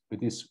it, but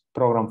it's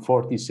program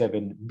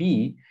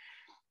 47B.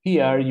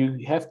 Here,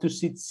 you have to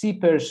sit C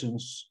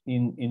persons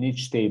in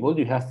each table.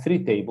 You have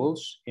 3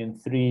 tables and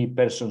 3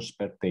 persons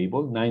per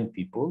table, 9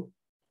 people.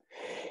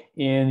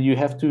 And you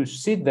have to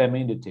sit them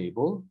in the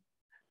table.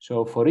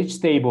 So for each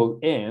table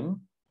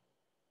M,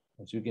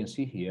 as you can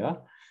see here,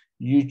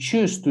 you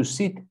choose to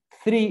sit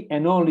 3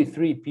 and only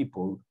 3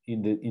 people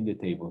in the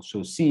table.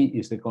 So C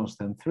is the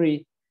constant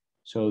 3.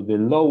 So the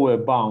lower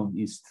bound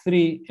is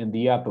 3 and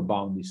the upper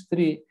bound is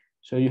 3.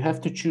 So you have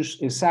to choose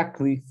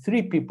exactly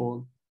 3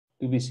 people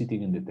to be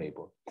sitting in the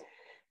table.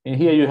 And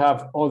here you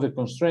have all the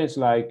constraints,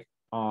 like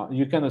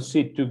you cannot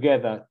sit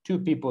together 2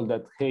 people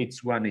that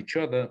hates one each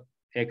other,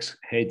 X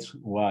hates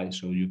Y,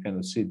 so you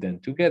cannot sit them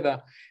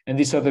together. And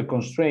this other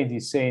constraint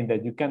is saying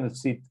that you cannot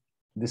sit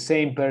the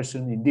same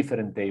person in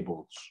different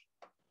tables,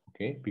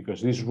 okay?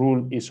 Because this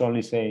rule is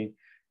only saying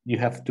you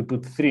have to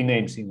put 3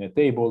 names in a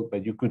table,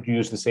 but you could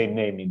use the same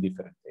name in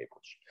different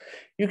tables.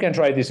 You can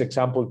try this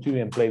example too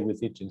and play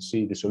with it and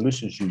see the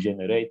solutions you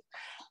generate.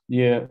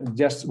 Yeah,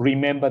 just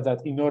remember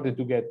that in order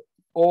to get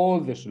all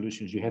the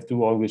solutions, you have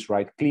to always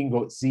write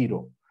clingo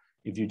 0.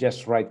 If you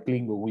just write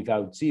clingo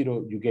without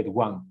 0, you get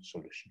 1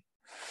 solution.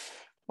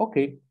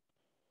 Okay.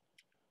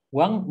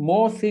 One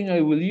more thing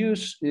I will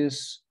use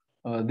is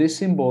this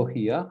symbol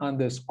here,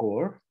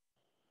 underscore,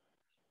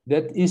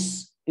 that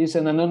is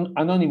an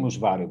anonymous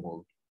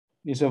variable.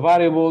 It's a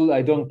variable,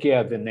 I don't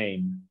care the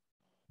name,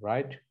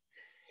 right?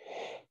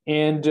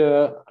 And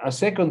a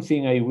second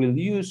thing I will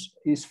use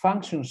is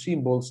function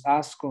symbols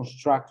as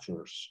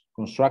constructors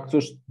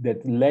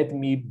that let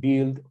me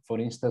build, for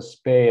instance,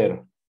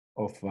 pair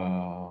of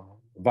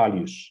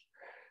values.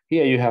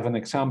 Here you have an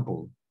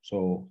example.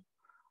 So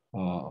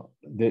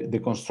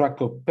the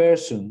constructor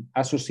person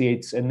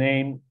associates a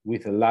name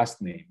with a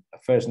last name, a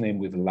first name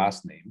with a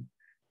last name.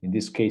 In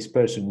this case,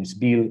 person is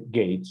Bill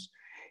Gates.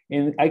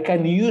 And I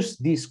can use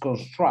this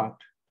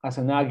construct as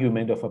an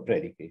argument of a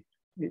predicate.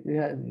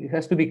 It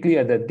has to be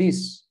clear that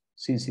this,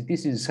 since it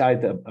is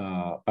inside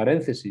a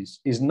parenthesis,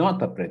 is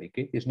not a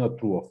predicate, it's not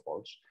true or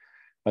false.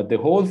 But the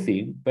whole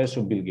thing,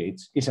 person Bill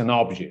Gates, is an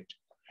object.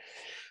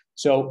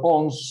 So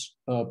owns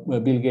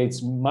Bill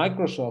Gates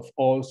Microsoft,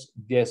 owns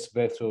Jeff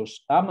Bezos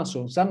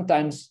Amazon.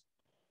 Sometimes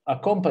a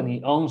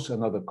company owns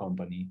another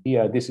company.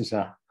 Here, this is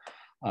a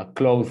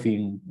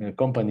clothing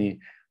company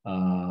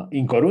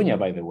in Coruña,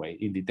 by the way.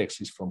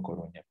 Inditex is from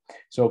Coruña.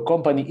 So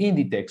company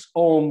Inditex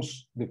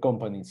owns the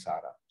company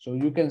Zara. So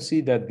you can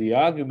see that the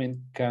argument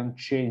can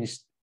change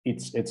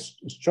its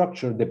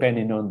structure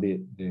depending on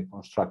the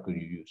constructor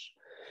you use.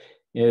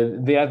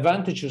 The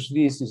advantage of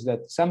this is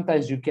that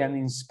sometimes you can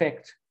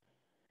inspect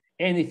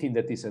anything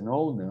that is an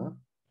owner,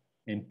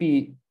 and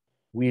P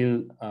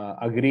will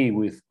agree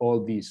with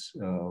all these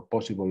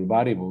possible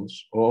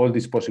variables, or all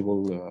these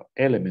possible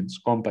elements,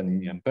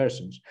 company and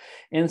persons.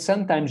 And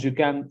sometimes you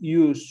can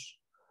use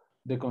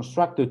the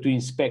constructor to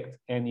inspect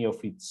any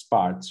of its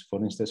parts.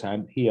 For instance,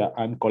 I'm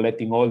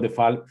collecting all the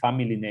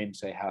family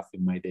names I have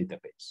in my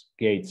database,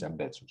 Gates and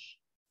Bezos.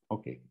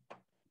 Okay.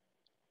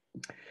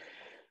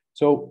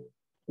 So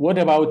what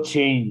about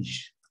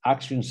change,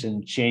 actions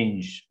and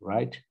change,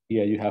 right?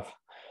 Here you have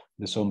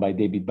the song by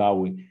David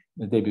Bowie.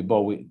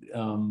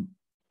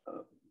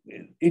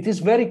 It is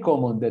very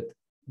common that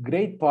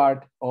great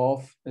part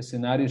of the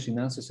scenarios in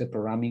answer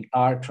programming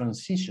are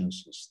transition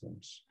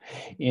systems.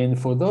 And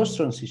for those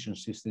transition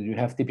systems, you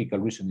have typical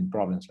reasoning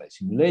problems like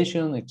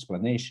simulation,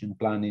 explanation,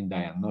 planning,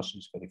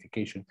 diagnosis,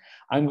 verification.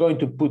 I'm going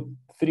to put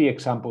 3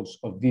 examples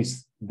of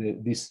these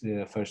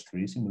first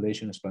 3,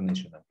 simulation,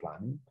 explanation, and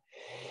planning.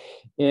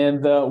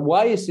 And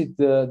why is it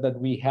that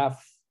we have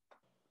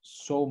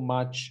so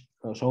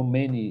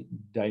many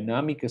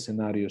dynamic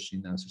scenarios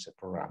in answer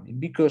programming?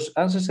 Because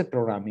answer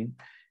programming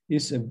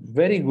is a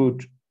very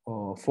good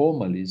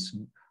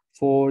formalism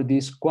for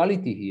this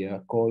quality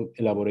here called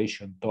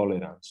elaboration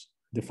tolerance,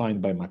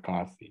 defined by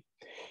McCarthy,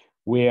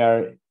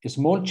 where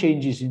small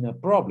changes in a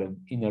problem,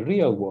 in a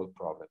real world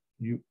problem,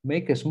 you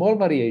make a small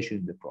variation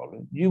in the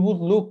problem, you would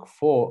look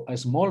for a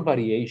small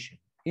variation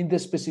in the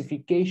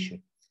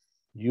specification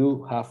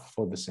you have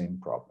for the same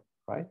problem,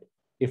 right?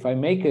 If I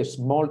make a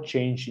small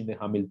change in the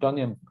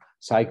Hamiltonian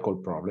cycle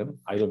problem,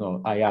 I don't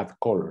know, I add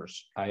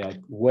colors, I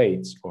add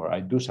weights, or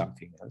I do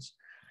something else,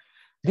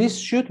 this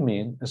should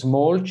mean a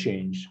small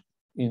change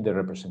in the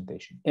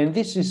representation. And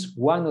this is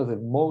one of the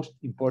most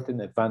important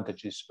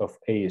advantages of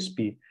ASP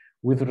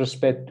with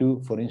respect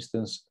to, for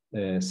instance,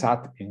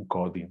 SAT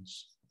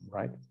encodings,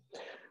 right?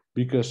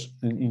 Because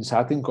in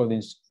SAT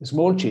encodings,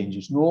 small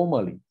changes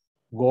normally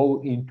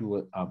go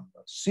into a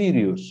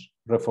serious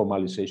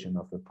reformalization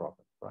of the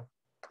problem, right?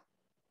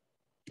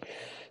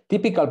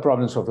 Typical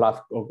problems of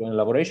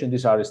elaboration,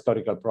 these are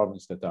historical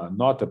problems that are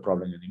not a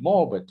problem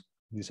anymore, but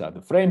these are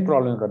the frame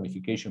problem,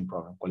 ramification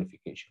problem,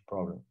 qualification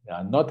problem. They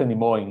are not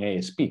anymore in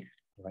ASP,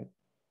 right?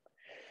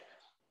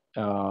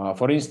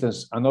 For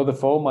instance, another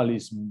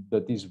formalism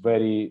that is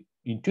very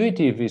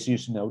intuitive is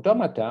using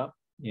automata,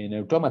 and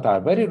automata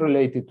are very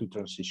related to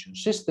transition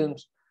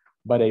systems,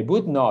 but I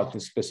would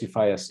not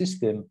specify a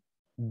system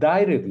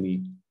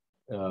directly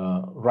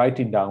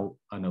writing down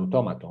an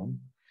automaton,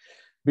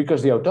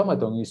 because the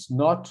automaton is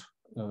not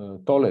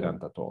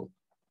tolerant at all.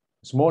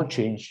 Small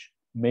change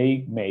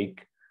may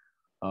make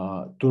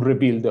to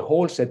rebuild the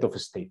whole set of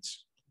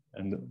states.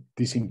 And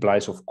this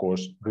implies, of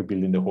course,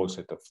 rebuilding the whole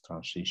set of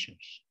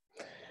transitions.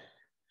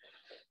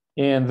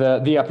 And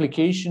the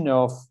application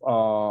of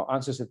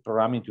answer set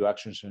programming to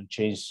actions and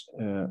change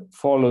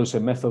follows a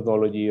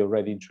methodology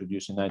already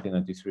introduced in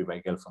 1993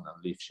 by Gelfand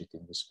and Lifshitz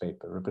in this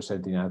paper,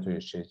 representing answer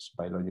change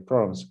by logic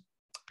problems.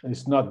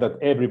 It's not that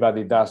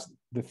everybody does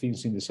the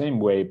things in the same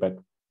way, but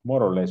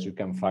more or less you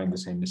can find the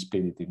same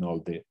spirit in all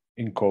the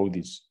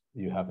encodings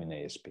you have in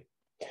ASP.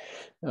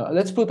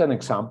 Let's put an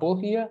example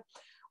here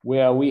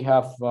where we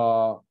have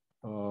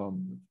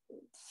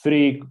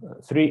three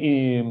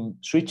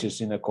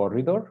switches in a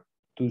corridor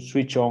to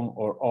switch on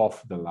or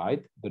off the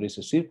light. There is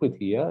a circuit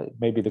here,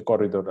 maybe the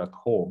corridor at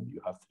home,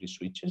 you have 3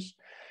 switches.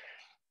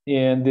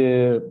 And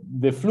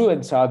the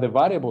fluents are the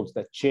variables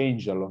that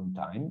change a long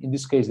time. In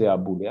this case, they are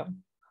Boolean.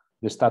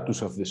 The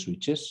status of the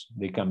switches,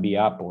 they can be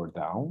up or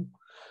down.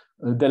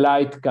 The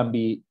light can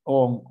be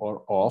on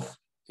or off.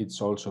 It's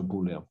also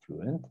Boolean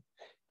fluent.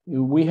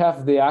 We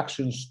have the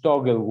actions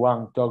toggle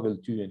 1, toggle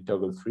 2, and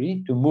toggle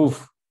 3 to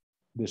move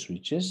the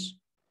switches.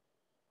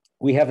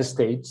 We have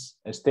states.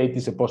 A state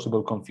is a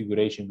possible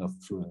configuration of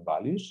fluent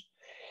values.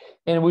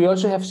 And we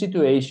also have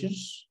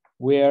situations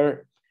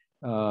where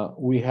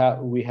we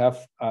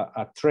have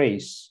a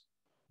trace,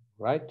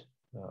 right?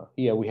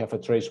 Here we have a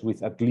trace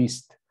with at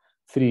least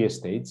 3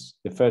 states.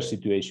 The first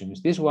situation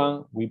is this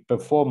one. We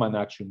perform an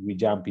action, we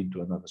jump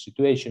into another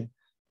situation,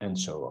 and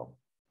so on.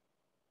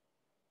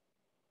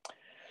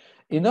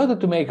 In order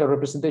to make a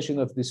representation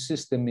of this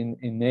system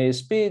in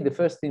ASP, the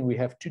first thing we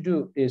have to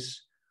do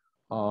is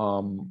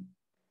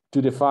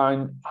to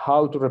define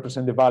how to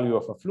represent the value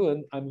of a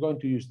fluent. I'm going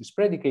to use this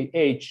predicate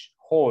H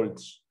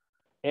holds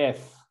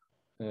F,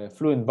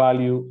 fluent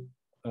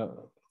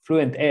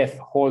F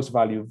holds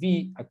value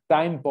V at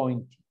time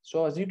point T.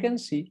 So as you can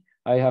see,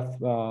 I have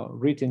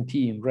written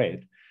T in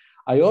red.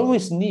 I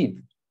always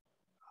need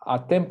a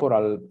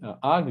temporal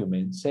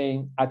argument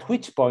saying at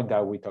which point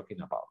are we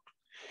talking about.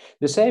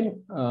 The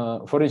same,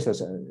 for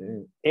instance,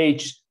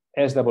 H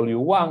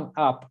SW1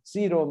 up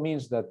 0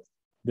 means that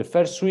the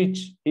first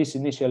switch is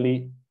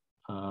initially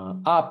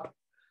up,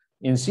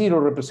 and 0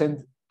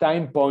 represents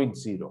time point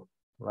 0,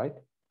 right?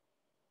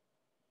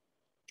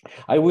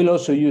 I will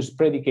also use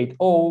predicate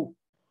O,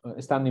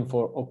 standing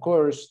for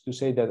occurs, to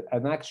say that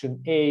an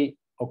action A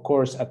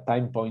occurs at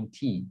time point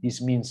T.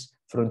 This means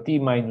from T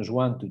minus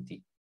 1 to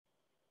T.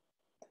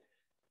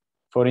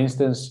 For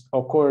instance,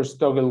 occurs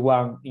toggle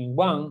 1 in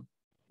 1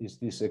 is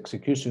this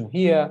execution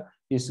here,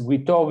 is we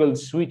toggle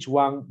switch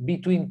 1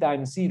 between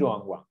time 0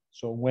 and 1.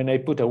 So when I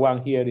put a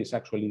 1 here, it's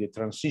actually the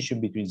transition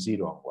between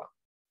 0 and 1.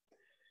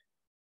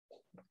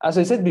 As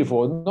I said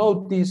before,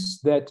 notice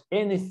that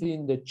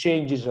anything that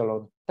changes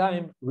along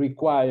time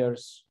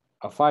requires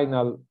a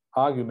final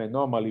argument.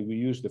 Normally we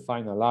use the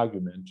final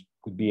argument,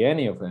 could be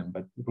any of them,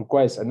 but it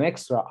requires an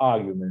extra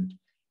argument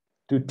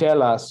to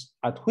tell us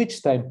at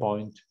which time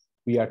point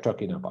we are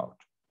talking about.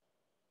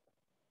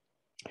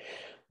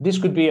 This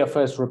could be a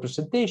first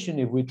representation.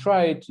 If we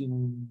try it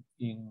in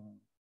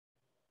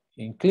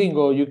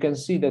clingo, you can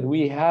see that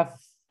we have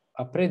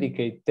a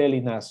predicate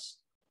telling us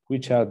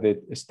which are the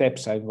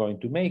steps I'm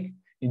going to make.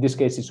 In this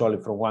case, it's only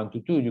from 1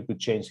 to 2. You could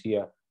change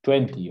here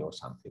 20 or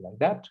something like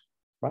that,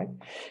 right?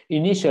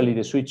 Initially,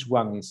 the switch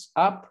 1 is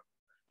up,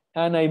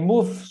 and I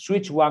move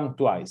switch 1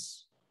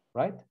 twice,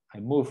 right?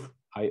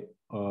 I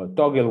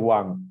toggle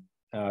 1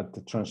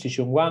 at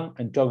transition 1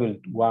 and toggle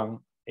 1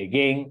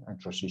 again at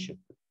transition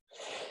 2.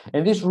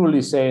 And this rule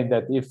is saying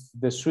that if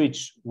the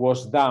switch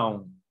was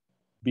down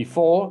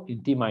before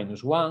in T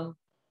minus 1,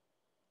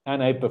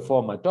 and I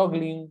perform a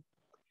toggling,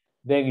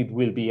 then it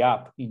will be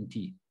up in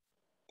T.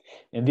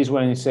 And this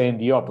one is saying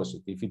the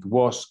opposite. If it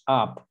was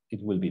up,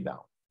 it will be down.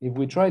 If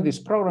we try this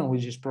program,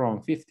 which is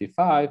program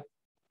 55,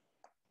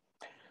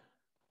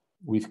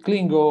 with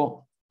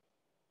clingo,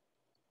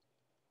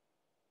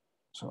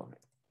 sorry.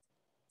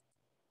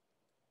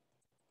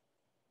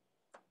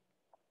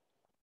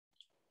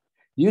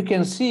 You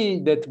can see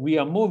that we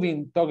are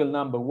moving toggle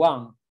number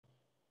 1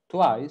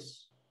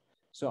 twice.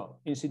 So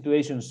in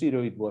situation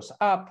 0, it was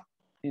up.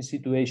 In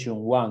situation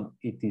 1,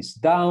 it is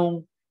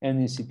down.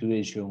 And in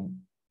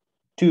situation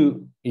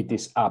 2, it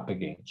is up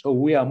again. So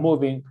we are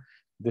moving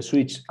the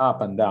switch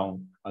up and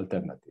down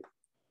alternative,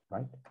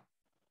 right?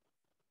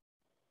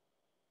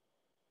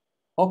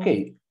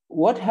 Okay,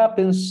 what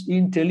happens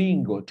in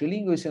telingo?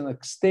 Telingo is an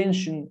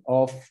extension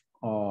of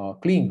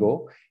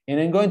clingo, and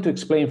I'm going to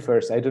explain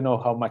first. I don't know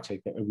how much I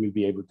will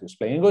be able to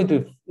explain. I'm going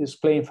to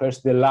explain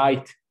first the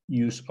light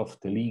use of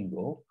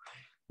telingo,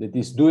 that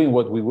is doing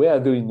what we were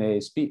doing in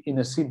ASP in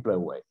a simpler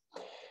way.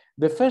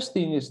 The first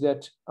thing is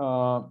that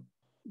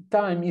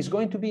time is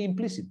going to be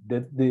implicit.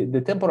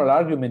 The temporal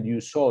argument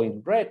you saw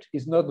in red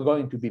is not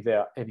going to be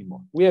there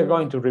anymore. We are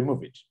going to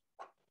remove it.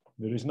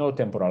 There is no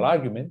temporal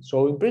argument.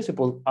 So in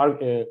principle,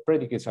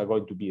 predicates are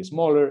going to be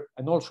smaller,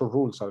 and also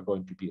rules are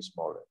going to be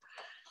smaller.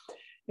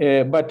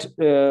 But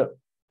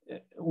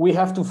we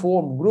have to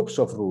form groups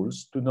of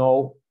rules to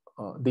know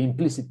the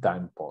implicit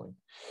time point.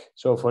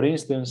 So for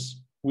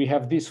instance, we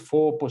have these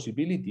 4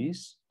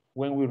 possibilities.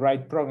 When we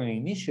write program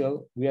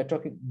initial,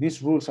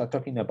 these rules are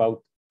talking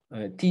about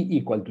T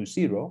equal to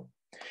 0.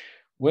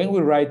 When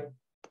we write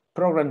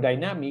program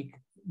dynamic,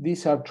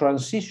 these are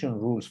transition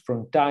rules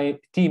from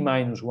T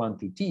minus 1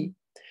 to T.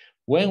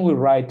 When we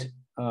write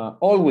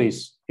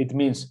always, it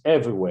means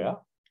everywhere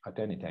at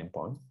any time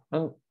point.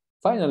 And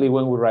finally,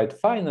 when we write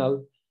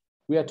final,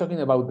 we are talking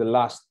about the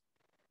last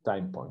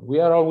time point. We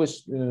are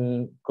always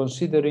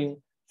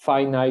considering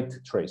finite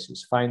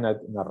traces, finite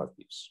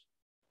narratives.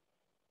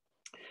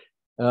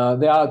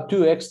 There are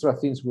 2 extra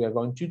things we are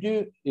going to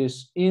do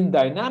is in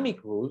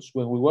dynamic rules,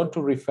 when we want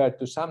to refer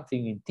to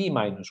something in T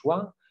minus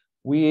 1,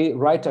 we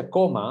write a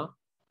comma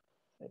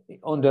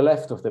on the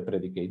left of the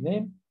predicate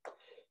name.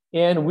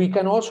 And we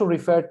can also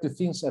refer to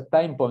things at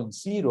time point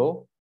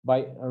 0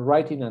 by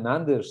writing an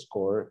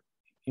underscore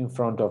in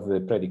front of the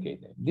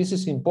predicate name. This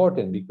is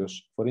important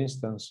because, for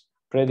instance,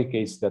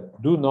 predicates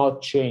that do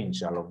not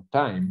change along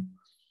time,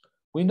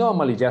 we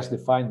normally just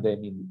define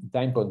them in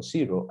time point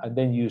 0 and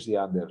then use the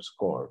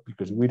underscore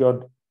because we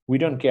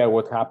don't care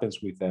what happens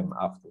with them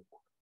afterward.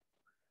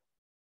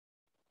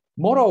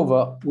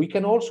 Moreover, we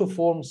can also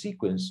form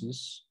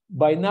sequences.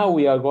 By now,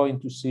 we are going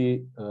to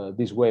see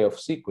this way of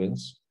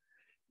sequence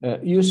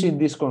using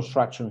this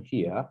construction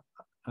here,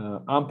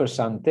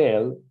 ampersand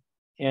tail,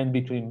 and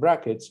between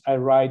brackets, I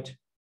write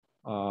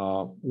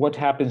what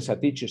happens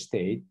at each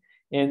state,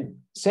 and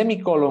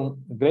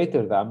semicolon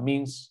greater than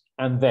means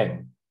and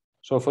then.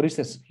 So for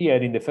instance, here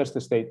in the first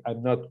state,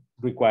 I'm not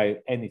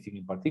required anything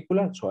in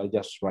particular. So I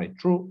just write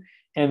true.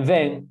 And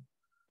then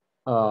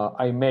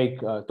I make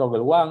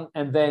toggle 1,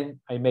 and then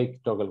I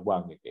make toggle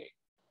 1 again.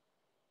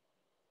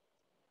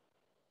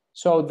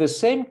 So the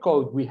same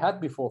code we had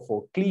before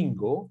for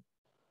clingo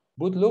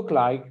would look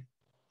like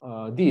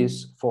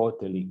this for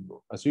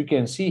telingo. As you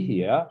can see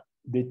here,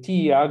 the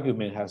T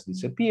argument has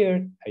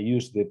disappeared. I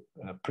used the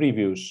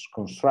previous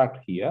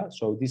construct here.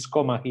 So this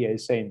comma here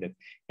is saying that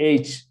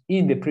H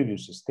in the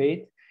previous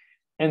state.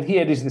 And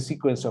here is the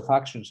sequence of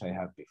actions I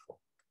had before.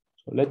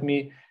 So let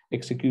me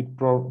execute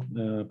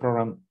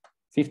program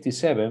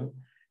 57,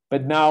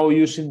 but now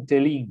using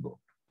telingo.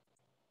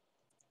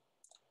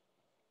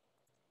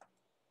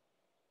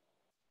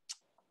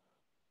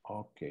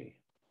 Okay.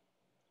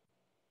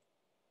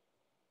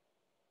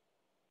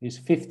 It's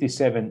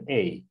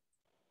 57A,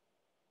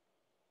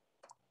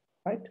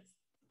 right?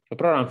 The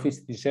program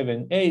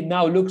 57A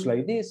now looks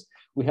like this.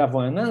 We have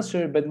one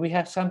answer, but we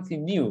have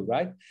something new,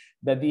 right?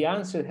 That the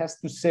answer has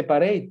to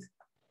separate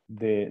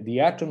the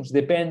atoms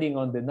depending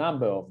on the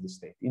number of the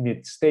state. In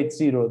the state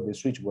 0, the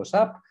switch was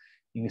up.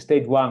 In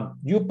state 1,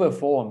 you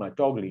perform a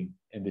toggling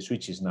and the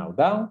switch is now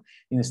down.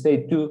 In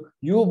state 2,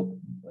 you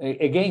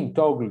again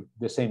toggle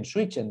the same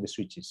switch and the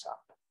switch is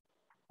up.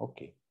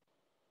 Okay.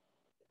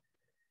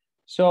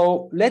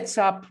 So let's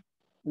add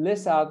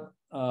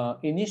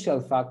initial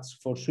facts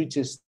for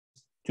switches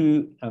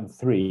 2 and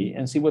 3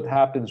 and see what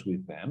happens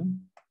with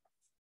them.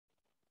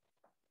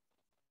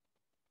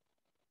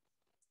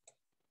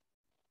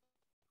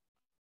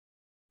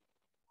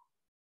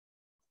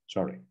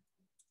 Sorry.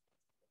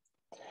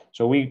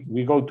 So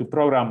we go to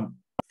program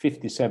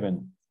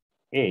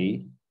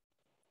 57A.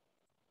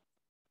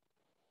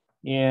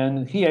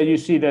 And here you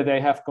see that I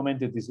have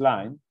commented this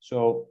line.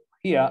 So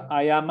here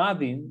I am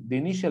adding the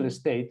initial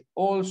state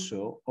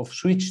also of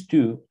switch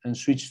 2 and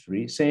switch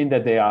 3, saying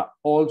that they are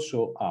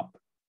also up.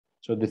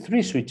 So the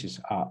 3 switches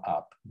are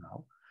up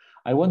now.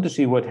 I want to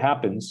see what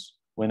happens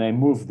when I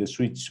move the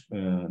switch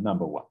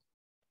number 1.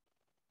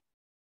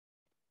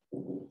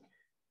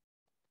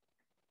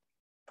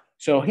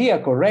 So here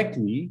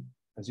correctly,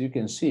 as you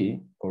can see,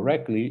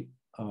 correctly,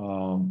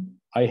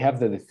 I have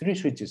that the 3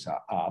 switches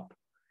are up,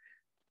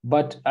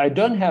 but I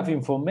don't have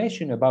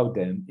information about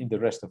them in the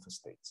rest of the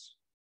states.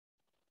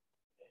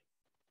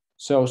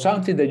 So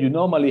something that you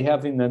normally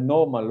have in a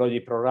normal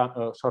logic program,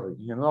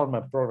 in a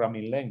normal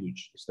programming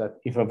language is that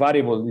if a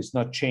variable is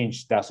not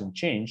changed, doesn't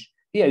change,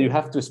 here you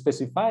have to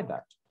specify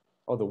that.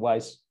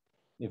 Otherwise,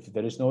 if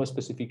there is no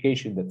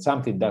specification that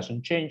something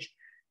doesn't change,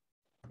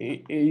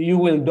 you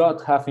will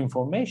not have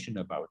information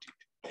about it.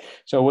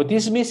 So what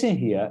is missing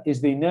here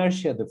is the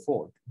inertia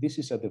default. This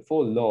is a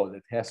default law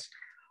that has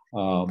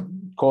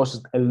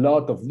caused a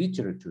lot of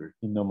literature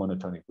in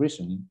non-monotonic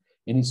reasoning,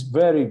 and it's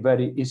very,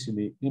 very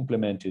easily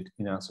implemented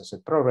in answer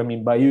set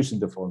programming by using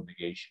default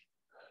negation.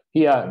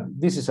 Here,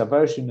 this is a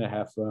version I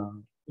have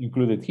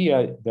included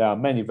here. There are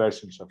many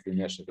versions of the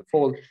inertia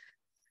default.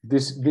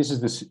 This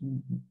is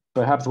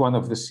perhaps one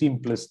of the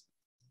simplest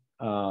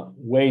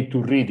way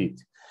to read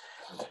it.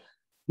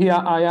 Here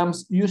I am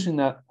using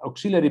an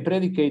auxiliary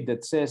predicate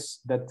that says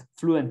that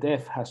fluent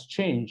F has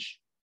changed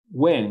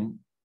when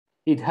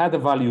it had a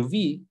value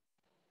V,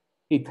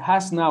 it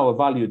has now a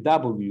value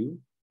W,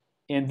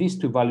 and these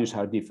two values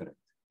are different,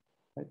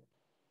 right?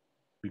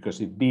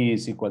 Because if B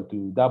is equal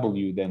to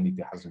W, then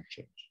it hasn't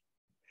changed.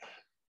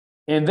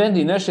 And then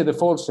the inertia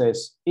default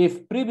says,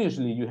 if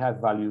previously you had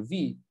value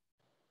V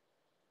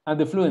and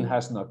the fluent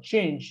has not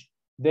changed,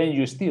 then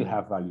you still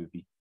have value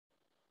V.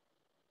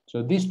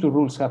 So these two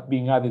rules have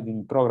been added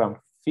in program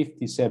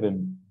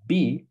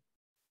 57B.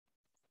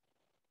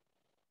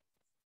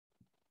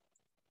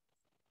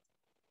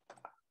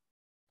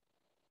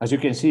 As you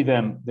can see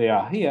them, they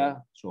are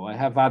here. So I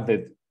have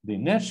added the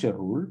inertia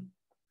rule.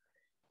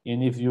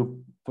 And if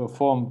you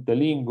perform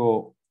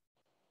telingo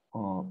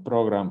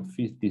program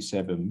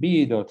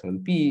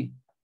 57B.lp,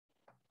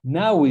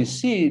 now we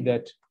see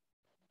that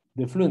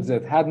the fluents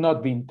that had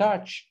not been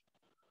touched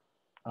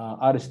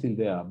are still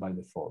there by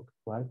default,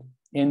 right?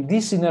 And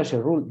this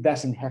inertia rule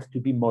doesn't have to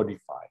be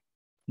modified.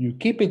 You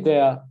keep it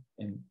there,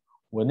 and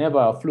whenever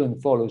a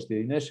fluent follows the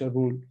inertia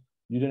rule,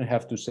 you don't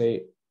have to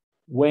say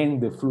when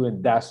the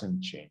fluent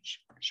doesn't change.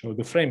 So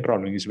the frame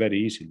problem is very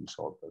easily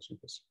solved, as you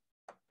can see.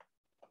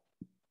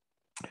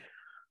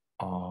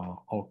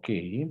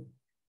 Okay.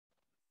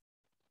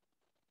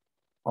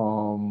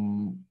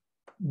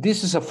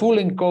 This is a full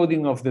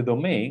encoding of the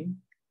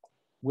domain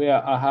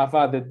where I have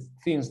added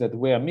things that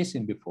were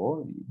missing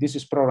before. This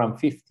is program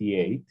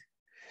 58.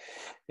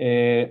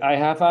 I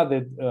have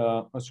added,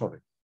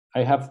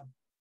 I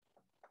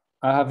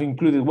have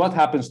included what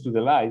happens to the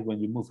light when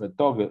you move a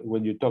toggle,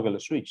 when you toggle a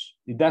switch.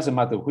 It doesn't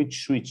matter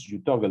which switch you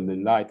toggle, the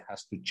light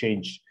has to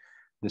change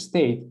the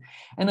state.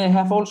 And I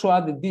have also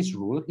added this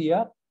rule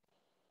here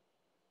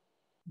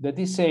that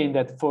is saying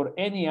that for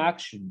any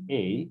action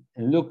A,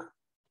 and look,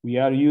 we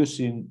are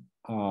using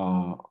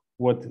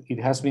what it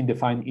has been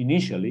defined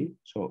initially.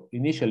 So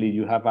initially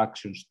you have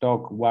actions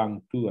tog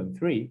 1, 2, and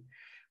 3.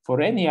 For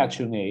any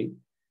action A,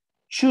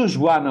 choose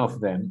one of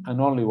them and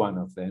only one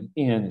of them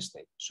in any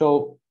state.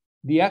 So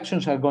the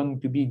actions are going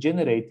to be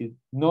generated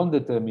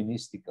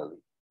non-deterministically.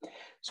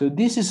 So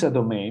this is a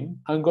domain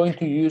I'm going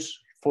to use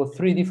for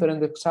 3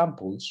 different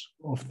examples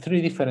of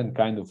 3 different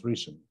kinds of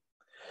reasoning.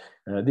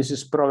 This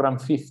is program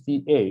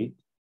 58.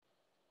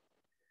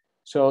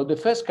 So the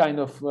first kind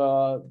of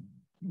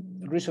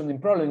reasoning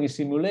problem is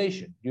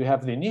simulation. You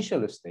have the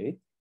initial state,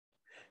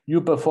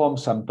 you perform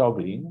some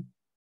toggling,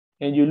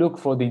 and you look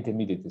for the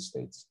intermediate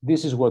states.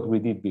 This is what we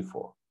did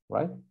before,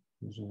 right?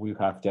 We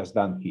have just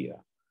done here.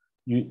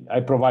 I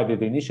provided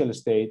the initial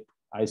state.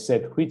 I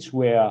said which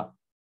were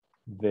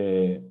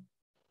the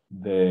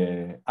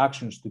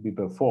actions to be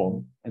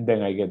performed, and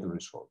then I get the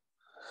result.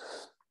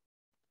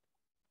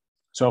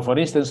 So for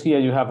instance, here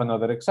you have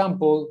another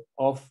example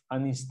of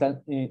an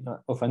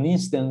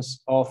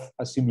instance of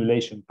a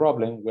simulation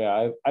problem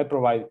where I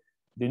provide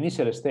the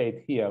initial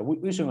state here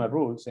using a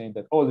rule saying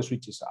that all the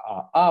switches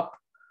are up.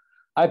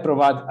 I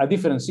provide a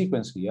different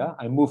sequence here.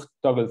 I move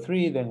toggle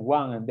 3, then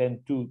 1, and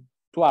then 2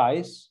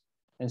 twice,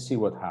 and see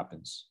what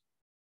happens.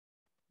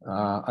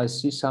 I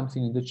see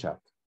something in the chat.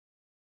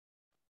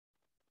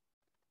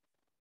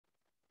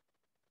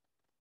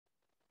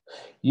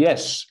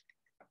 Yes,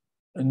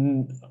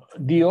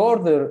 the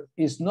order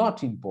is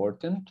not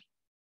important,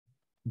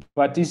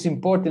 but it's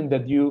important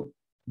that you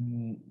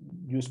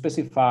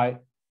specify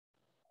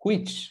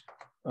which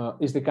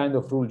is the kind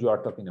of rule you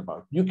are talking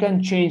about. You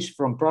can change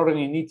from program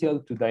initial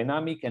to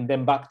dynamic and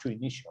then back to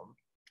initial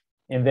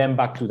and then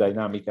back to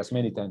dynamic as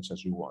many times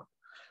as you want.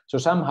 So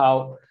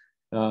somehow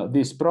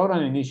this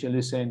program initial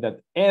is saying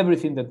that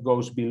everything that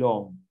goes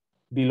below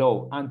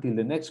until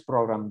the next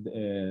program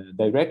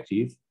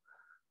directive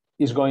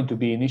is going to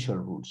be initial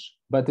rules,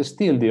 but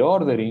still the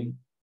ordering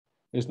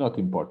is not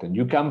important.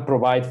 You can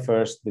provide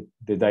first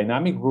the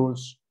dynamic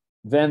rules,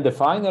 then the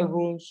final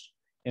rules,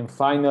 and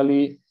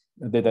finally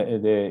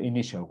the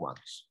initial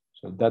ones.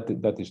 So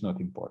that is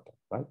not important,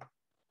 right?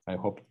 I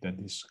hope that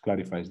this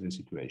clarifies the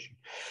situation.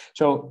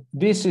 So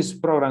this is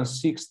program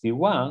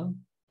 61,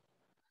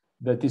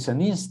 that is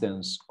an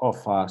instance of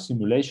a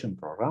simulation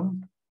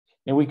program,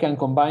 and we can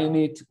combine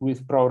it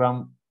with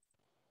program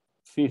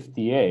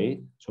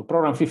 58. So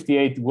program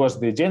 58 was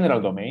the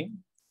general domain,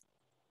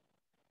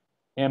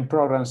 and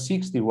program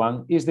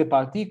 61 is the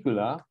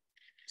particular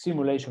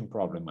simulation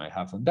problem I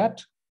have on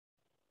that.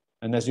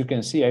 And as you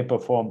can see, I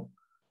perform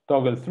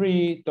toggle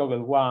 3,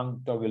 toggle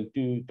 1, toggle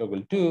 2,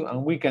 toggle 2,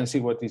 and we can see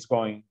what is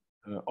going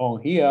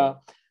on here.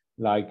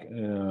 Like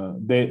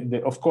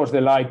of course,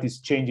 the light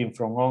is changing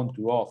from on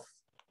to off,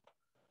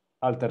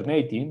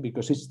 alternating,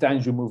 because each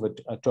time you move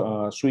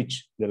a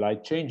switch, the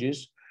light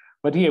changes.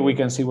 But here we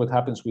can see what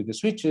happens with the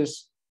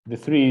switches. The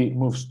 3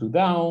 moves to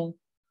down,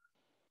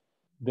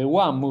 the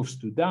 1 moves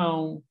to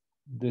down,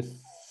 the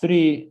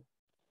 2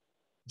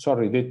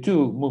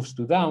 moves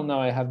to down.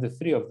 Now I have the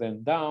 3 of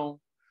them down,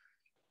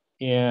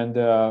 and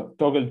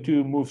toggle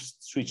 2 moves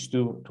switch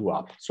to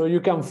up. So you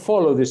can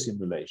follow the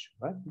simulation,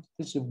 right?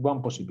 This is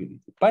one possibility,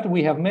 but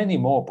we have many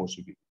more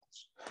possibilities.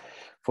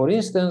 For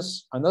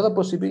instance, another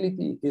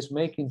possibility is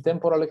making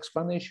temporal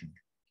explanation.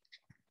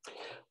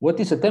 What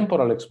is a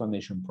temporal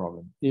explanation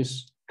problem?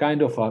 Is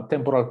kind of a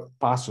temporal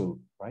puzzle,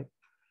 right?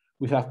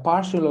 We have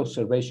partial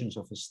observations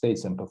of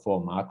states and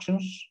perform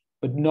actions,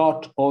 but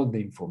not all the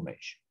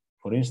information.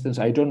 For instance,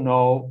 I don't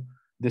know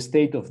the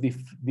state of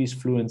these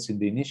fluents in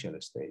the initial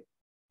state.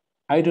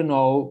 I don't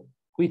know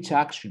which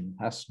action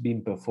has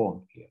been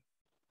performed here.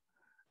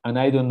 And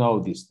I don't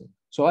know this thing.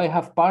 So I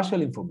have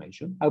partial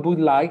information. I would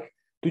like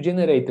to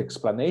generate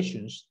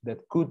explanations that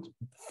could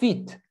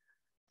fit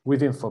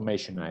with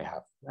information I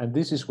have. And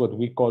this is what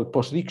we call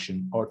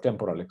postdiction or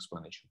temporal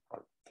explanation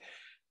problem.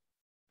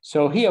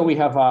 So here we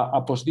have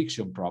a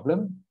postdiction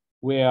problem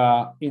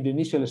where in the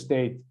initial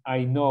state,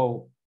 I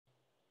know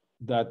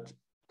that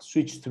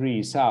switch 3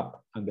 is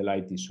up and the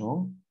light is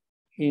on.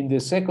 In the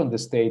second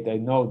state, I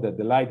know that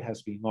the light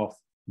has been off,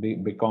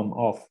 become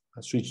off,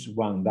 switch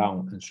 1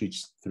 down and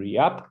switch 3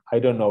 up. I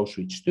don't know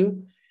switch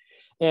 2.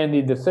 And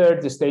in the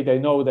third state, I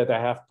know that I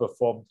have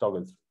performed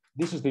toggle 3.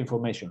 This is the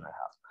information I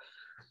have.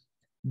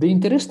 The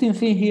interesting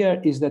thing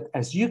here is that,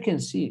 as you can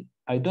see,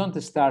 I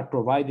don't start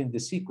providing the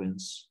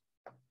sequence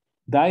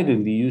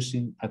directly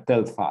using a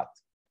tel-fat,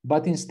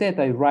 but instead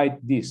I write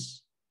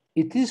this.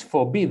 It is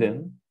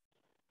forbidden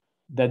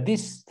that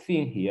this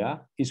thing here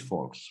is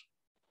false.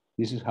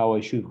 This is how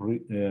I should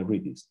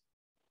read this.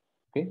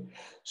 Okay,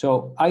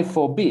 so I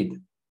forbid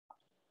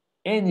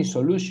any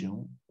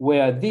solution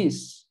where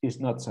this is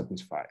not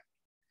satisfied.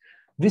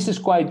 This is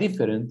quite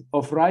different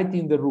of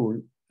writing the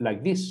rule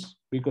like this,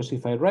 because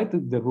if I write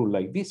the rule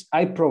like this,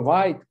 I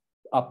provide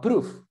a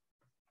proof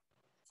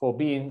for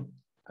being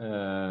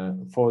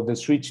for the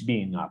switch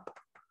being up.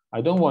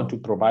 I don't want to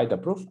provide a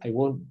proof. I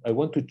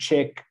want to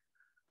check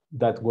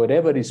that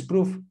whatever is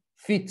proof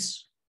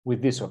fits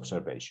with this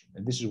observation,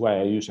 and this is why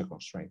I use a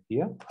constraint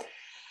here.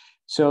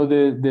 So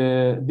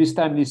this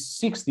time is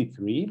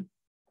 63.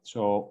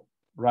 So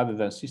rather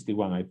than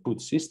 61, I put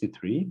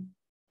 63,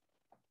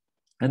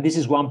 and this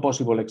is one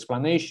possible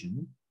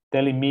explanation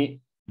telling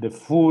me the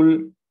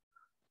full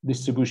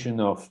distribution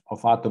of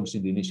atoms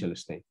in the initial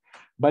state.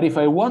 But if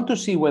I want to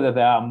see whether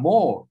there are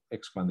more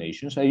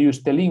explanations, I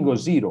use telingo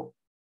 0.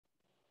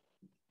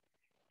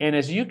 And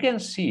as you can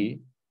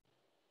see,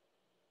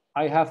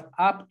 I have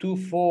up to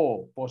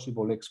 4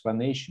 possible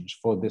explanations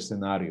for the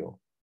scenario.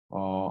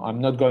 I'm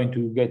not going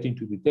to get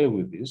into detail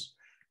with this,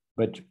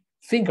 but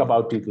think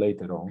about it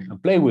later on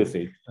and play with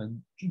it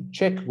and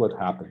check what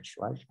happens,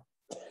 right?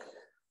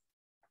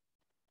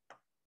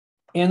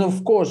 And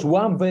of course,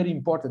 one very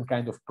important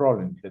kind of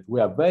problem that we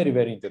are very,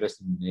 very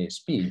interested in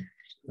ASP,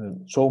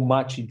 so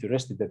much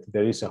interested that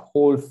there is a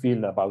whole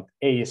field about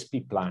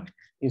ASP planning,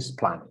 is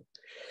planning.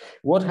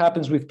 What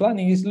happens with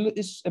planning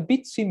is a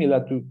bit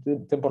similar to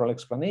the temporal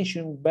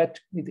explanation, but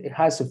it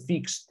has a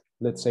fixed,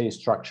 let's say,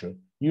 structure.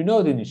 You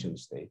know the initial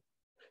state.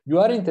 You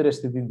are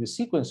interested in the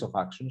sequence of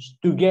actions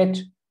to get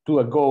to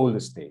a goal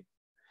state.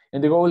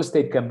 And the goal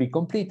state can be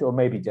complete or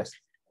maybe just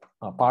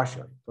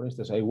partial. For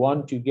instance, I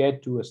want to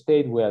get to a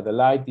state where the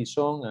light is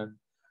on and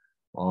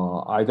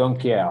I don't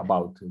care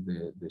about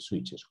the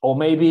switches. Or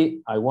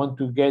maybe I want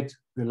to get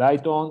the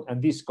light on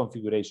and this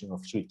configuration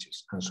of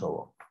switches and so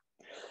on.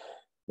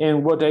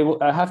 And what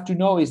I have to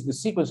know is the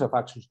sequence of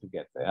actions to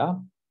get there.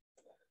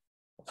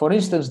 For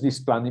instance, this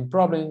planning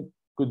problem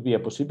could be a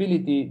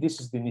possibility. This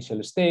is the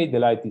initial state, the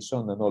light is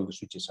on and all the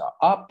switches are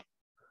up,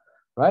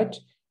 right?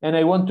 And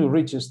I want to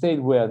reach a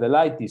state where the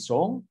light is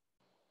on,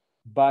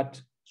 but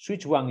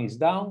switch 1 is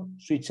down,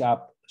 switch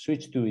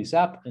 2 is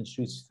up, and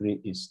switch 3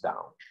 is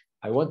down.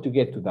 I want to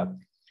get to that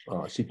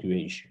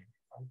situation.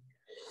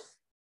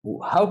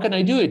 How can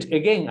I do it?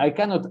 Again, I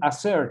cannot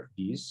assert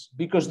this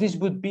because this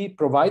would be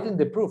providing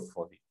the proof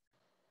for it.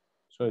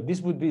 So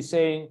this would be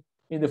saying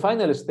in the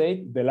final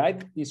state, the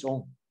light is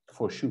on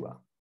for sure.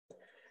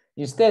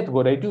 Instead,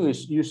 what I do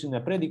is using a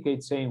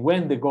predicate saying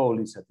when the goal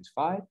is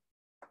satisfied.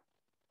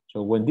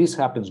 So when this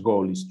happens,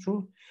 goal is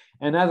true.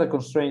 Another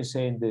constraint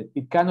saying that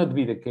it cannot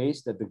be the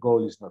case that the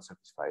goal is not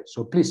satisfied.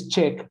 So please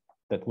check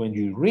that when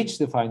you reach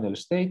the final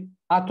state,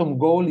 atom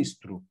goal is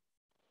true.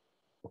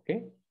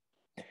 Okay?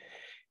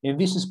 And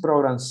this is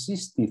program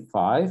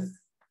 65.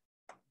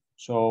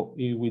 So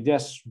if we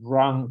just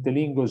run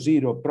telingo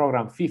 0,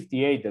 program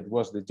 58, that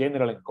was the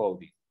general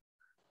encoding,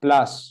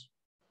 plus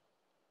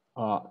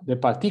the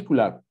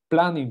particular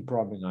planning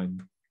problem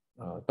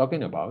I'm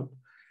talking about,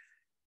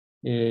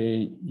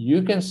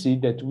 you can see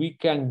that we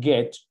can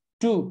get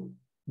 2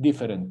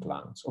 different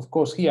plans. Of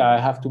course, here I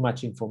have too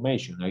much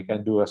information. I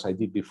can do as I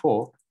did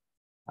before.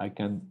 I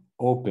can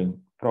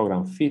open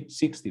program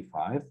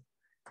 65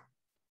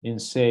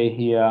 and say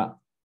here,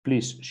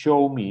 please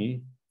show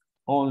me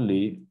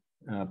only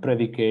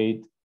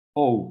predicate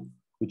O,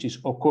 which is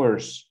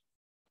occurs,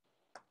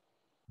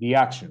 the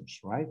actions,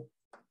 right?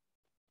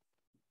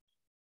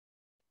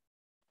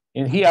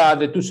 And here are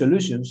the 2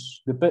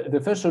 solutions.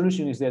 The first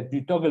solution is that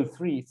you toggle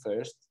 3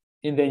 first,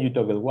 and then you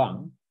toggle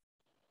 1.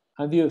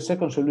 And the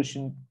second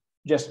solution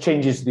just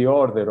changes the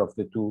order of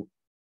the two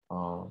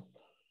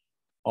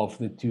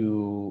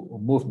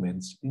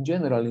movements. In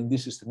general, in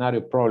this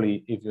scenario,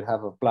 probably if you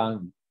have a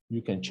plan,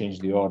 you can change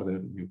the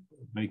order, you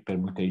make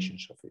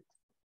permutations of it.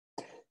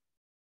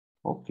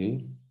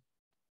 Okay.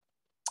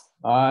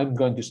 I'm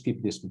going to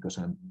skip this because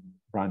I'm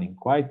running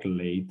quite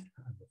late,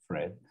 I'm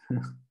afraid.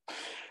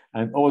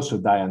 And also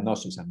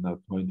diagnosis, I'm not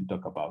going to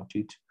talk about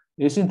it.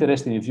 It's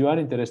interesting, if you are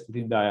interested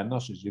in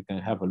diagnosis, you can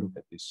have a look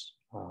at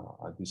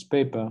this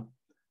paper.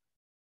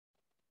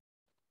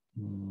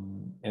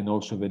 And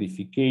also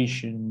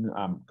verification,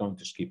 I'm going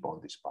to skip on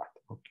this part,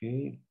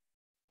 okay?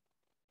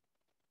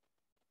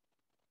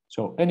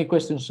 So any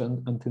questions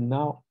until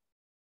now?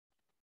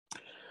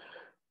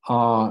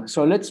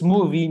 So let's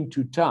move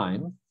into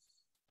time.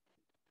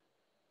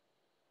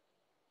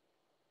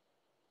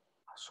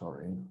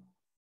 Sorry.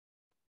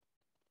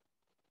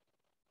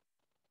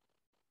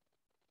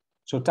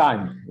 So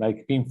time,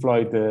 like Pink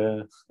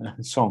Floyd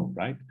song,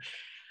 right?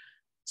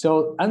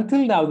 So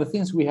until now, the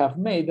things we have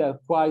made are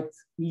quite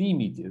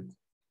limited.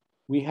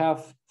 We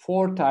have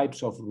 4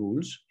 types of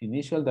rules: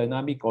 initial,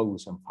 dynamic,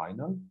 always, and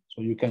final.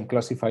 So you can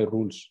classify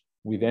rules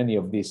with any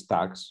of these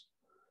tags.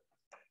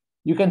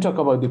 You can talk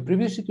about the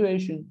previous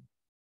situation,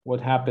 what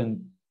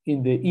happened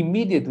in the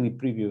immediately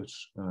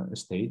previous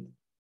state.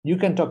 You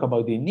can talk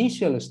about the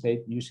initial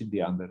state using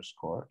the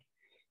underscore,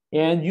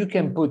 and you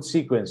can put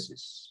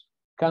sequences.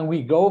 Can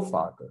we go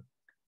further?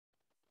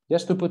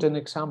 Just to put an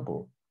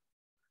example,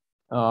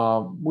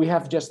 we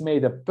have just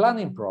made a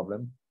planning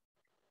problem,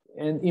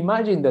 and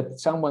imagine that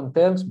someone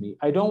tells me,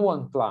 I don't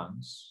want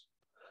plans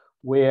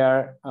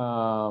where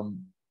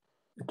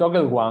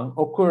toggle 1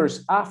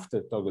 occurs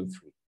after toggle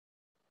 3.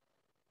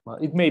 Well,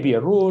 it may be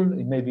a rule,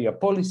 it may be a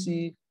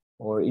policy,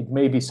 or it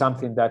may be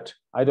something that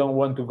I don't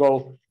want to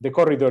go, the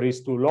corridor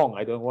is too long,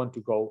 I don't want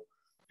to go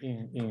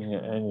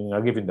in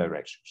a given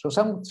direction. So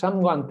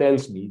someone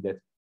tells me that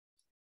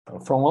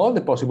from all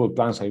the possible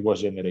plans I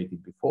was generating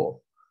before,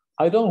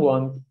 I don't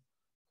want,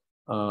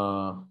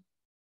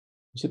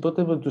 is it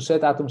possible to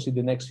set atoms in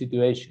the next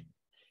situation?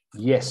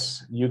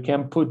 Yes, you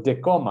can put the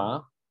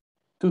comma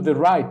to the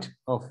right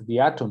of the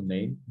atom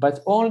name,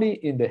 but only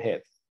in the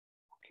head,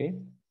 okay?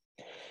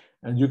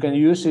 And you can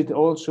use it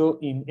also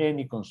in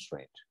any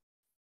constraint.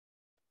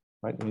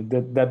 Right? I mean,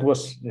 that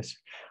was, yes.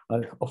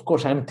 Of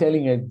course, I'm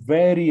telling a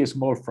very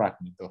small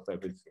fragment of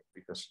everything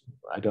because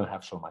I don't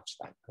have so much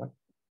time. Right?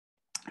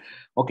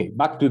 Okay,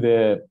 back to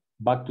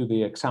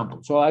the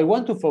example. So I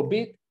want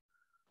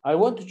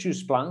to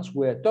choose plans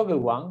where toggle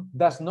 1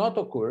 does not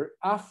occur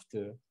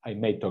after I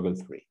make toggle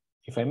 3.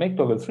 If I make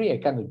toggle 3, I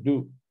cannot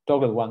do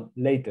toggle 1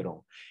 later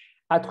on.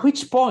 At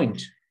which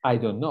point, I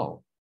don't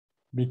know,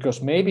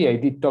 because maybe I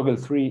did toggle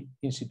 3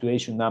 in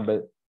situation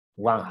number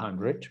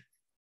 100,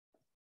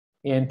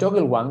 and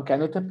toggle 1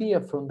 cannot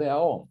appear from their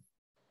own.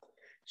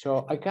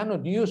 So I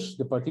cannot use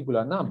the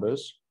particular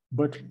numbers,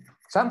 but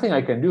something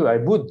I can do, I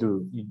would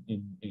do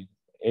in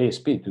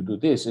ASP to do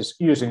this, is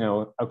using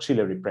an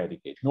auxiliary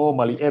predicate.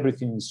 Normally,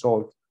 everything is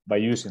solved by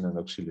using an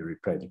auxiliary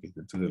predicate.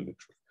 That's a little bit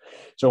true.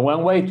 So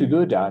one way to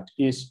do that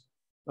is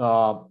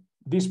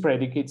this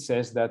predicate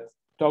says that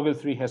toggle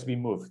 3 has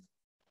been moved.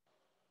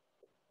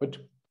 But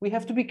we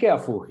have to be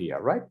careful here,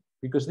 right?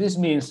 Because this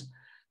means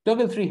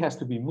toggle 3 has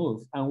to be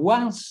moved. And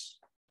once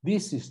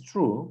this is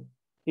true,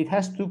 it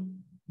has to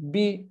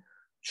be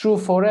true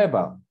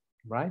forever,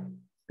 right?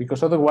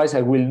 Because otherwise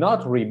I will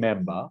not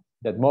remember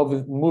that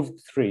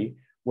moved 3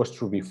 was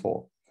true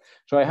before.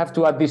 So I have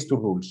to add these two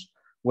rules.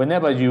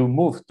 Whenever you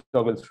move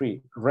toggle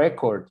 3,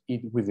 record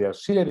it with the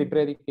auxiliary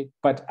predicate,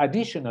 but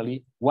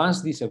additionally,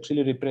 once this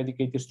auxiliary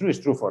predicate is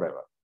true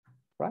forever,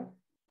 right?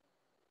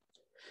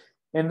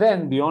 And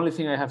then the only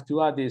thing I have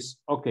to add is,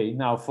 okay,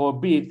 now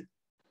forbid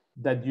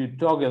that you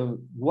toggle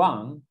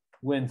 1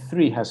 when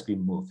 3 has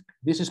been moved.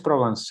 This is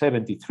program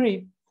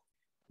 73.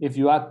 If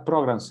you add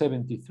program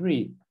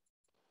 73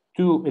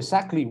 to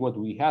exactly what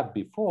we had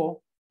before,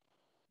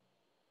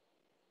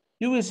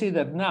 you will see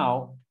that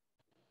now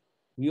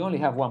we only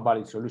have one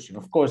valid solution.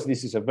 Of course,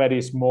 this is a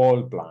very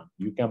small plan.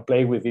 You can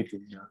play with it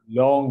in a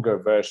longer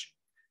version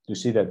to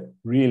see that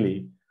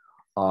really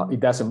it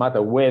doesn't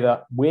matter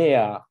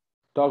where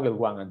toggle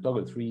 1 and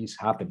toggle 3 is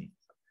happening,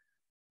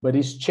 but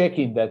it's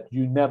checking that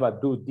you never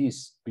do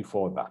this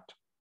before that.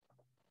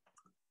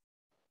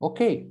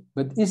 Okay,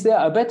 but is there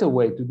a better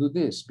way to do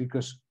this?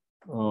 Because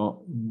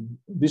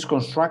these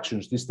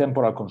constructions, these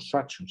temporal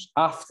constructions,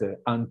 after,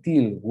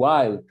 until,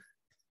 while,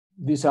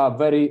 these are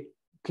very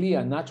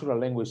clear natural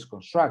language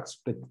constructs,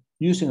 but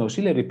using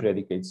auxiliary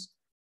predicates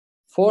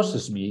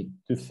forces me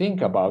to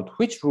think about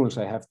which rules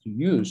I have to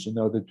use in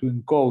order to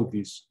encode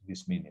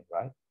this meaning,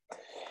 right?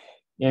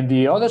 And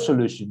the other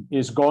solution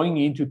is going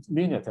into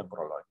linear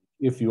temporal logic.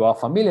 If you are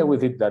familiar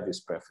with it, that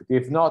is perfect.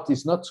 If not,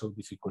 it's not so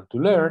difficult to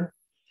learn.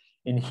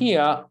 And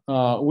here,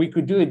 we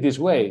could do it this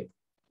way.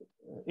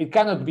 It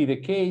cannot be the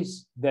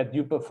case that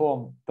you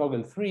perform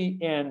toggle 3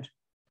 and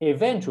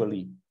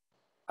eventually,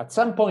 at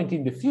some point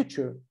in the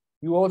future,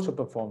 you also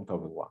perform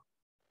toggle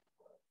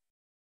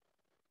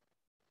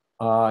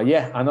 1.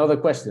 Yeah, another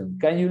question.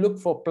 Can you look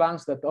for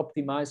plans that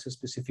optimize a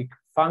specific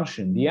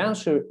function? The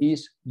answer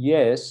is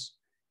yes.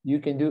 You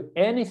can do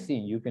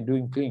anything you can do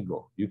in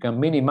clingo. You can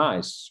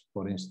minimize,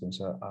 for instance,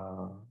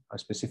 a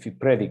specific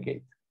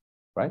predicate,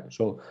 right?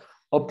 So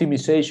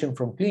optimization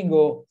from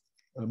clingo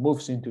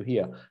moves into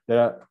here. There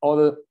are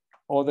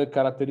other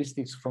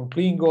characteristics from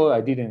clingo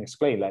I didn't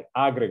explain, like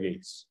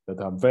aggregates that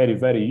are very,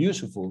 very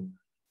useful.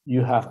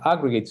 You have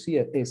aggregates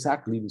here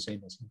exactly the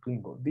same as in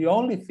clingo. The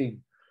only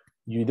thing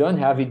you don't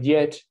have it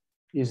yet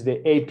is the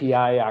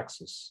API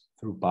access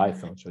through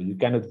Python. So you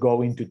cannot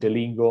go into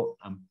telingo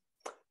and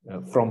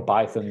from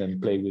Python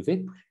and play with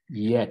it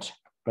yet.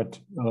 But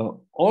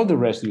all the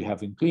rest you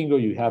have in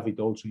clingo, you have it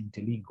also in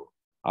telingo.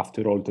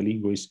 After all,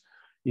 telingo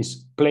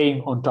is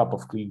playing on top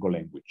of clingo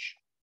language.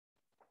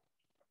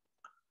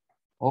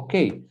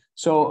 Okay,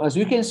 so as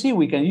you can see,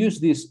 we can use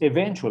this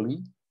eventually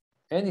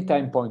any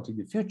time point in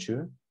the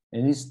future.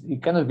 And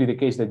it cannot be the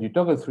case that you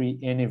toggle 3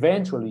 and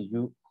eventually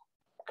you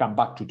come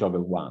back to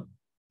toggle 1.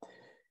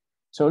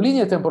 So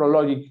linear temporal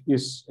logic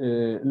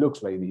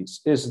looks like this.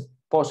 Is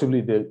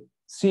possibly the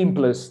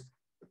simplest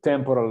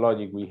temporal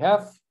logic we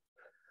have.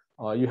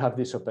 You have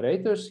these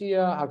operators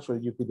here.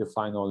 Actually, you could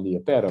define only a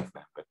pair of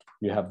them, but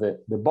you have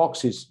the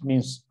boxes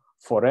means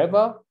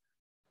forever.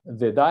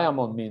 The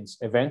diamond means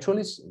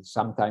eventually,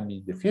 sometime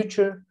in the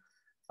future.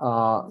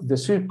 The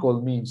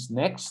circle means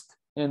next,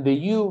 and the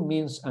U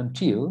means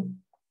until.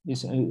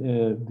 Is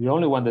the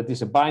only one that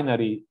is a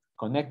binary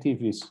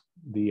connective is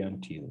the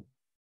until.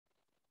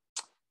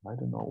 I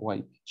don't know why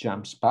it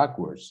jumps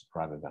backwards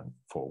rather than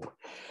forward.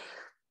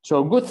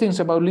 So good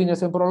things about linear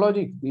temporal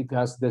logic, it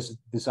has this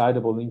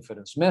decidable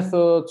inference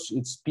methods,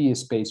 its P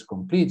space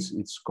completes,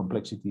 its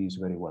complexity is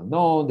very well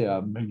known, there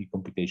are many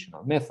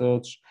computational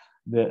methods,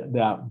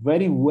 there are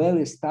very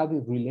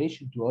well-established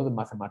relation to other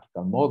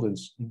mathematical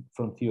models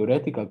from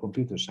theoretical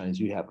computer science.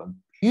 You have a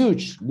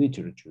huge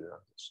literature on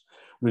this.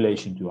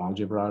 Relation to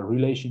algebra,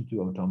 relation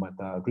to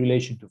automata,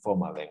 relation to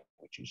formal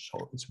languages.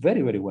 So it's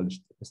very, very well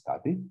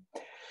studied.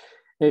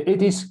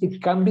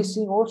 It can be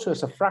seen also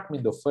as a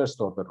fragment of first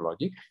order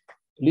logic.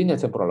 linear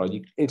temporal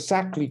logic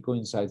exactly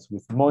coincides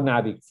with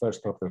monadic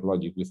first-order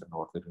logic with an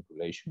ordered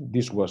relation.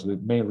 This was the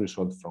main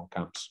result from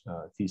Kamp's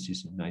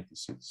thesis in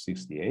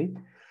 1968.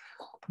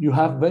 You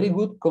have very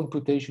good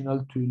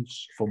computational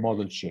tools for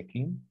model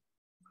checking,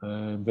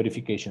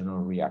 verification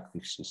on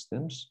reactive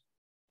systems.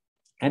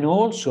 And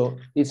also,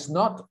 it's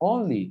not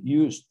only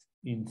used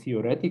in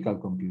theoretical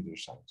computer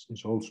science,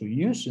 it's also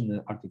used in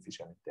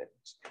artificial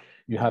intelligence.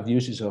 You have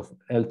uses of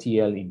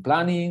LTL in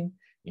planning,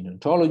 in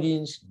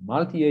ontologies,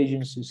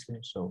 multi-agent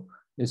systems. So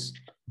it's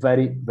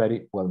very,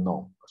 very well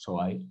known. So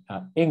I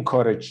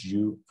encourage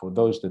you, for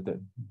those that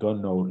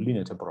don't know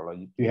linear temporal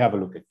logic, to have a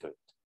look at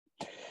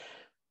it.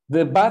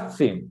 The bad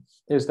thing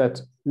is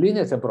that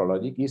linear temporal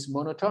logic is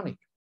monotonic.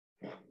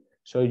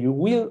 So you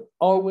will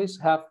always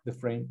have the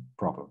frame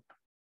problem.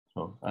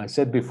 So I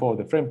said before,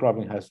 the frame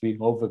problem has been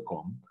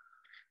overcome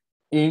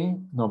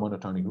in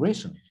non-monotonic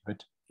reasoning,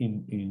 but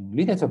in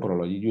linear temporal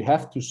logic, you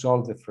have to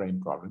solve the frame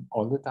problem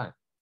all the time.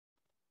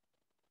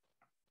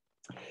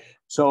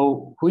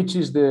 So which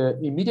is the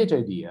immediate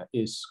idea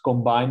is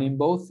combining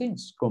both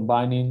things,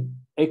 combining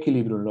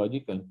equilibrium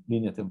logic and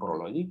linear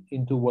temporal logic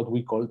into what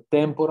we call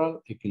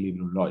temporal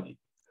equilibrium logic,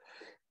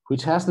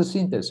 which has the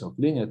synthesis of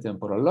linear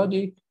temporal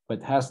logic,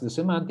 but has the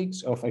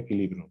semantics of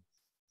equilibrium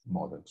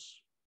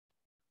models.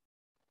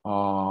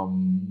 Well,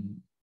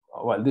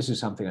 this is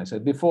something I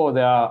said before.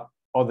 There are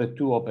other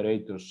two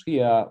operators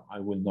here. I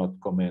will not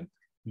comment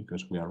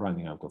because we are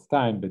running out of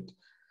time, but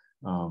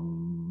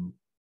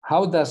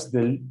how does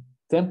the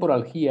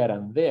temporal here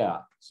and there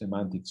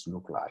semantics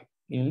look like?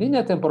 In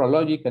linear temporal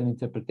logic, an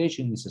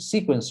interpretation is a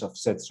sequence of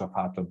sets of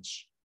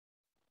atoms.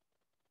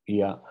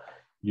 Here,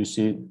 you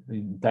see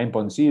in time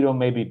point 0,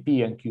 maybe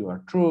P and Q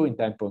are true. In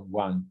time point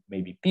 1,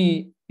 maybe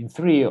P. In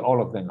 3,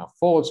 all of them are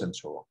false, and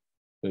so on.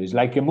 So it's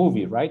like a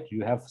movie, right?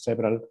 You have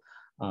several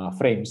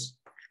frames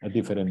at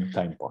different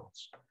time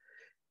points.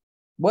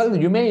 Well,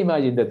 you may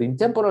imagine that in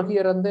temporal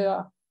here and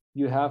there,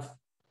 you have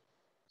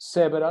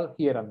several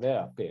here and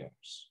there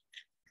pairs.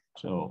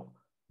 So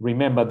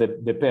remember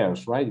the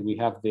pairs, right? We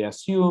have the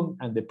assume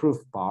and the proof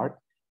part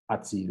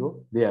at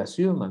 0, the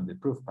assume and the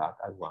proof part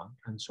at 1,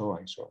 and so on,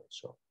 and so on, and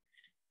so on.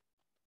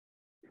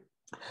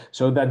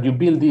 So that you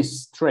build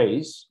this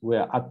trace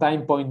where at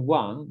time point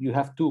 1, you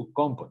have two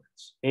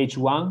components,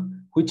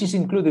 H1, which is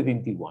included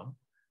in T1,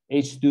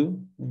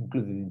 H2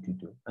 included in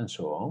T2, and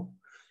so on.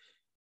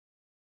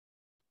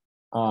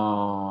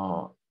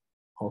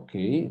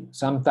 Okay,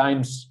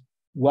 sometimes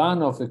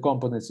one of the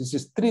components is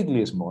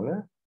strictly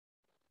smaller,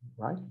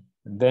 right?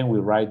 And then we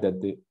write that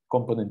the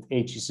component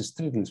H is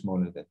strictly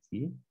smaller than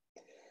T.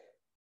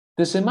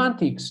 The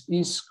semantics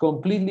is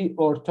completely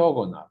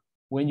orthogonal.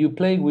 When you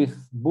play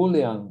with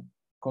Boolean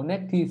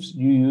connectives,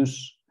 you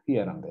use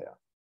here and there.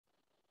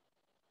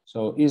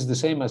 So it's the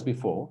same as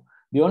before.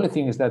 The only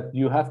thing is that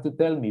you have to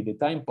tell me the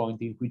time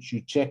point in which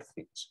you check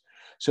things.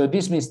 So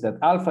this means that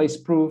alpha is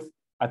proof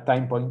at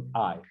time point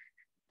I.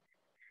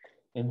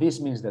 And this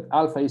means that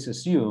alpha is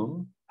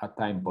assumed at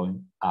time point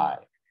I.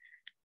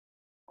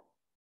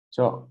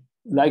 So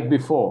like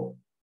before,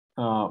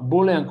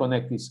 Boolean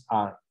connectives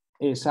are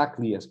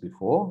exactly as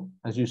before.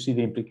 As you see,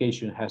 the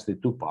implication has the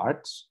two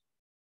parts.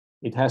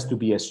 It has to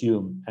be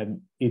assumed,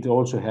 and it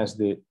also has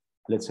the,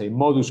 let's say,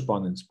 modus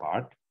ponens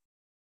part.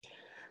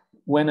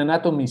 When an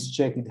atom is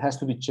checked, it has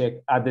to be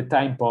checked at the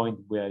time point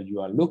where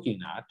you are looking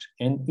at,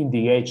 and in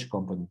the H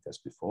component as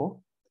before.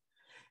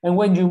 And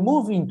when you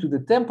move into the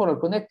temporal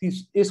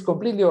connectives, it's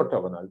completely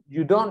orthogonal.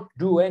 You don't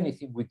do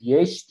anything with the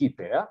HT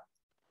pair.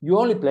 You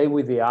only play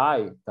with the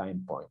I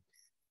time point.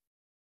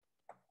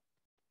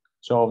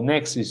 So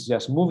next is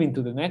just moving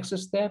to the next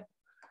step.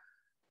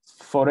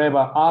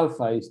 Forever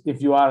alpha is,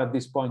 if you are at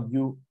this point,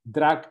 you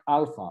drag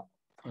alpha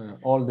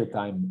all the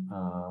time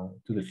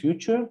to the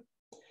future.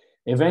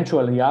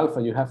 Eventually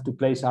alpha, you have to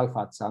place alpha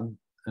at some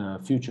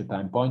future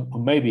time point, or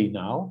maybe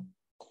now.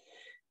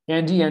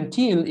 And the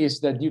until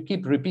is that you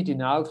keep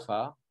repeating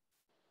alpha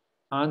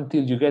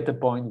until you get a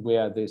point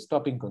where the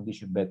stopping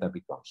condition beta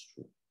becomes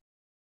true.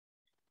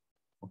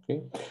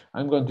 Okay,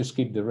 I'm going to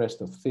skip the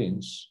rest of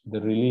things,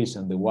 the release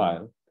and the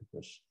while,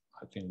 because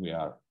I think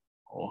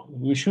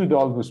we should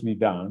always be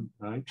done,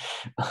 right?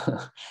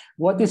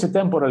 What is a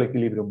temporal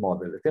equilibrium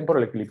model? A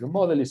temporal equilibrium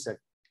model is a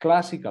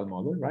classical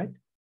model, right?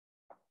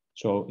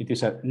 So it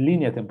is a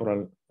linear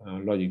temporal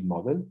logic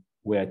model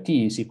where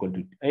T is equal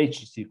to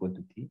H is equal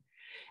to T.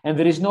 And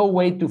there is no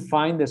way to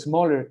find a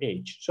smaller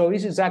H. So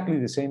it's exactly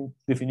the same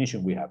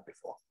definition we had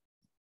before.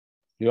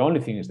 The only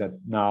thing is that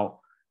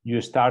now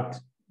you start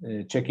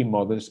checking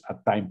models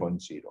at time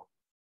point 0.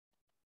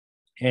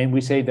 And we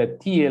say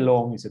that T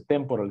alone is a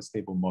temporal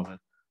stable model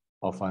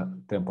of a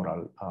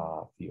temporal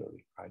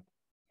theory,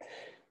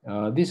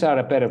 right? These are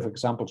a pair of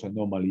examples I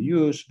normally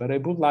use, but I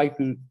would like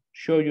to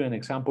show you an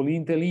example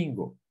in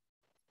telingo.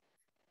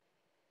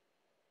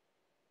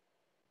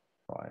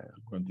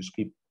 I'm going to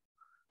skip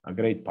a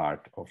great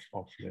part of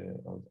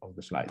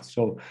the slides.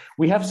 So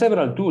we have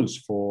several tools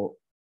for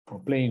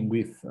playing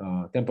with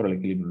temporal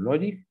equilibrium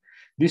logic.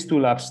 This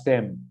tool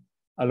AppStem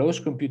allows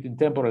computing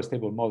temporal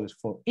stable models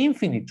for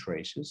infinite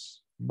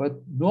traces. but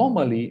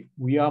normally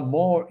we are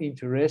more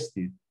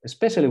interested,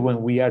 especially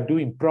when we are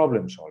doing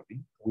problem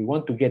solving. We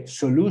want to get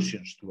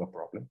solutions to a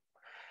problem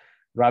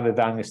rather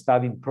than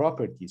studying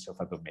properties of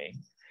a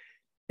domain.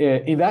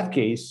 In that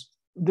case,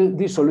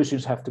 these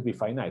solutions have to be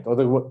finite.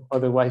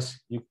 Otherwise,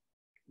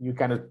 you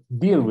cannot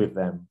deal with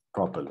them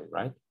properly,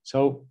 right?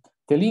 So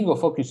telingo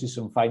focuses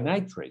on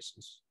finite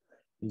traces.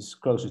 Is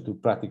closest to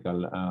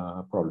practical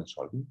problem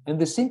solving. And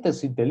the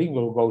syntax in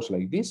telingo goes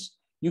like this.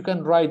 You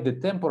can write the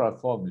temporal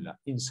formula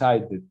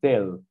inside the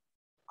tel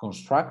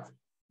construct,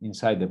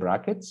 inside the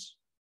brackets.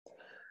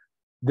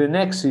 The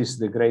next is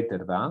the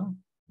greater than.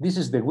 This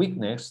is the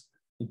weakness.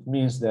 It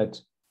means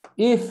that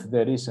if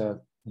there is a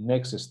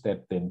next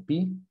step, then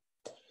P.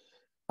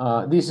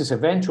 This is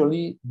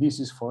eventually,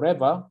 this is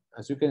forever.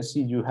 As you can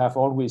see, you have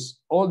always,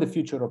 all the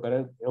future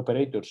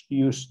operators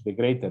use the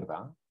greater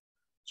than.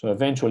 So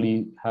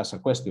eventually has a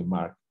question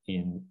mark,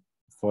 in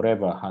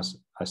forever has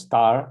a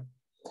star.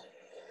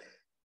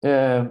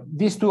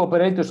 These two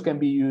operators can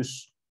be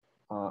used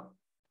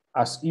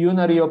as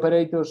unary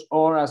operators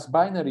or as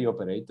binary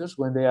operators.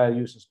 When they are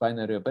used as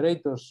binary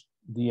operators,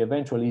 the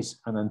eventually is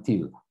an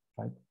until,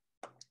 right?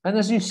 And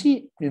as you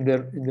see in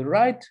the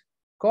right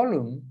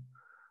column,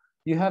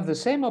 you have the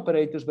same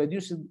operators but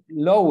using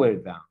lower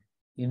than.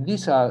 And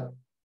these are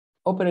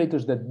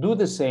operators that do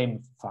the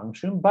same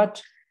function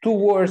but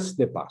towards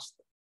the past.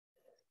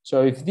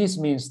 So if this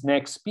means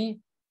next P,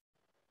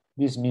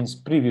 this means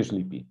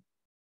previously P.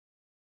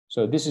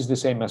 So this is the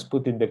same as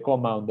putting the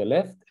comma on the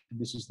left. And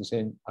this is the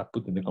same as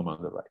putting the comma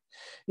on the right.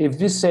 If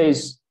this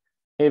says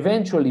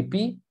eventually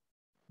P,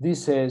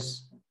 this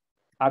says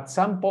at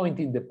some point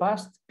in the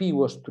past, P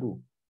was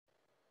true.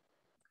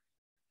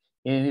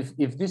 And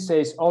if this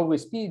says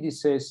always P,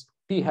 this says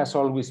P has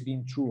always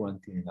been true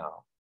until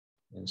now.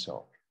 And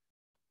so,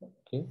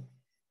 okay.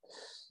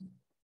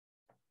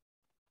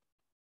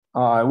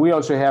 We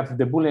also have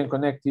the Boolean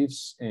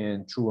connectives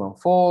and true and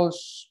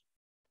false.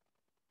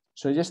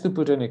 So just to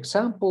put an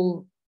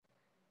example,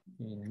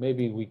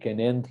 maybe we can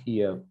end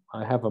here.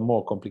 I have a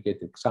more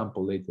complicated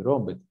example later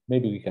on, but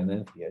maybe we can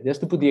end here.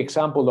 Just to put the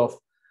example of,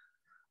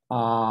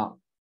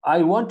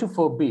 I want to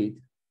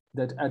forbid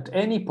that at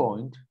any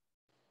point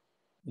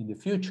in the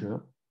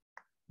future,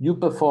 you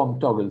perform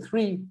toggle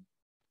 3,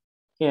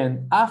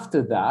 and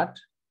after that,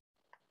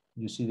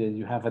 you see that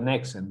you have an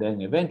X, and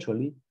then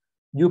eventually,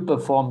 you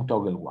perform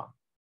toggle 1.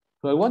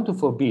 So I want to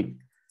forbid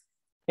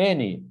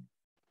any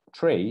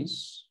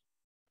trace,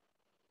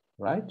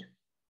 right?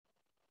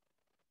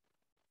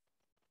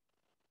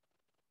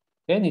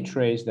 Any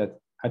trace that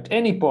at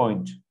any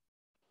point,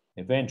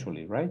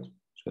 eventually, right?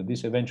 So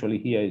this eventually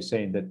here is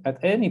saying that at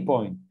any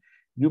point,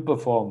 you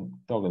perform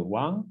toggle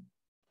 1,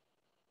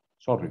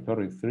 sorry,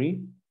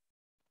 3.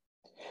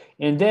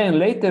 And then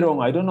later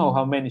on, I don't know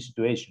how many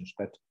situations,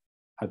 but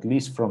at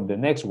least from the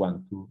next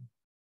one to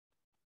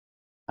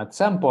at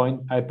some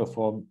point, I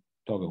perform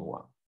toggle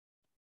 1.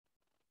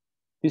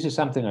 This is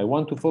something I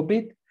want to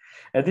forbid.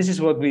 And this is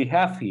what we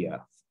have here.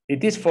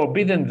 It is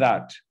forbidden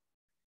that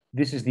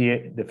this is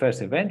the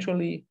first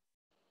eventually.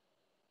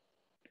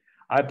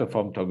 I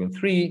perform toggle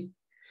 3.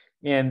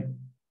 And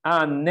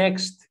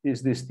next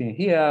is this thing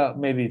here.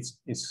 Maybe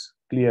it's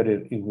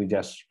clearer if we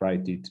just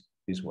write it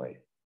this way.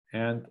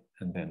 And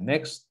then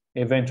next,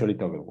 eventually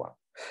toggle 1.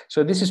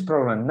 So this is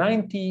program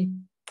 90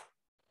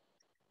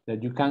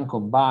 that you can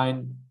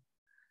combine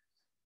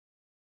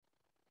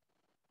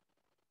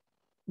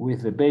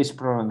with the base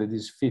program that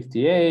is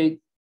 58.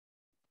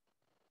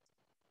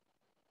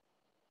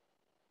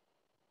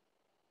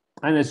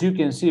 And as you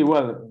can see,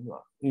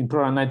 well, in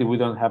program 90, we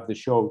don't have the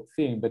show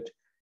thing, but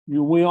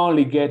we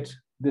only get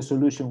the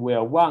solution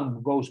where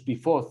 1 goes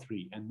before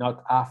 3 and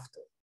not after,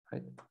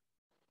 right?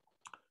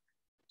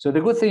 So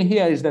the good thing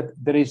here is that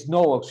there is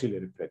no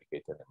auxiliary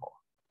predicate anymore.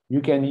 You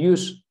can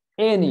use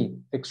any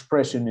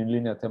expression in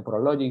linear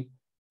temporal logic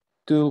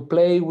to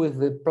play with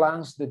the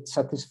plans that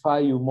satisfy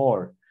you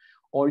more.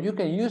 Or you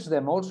can use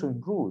them also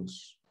in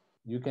rules.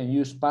 You can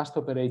use past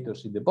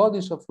operators in the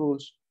bodies of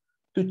rules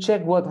to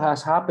check what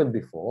has happened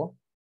before,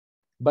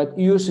 but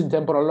use in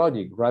temporal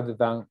logic rather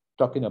than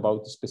talking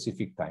about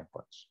specific time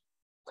points.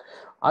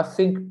 I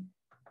think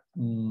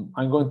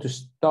I'm going to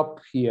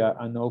stop here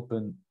and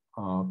open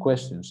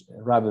questions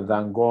rather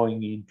than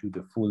going into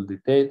the full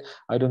detail.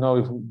 I don't know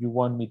if you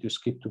want me to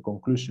skip to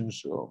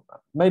conclusions, or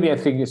maybe I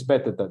think it's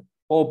better to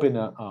open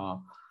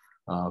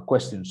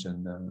questions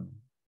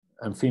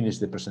and finish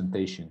the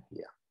presentation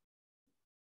here.